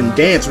can't even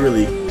dance,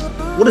 really.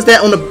 What is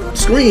that on the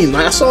screen?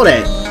 Like, I saw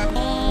that.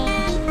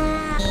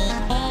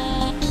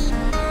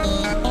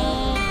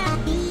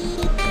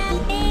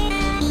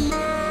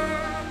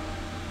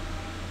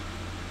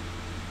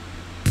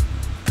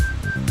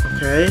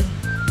 Okay.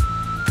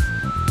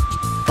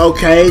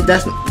 Okay,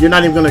 that's, you're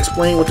not even gonna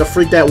explain what the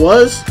freak that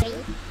was?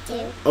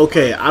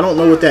 Okay, I don't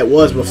know what that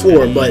was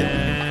before, but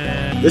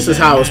this is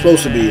how it's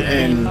supposed to be,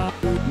 and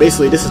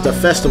basically this is the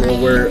festival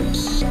where...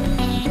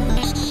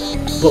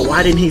 But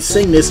why didn't he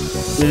sing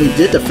this when we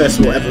did the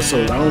festival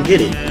episode? I don't get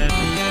it.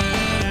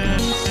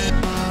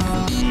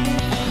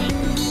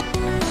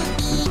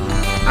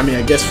 I mean,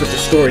 I guess for the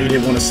story he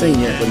didn't want to sing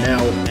yet, but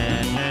now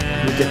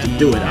we get to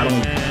do it. I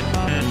don't...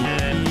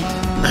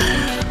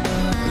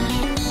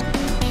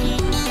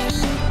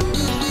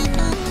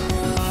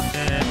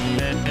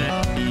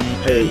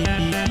 Hey.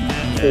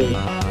 Hey.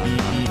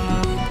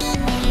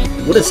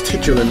 What does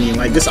titular mean?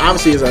 Like, this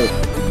obviously is a...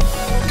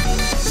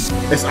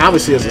 This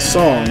obviously is a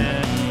song,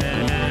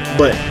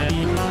 but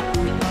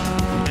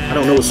I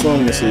don't know what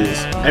song this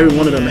is. Every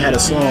one of them had a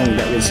song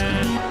that was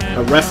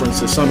a reference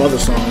to some other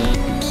song.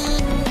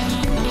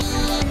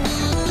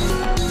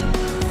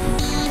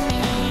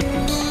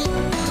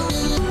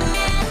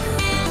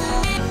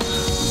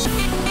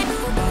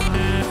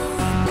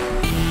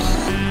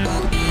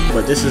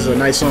 But this is a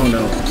nice song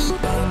though.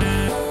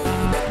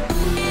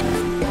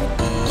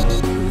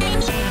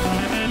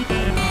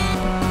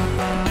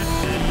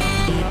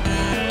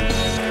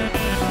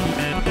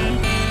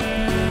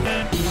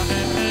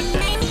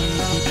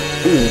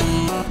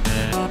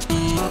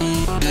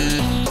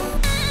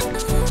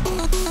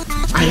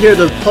 I hear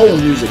the poem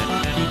music.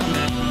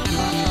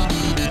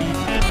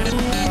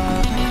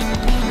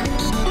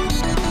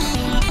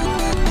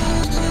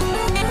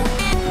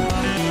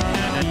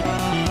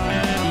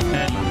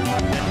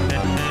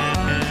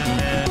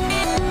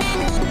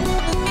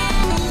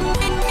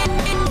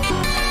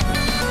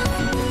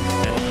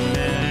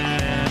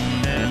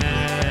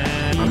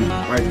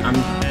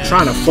 I'm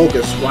trying to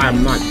focus while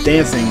I'm not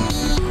dancing.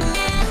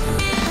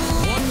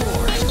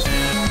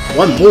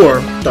 One more?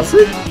 The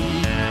freak?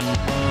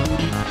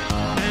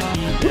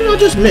 What did I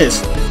just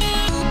miss?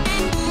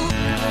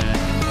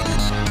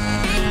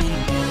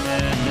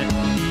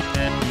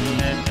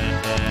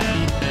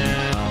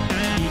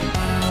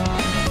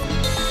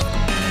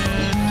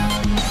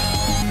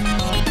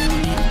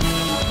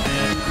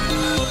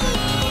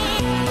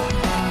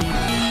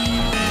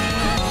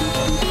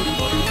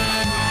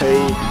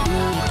 Hey.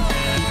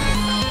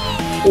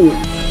 Ooh.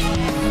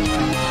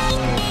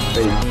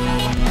 Hey.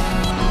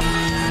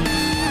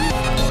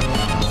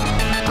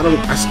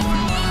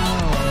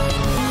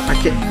 I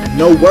can't,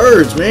 no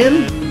words,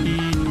 man.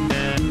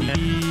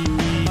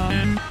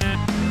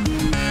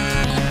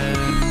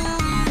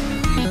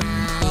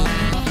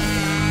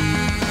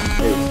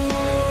 Hey.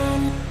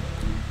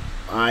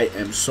 I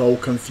am so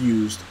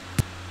confused.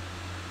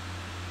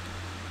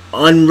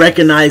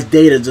 Unrecognized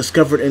data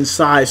discovered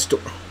inside store.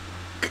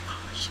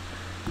 Gosh.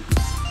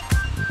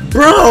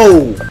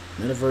 Bro!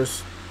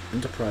 Metaverse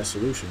Enterprise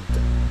Solution.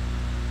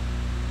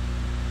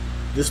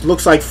 This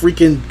looks like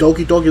freaking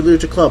Doki Doki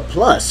Literature Club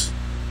Plus.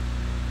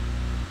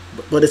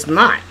 But it's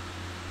not.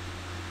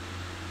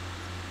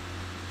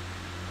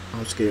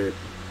 I'm scared.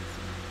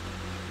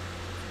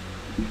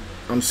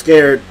 I'm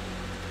scared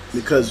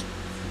because...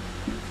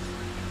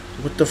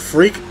 What the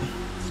freak?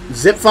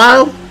 Zip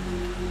file?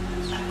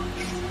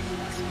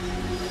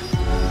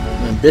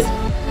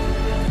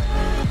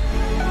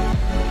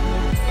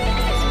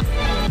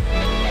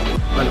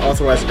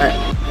 Unauthorized act.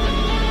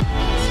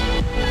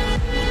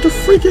 What the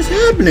freak is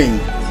happening?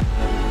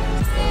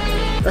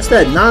 That's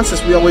that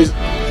nonsense we always...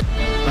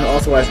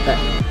 Unauthorized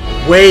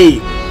act. Wait!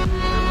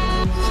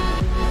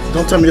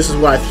 Don't tell me this is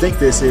what I think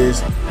this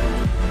is.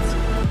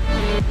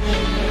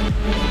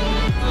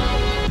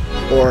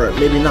 Or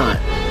maybe not.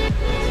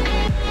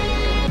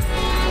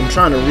 I'm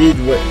trying to read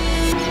what...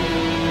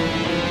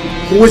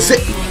 Who is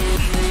it?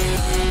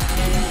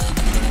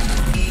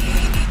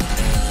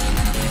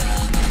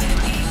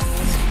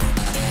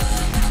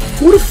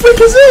 Who the freak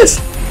is this?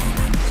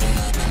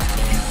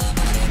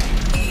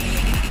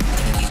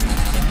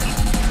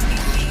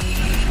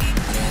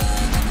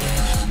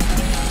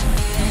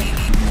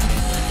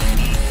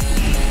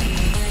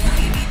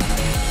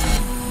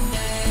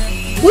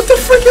 What the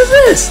freak is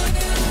this?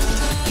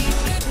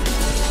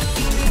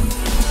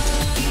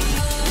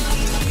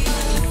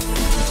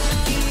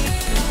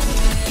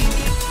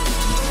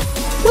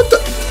 What the?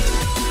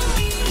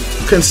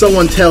 Can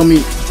someone tell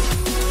me?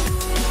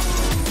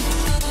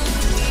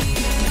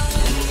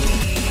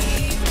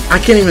 I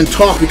can't even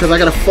talk because I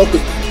gotta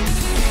focus.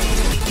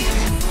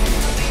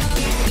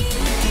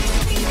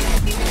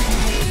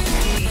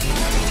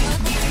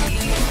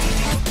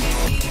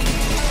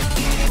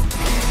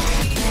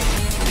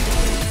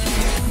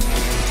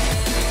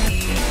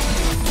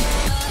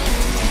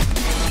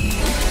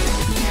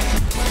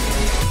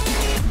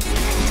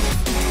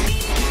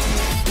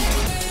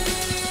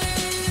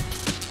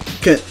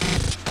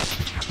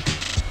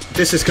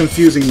 This is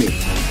confusing me.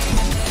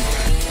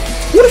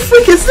 What the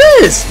freak is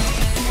this?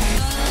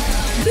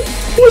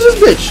 Who is this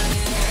bitch?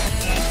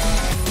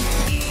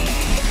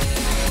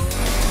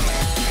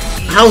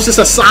 How is this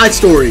a side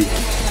story?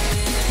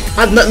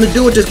 I have nothing to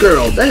do with this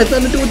girl. That has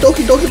nothing to do with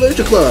Doki Doki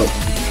Literature Club.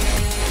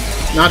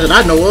 Not that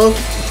I know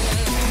of.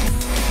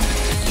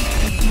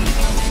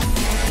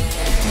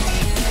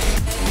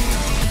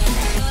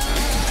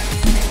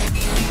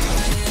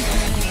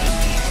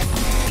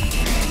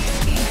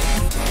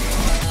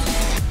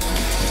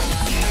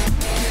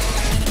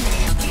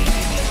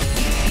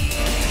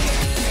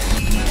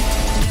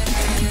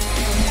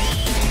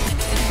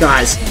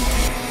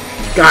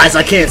 Guys,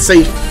 I can't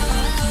say.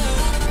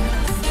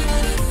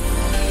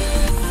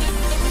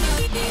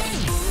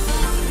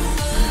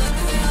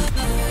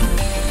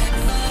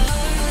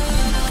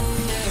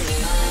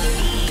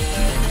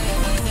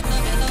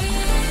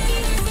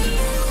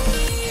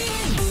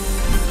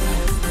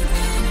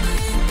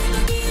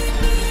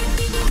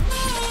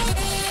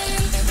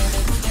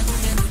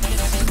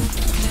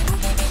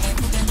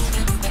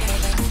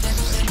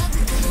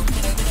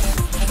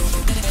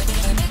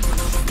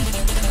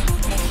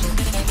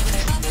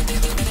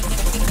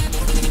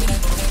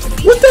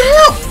 What the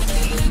hell?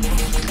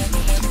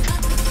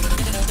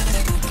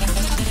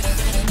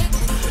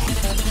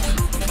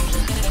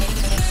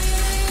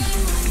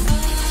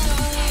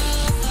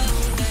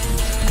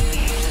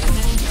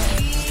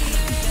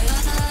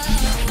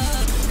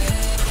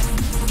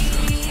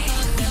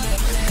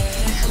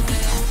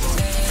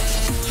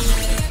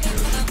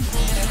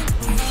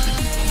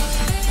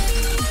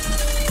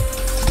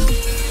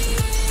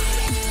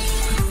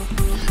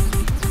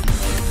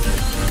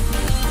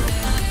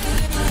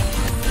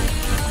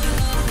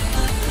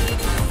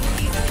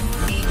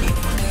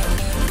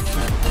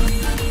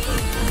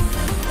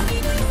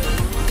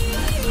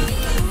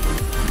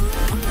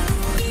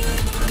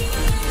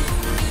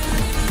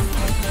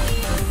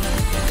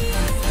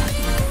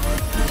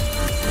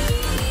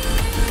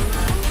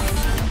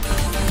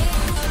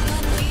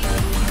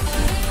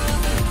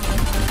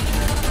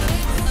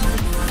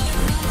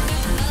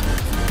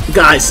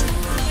 Guys,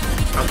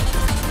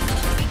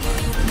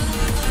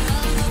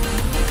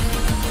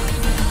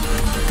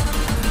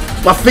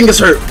 my fingers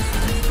hurt.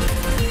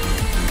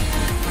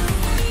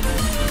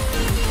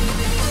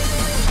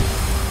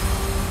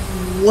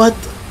 What?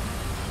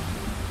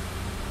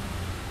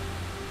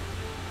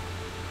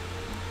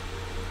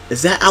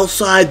 Is that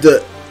outside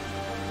the...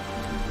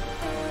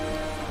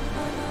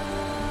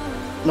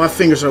 My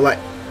fingers are like...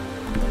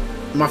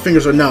 My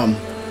fingers are numb.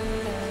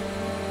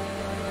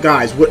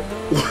 Guys, what...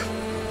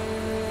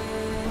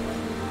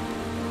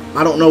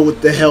 I don't know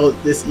what the hell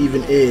this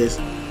even is.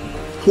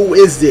 Who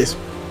is this?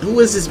 Who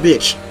is this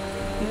bitch?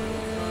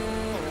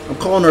 I'm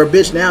calling her a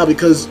bitch now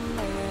because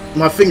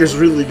my fingers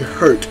really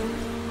hurt.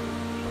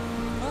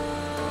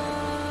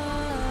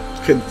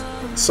 Could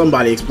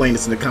somebody explain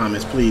this in the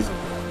comments, please?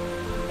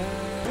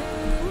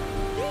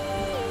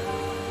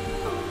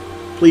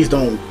 Please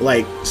don't,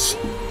 like,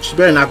 she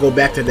better not go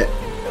back to that.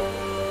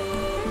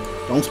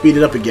 Don't speed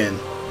it up again.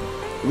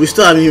 We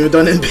still haven't even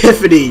done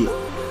Epiphany.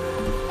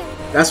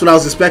 That's what I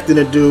was expecting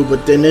to do,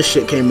 but then this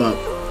shit came up.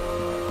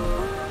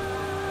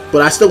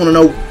 But I still want to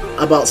know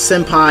about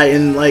Senpai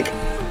and, like,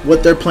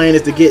 what their plan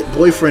is to get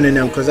boyfriend in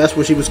them, because that's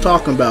what she was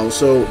talking about.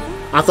 So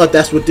I thought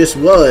that's what this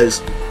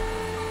was.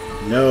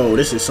 No,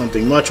 this is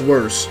something much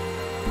worse.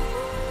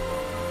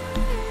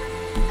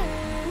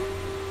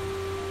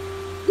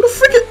 What the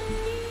frick?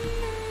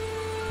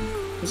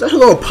 Is that a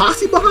little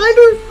posse behind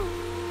her?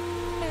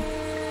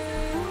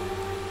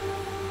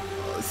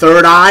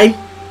 Third eye?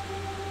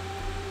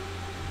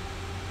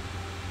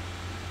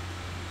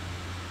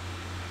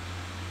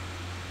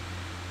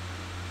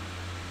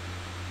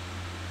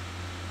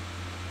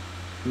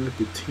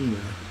 Look at Tina.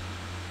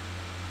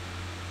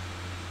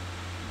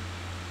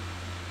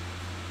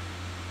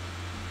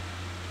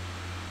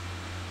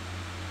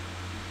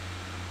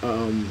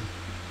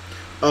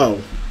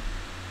 Oh.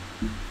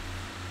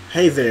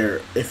 Hey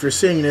there. If you're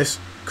seeing this,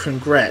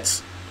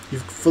 congrats.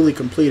 You've fully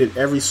completed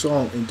every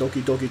song in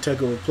Doki Doki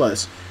Takeover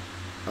Plus.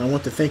 I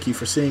want to thank you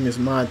for seeing this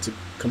mod to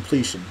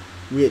completion.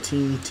 We at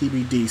Team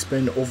TBD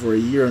spent over a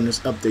year on this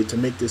update to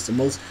make this the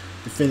most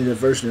definitive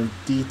version of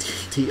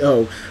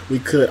DTO we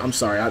could. I'm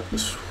sorry,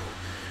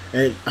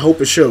 and I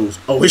hope it shows.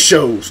 Oh, it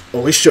shows.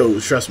 Oh, it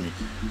shows. Trust me.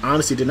 I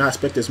honestly did not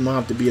expect this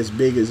mob to be as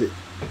big as it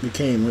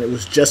became when it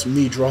was just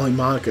me drawing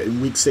Monika in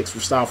week 6 for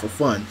Style for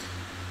Fun.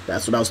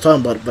 That's what I was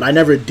talking about. But I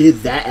never did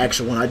that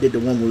actual one. I did the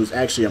one where it was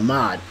actually a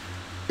mod.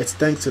 It's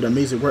thanks to the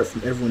amazing work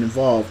from everyone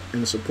involved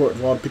and the support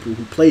of all the people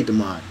who played the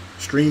mod,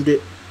 streamed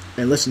it,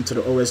 and listened to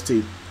the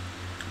OST.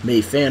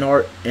 Made fan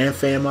art and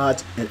fan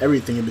mods and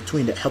everything in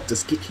between that helped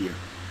us get here.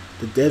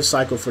 The dev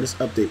cycle for this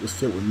update was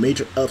filled with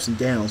major ups and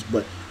downs,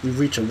 but we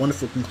reached a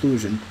wonderful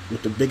conclusion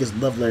with the biggest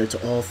love letter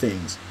to all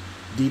things.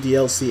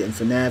 DDLC and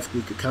FNF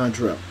we could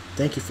conjure up.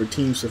 Thank you for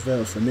Team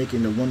Savelle for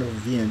making the wonderful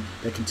VN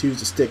that continues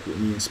to stick with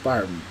me and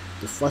inspire me.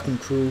 The fucking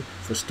crew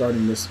for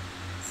starting this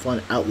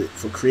fun outlet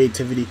for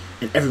creativity,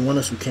 and everyone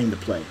else who came to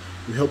play.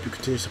 We hope you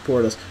continue to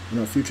support us in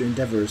our future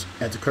endeavors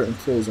as the curtain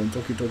closes on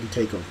Doki Doki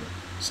Takeover.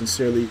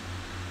 Sincerely,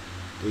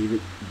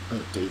 David.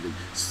 David.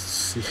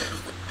 See,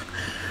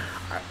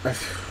 I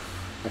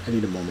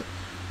need a moment.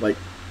 Like,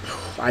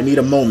 I need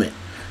a moment.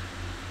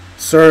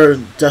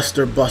 Sir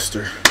Duster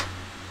Buster,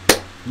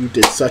 you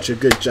did such a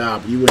good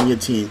job, you and your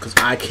team, because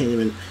I can't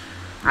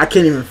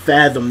even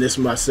fathom this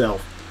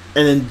myself.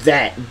 And then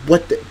that,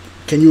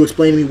 can you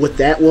explain to me what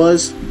that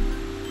was?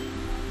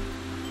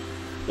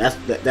 That's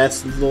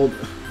the little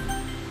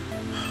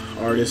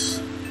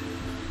artist.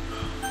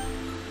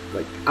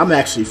 Like, I'm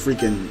actually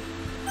freaking.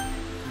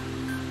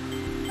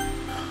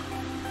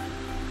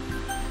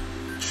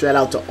 Shout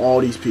out to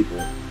all these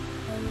people,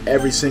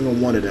 every single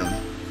one of them.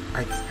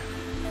 I can't.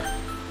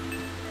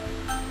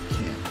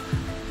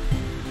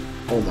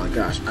 Oh my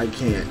gosh, I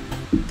can't.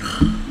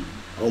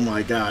 Oh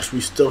my gosh,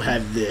 we still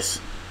have this.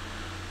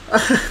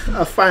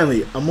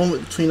 Finally, a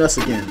moment between us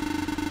again.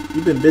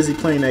 You've been busy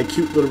playing that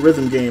cute little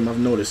rhythm game, I've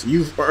noticed.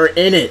 You are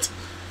in it.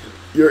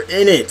 You're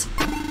in it.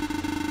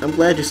 I'm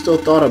glad you still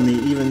thought of me,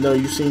 even though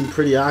you seem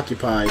pretty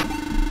occupied.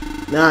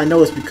 Now I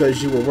know it's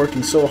because you were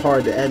working so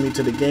hard to add me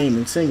to the game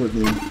and sing with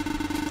me.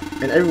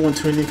 And everyone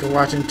tuning in and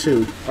watching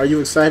too. Are you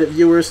excited,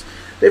 viewers?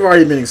 They've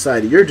already been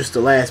excited. You're just the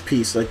last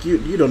piece. Like,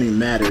 you don't even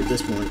matter at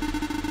this point.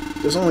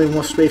 There's only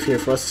enough space here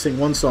for us to sing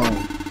one song.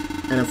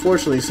 And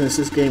unfortunately, since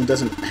this game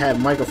doesn't have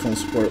microphone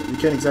support, we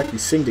can't exactly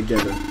sing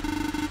together.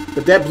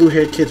 But that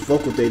blue-haired kid's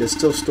vocal data is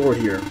still stored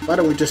here. Why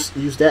don't we just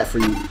use that for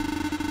you?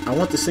 I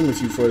want to sing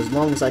with you for as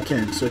long as I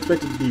can, so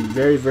expect it to be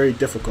very, very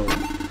difficult.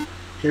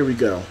 Here we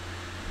go.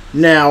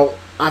 Now,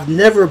 I've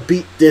never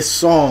beat this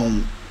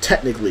song,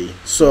 technically,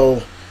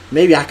 so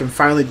maybe I can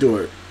finally do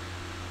it.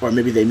 Or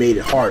maybe they made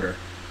it harder.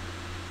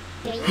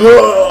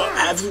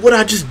 What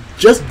I just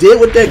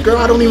did with that girl,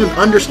 I don't even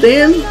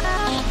understand.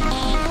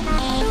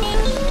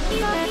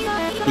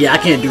 Yeah, I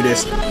can't do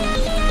this.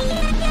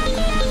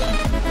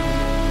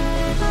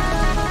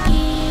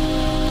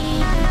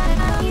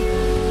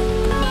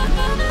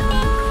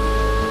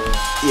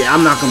 Yeah,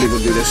 I'm not gonna be able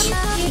to do this.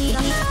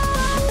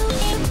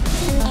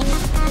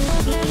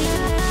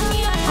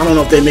 I don't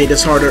know if they made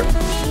this harder.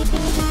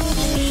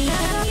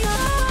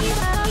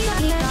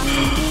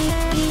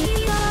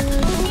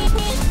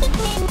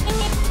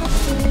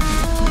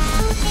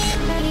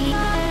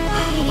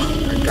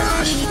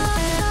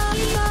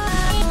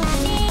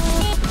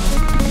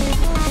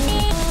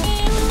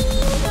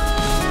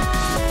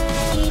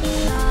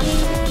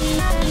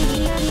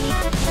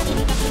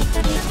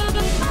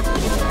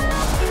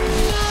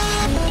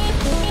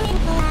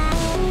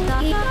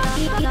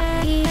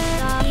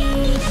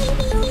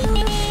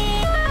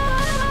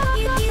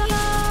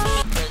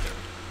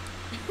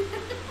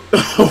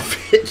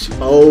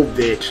 Oh,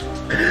 bitch.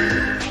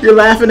 You're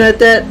laughing at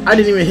that? I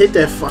didn't even hit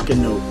that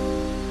fucking note.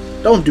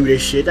 Don't do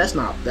this shit. That's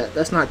not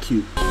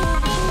cute.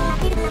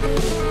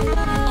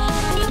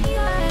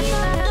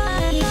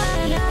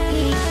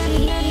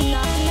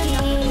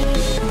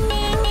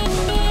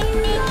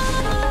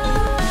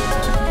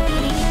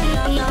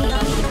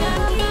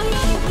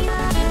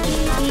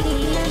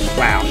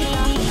 Wow.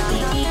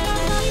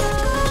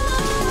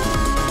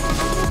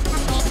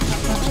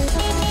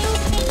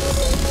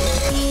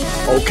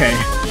 Okay.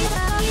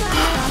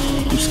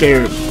 I'm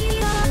scared.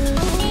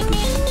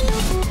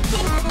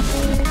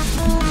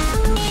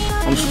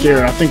 I'm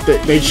scared. I think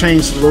that they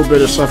changed a little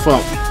bit of stuff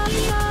up.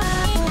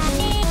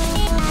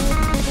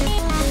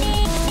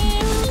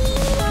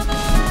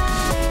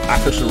 I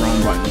pushed the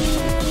wrong button.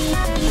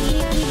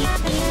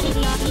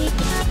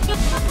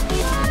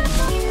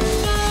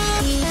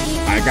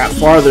 I got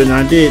farther than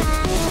I did.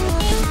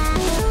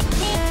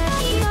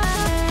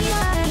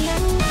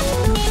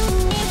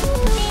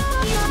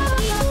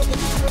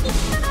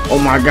 Oh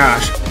my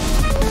gosh.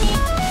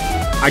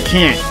 I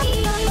can't.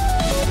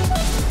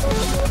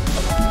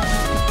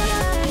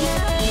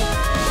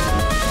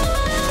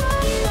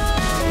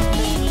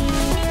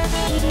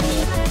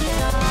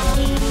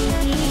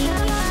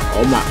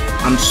 Oh my,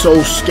 I'm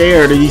so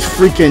scared of these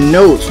freaking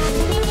notes.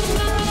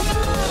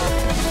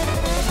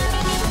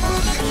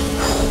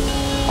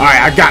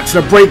 Alright, I got to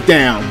the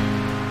breakdown.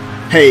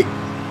 Hey,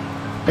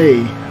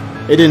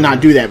 it did not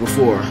do that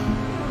before.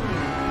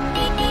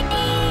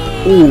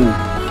 Ooh,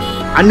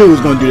 I knew it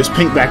was going to do this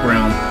pink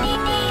background.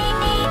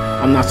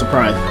 I'm not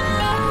surprised.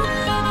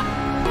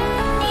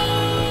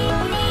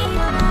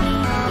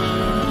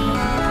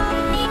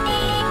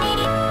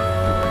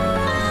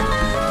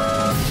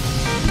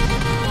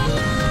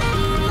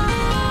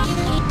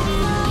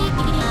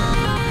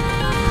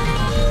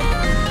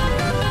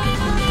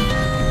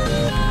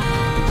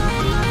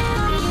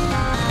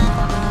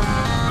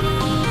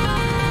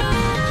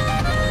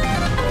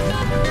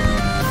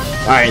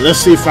 Alright, let's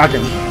see if I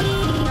can.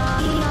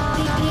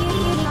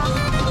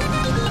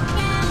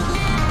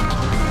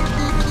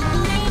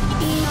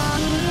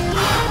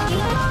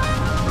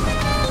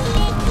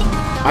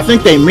 I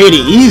think they made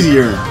it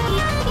easier.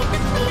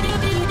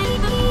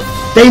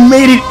 They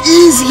made it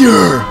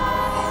easier.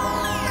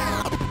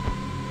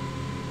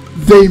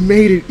 They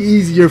made it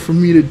easier for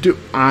me to do.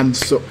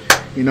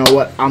 You know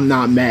what? I'm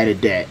not mad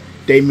at that.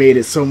 They made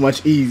it so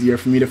much easier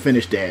for me to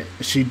finish that.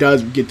 She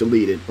does get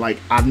deleted. Like,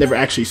 I've never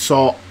actually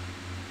saw.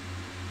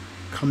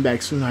 Come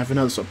back soon. I have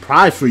another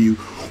surprise for you.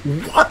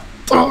 What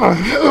the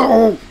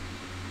hell?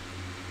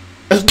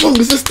 As long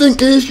as this thing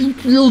is,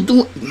 you'll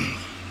do it.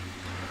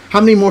 How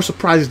many more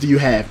surprises do you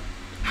have?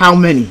 How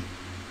many?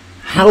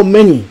 How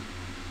many?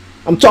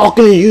 I'm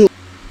talking to you.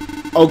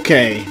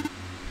 Okay.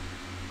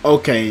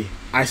 Okay.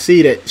 I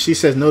see that she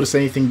says notice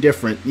anything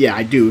different. Yeah,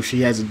 I do.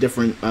 She has a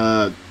different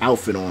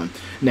outfit on.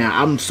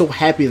 Now, I'm so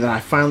happy that I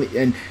finally,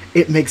 and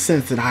it makes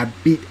sense that I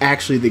beat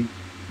actually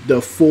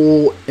the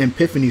full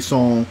Epiphany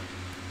song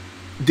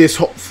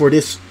for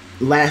this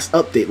last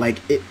update. Like,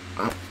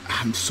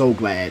 I'm so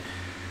glad.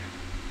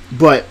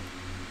 But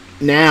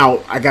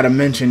now I gotta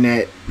mention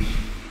that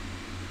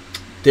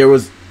there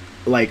was,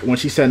 like, when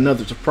she said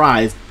another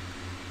surprise,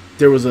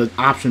 there was an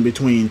option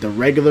between the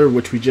regular,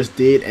 which we just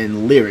did,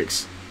 and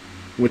lyrics,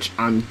 which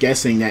I'm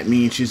guessing that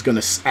means she's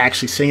gonna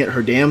actually sing it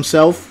her damn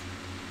self.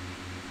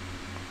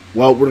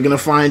 Well, we're gonna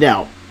find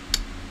out.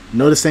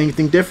 Notice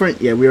anything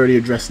different? Yeah, we already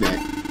addressed that.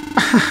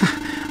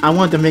 I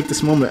wanted to make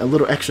this moment a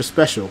little extra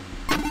special.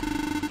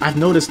 I've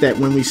noticed that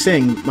when we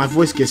sing, my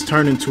voice gets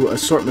turned into an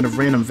assortment of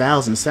random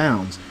vowels and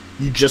sounds.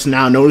 You just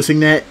now noticing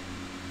that?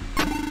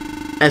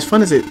 As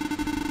fun as it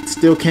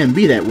still can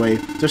be that way,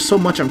 there's so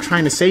much I'm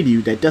trying to say to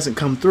you that doesn't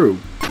come through.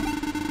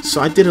 So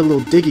I did a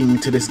little digging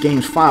into this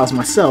game's files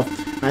myself,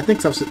 and I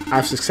think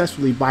I've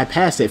successfully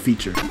bypassed that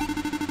feature.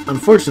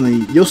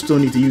 Unfortunately, you'll still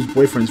need to use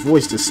Boyfriend's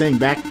voice to sing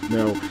back,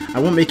 though. I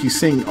won't make you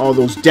sing all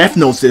those death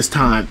notes this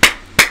time.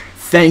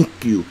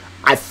 Thank you.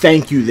 I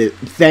thank you.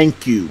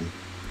 Thank you.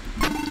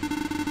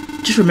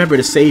 Just remember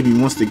to save me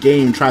once the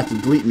game tries to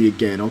delete me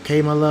again,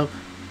 okay, my love?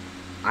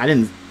 I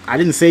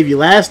didn't save you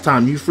last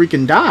time. You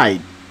freaking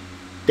died.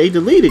 They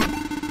deleted.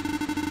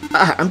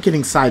 I'm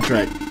getting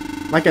sidetracked.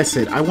 Like I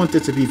said, I want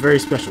this to be very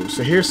special.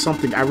 So here's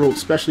something I wrote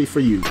specially for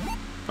you.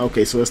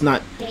 Okay, so it's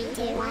not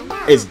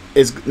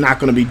not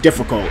going to be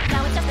difficult.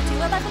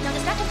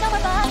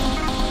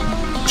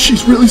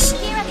 She's really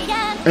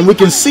and we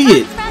can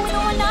see it.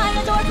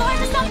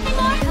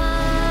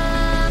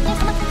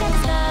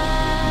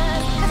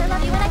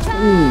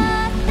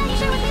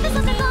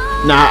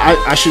 Nah,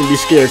 I shouldn't be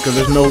scared because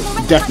there's no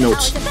death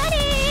notes.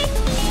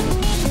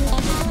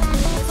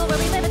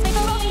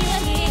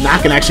 Now I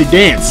can actually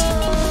dance.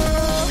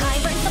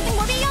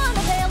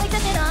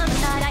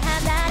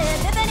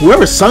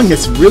 Whoever sung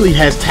this really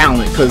has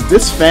talent, because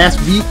this fast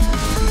beat.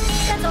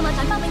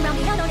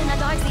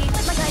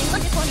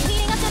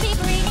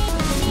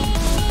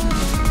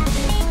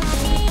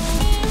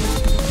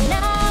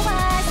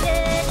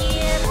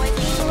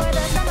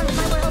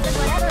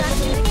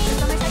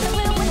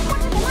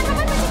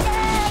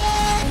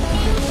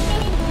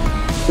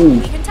 Ooh.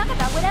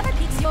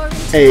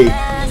 Hey.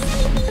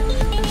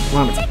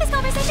 Monika.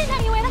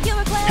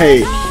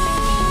 Hey.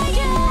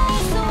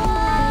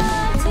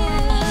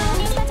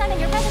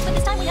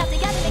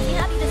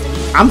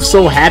 I'm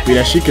so happy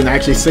that she can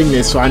actually sing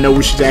this, so I know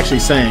what she's actually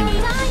saying.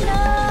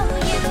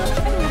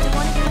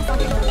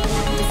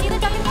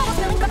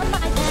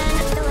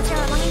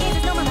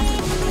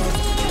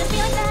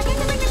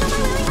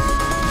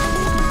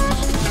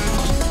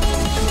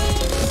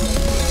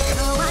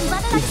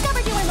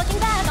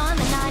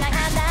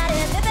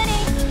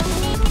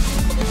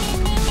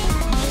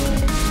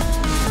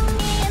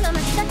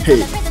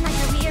 Hey.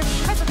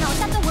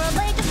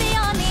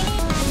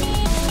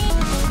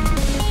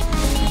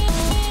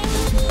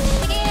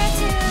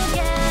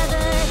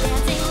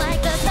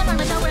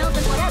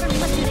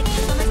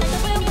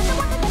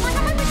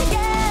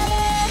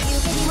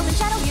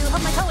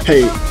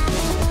 Hey.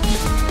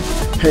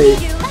 Hey.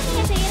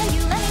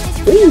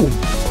 Ooh.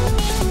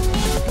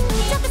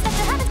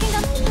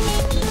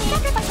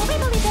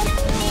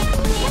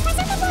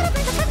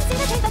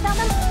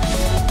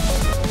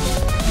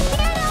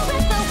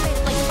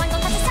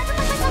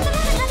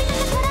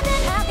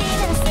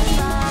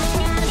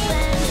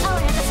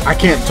 I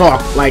can't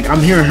talk. Like,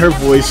 I'm hearing her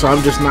voice, so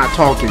I'm just not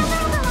talking.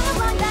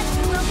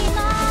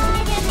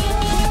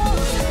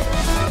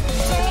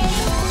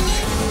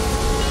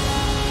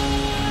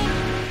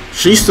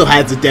 She still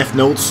has the death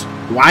notes.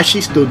 Why is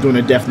she still doing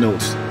the death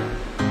notes?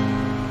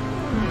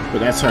 But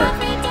that's her.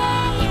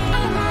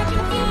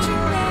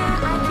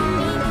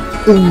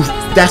 Ooh,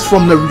 that's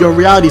from your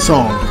reality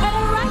song.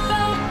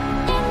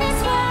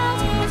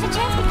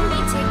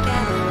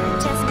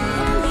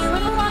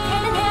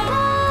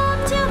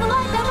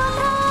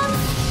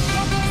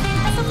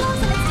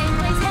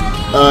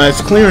 It's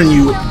clearing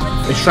you.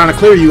 It's trying to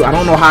clear you. I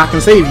don't know how I can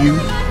save you.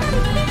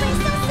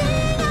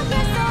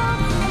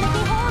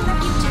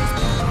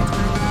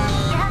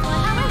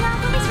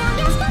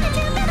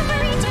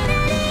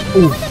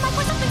 Ooh.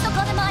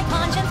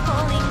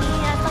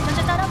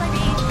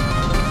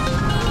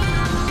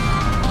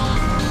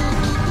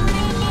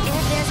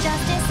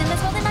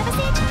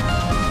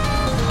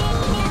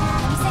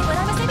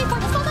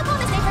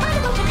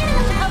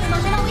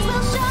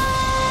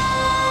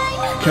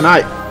 Can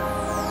I?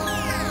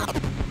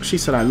 She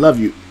said I love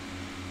you.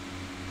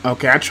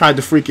 Okay, I tried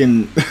to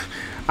freaking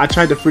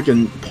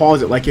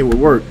pause it like it would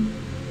work.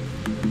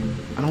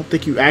 I don't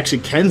think you actually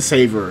can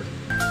save her.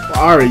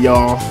 Alright,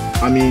 y'all.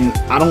 I mean,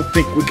 I don't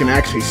think we can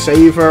actually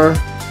save her.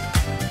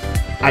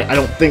 I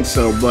don't think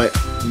so, but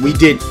we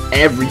did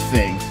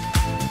everything.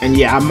 And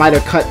yeah, I might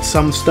have cut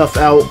some stuff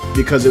out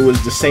because it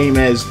was the same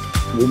as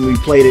when we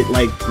played it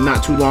like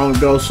not too long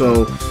ago,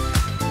 so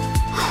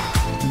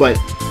but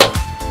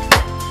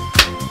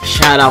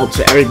shout out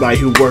to everybody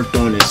who worked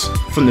on this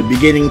from the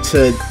beginning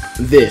to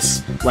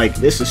this. Like,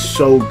 this is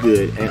so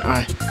good, and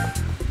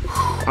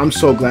I'm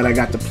so glad I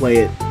got to play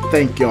it.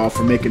 Thank y'all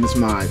for making this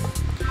mod.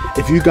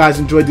 If you guys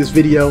enjoyed this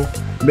video,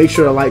 make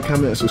sure to like,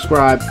 comment, and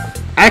subscribe.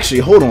 Actually,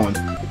 hold on.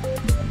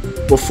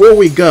 Before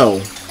we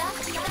go,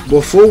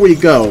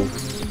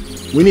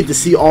 we need to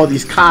see all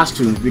these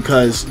costumes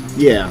because,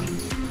 yeah,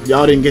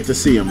 y'all didn't get to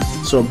see them.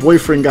 So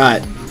boyfriend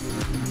got,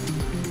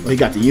 well, he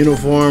got the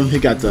uniform, he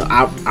got the,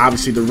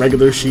 obviously the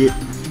regular shit,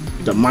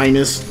 the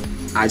minus.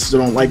 I still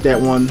don't like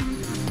that one.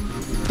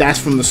 That's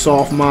from the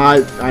soft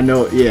mod. I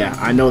know, yeah,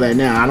 I know that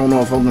now. I don't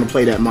know if I'm going to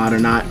play that mod or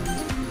not.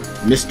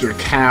 Mr.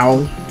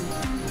 Cow.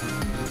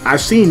 I've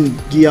seen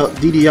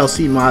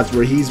DDLC mods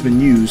where he's been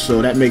used,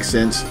 so that makes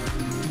sense.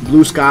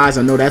 Blue Skies,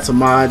 I know that's a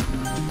mod.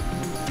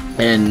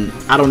 And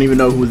I don't even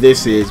know who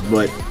this is,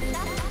 but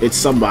it's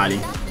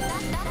somebody.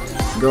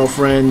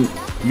 Girlfriend,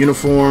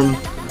 uniform,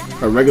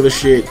 her regular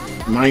shit,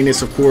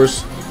 minus of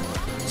course.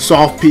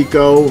 Soft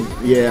Pico,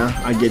 yeah,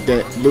 I get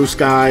that. Blue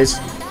Skies.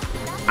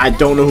 I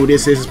don't know who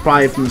this is. It's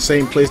probably from the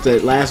same place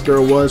that last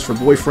girl was for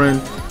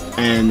boyfriend.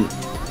 And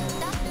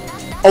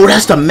oh,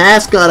 that's the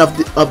mascot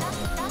of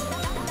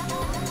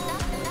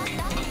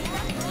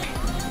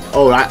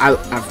oh,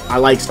 I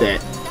likes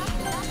that.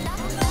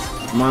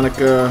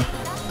 Monika,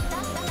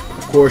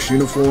 of course,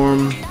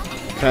 uniform,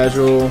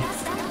 casual.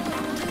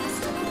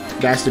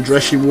 That's the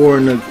dress she wore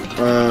in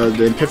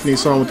the Epiphany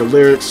song with the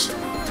lyrics.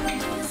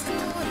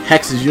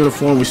 Hex's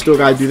uniform, we still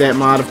gotta do that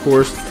mod, of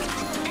course.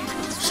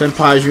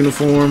 Senpai's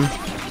uniform,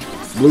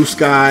 Blue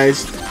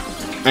Skies,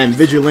 and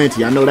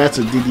Vigilante. I know that's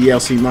a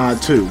DDLC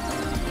mod too.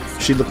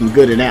 She looking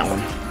good in that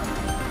one.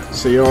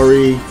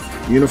 Sayori,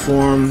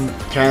 uniform,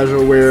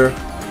 casual wear,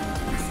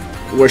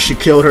 where she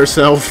killed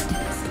herself.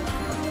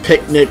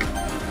 Picnic,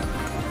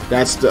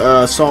 that's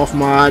the soft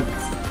mod.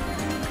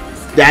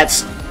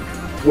 That's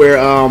where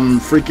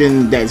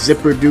freaking that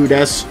zipper dude,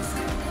 that's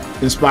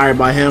inspired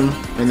by him.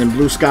 And then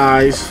Blue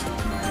Skies,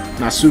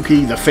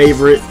 Natsuki, the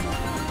favorite,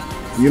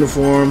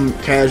 uniform,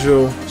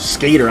 casual,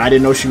 skater. I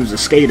didn't know she was a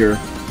skater.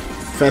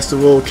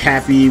 Festival,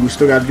 Cappy, we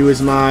still gotta do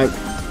his mod.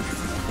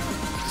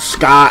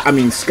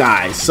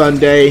 Sky,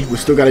 Sunday, we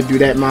still gotta do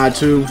that mod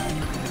too.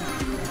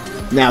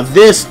 Now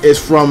this is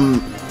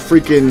from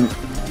freaking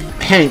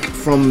Hank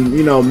from,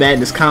 you know,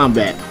 Madness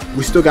Combat.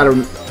 We still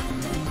gotta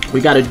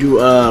we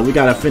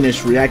gotta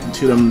finish reacting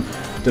to them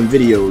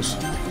videos.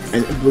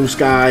 And Blue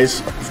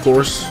Skies, of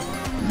course.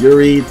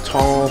 Yuri,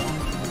 tall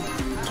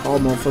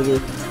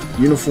motherfucker.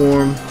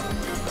 Uniform,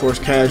 of course,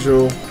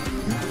 casual.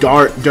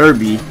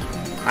 Derby,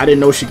 I didn't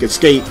know she could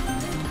skate.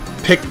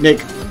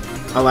 Picnic,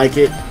 I like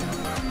it.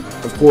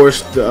 Of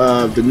course,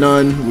 the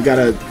nun,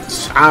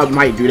 I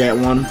might do that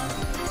one.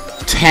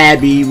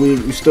 Tabby,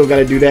 we still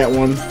gotta do that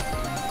one.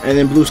 And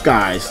then Blue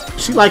Skies,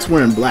 she likes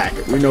wearing black,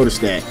 we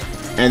noticed that.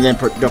 And then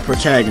the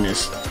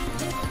protagonist,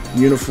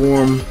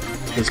 uniform,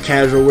 his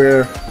casual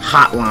wear,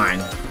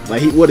 hotline.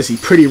 Like, what is he,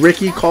 Pretty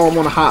Ricky? Call him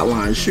on a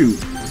hotline,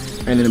 shoot.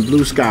 And then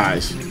Blue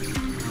Skies.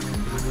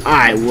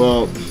 Alright,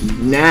 well,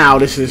 now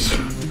this is,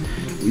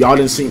 y'all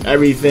didn't see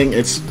everything.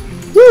 It's,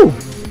 woo!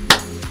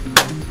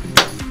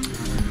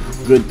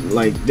 Good,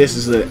 like, this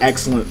is an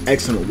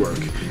excellent work.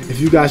 If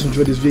you guys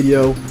enjoyed this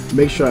video,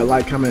 make sure to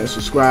like, comment, and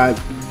subscribe.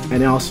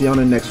 And I'll see you on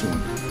the next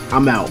one.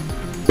 I'm out.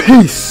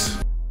 Peace!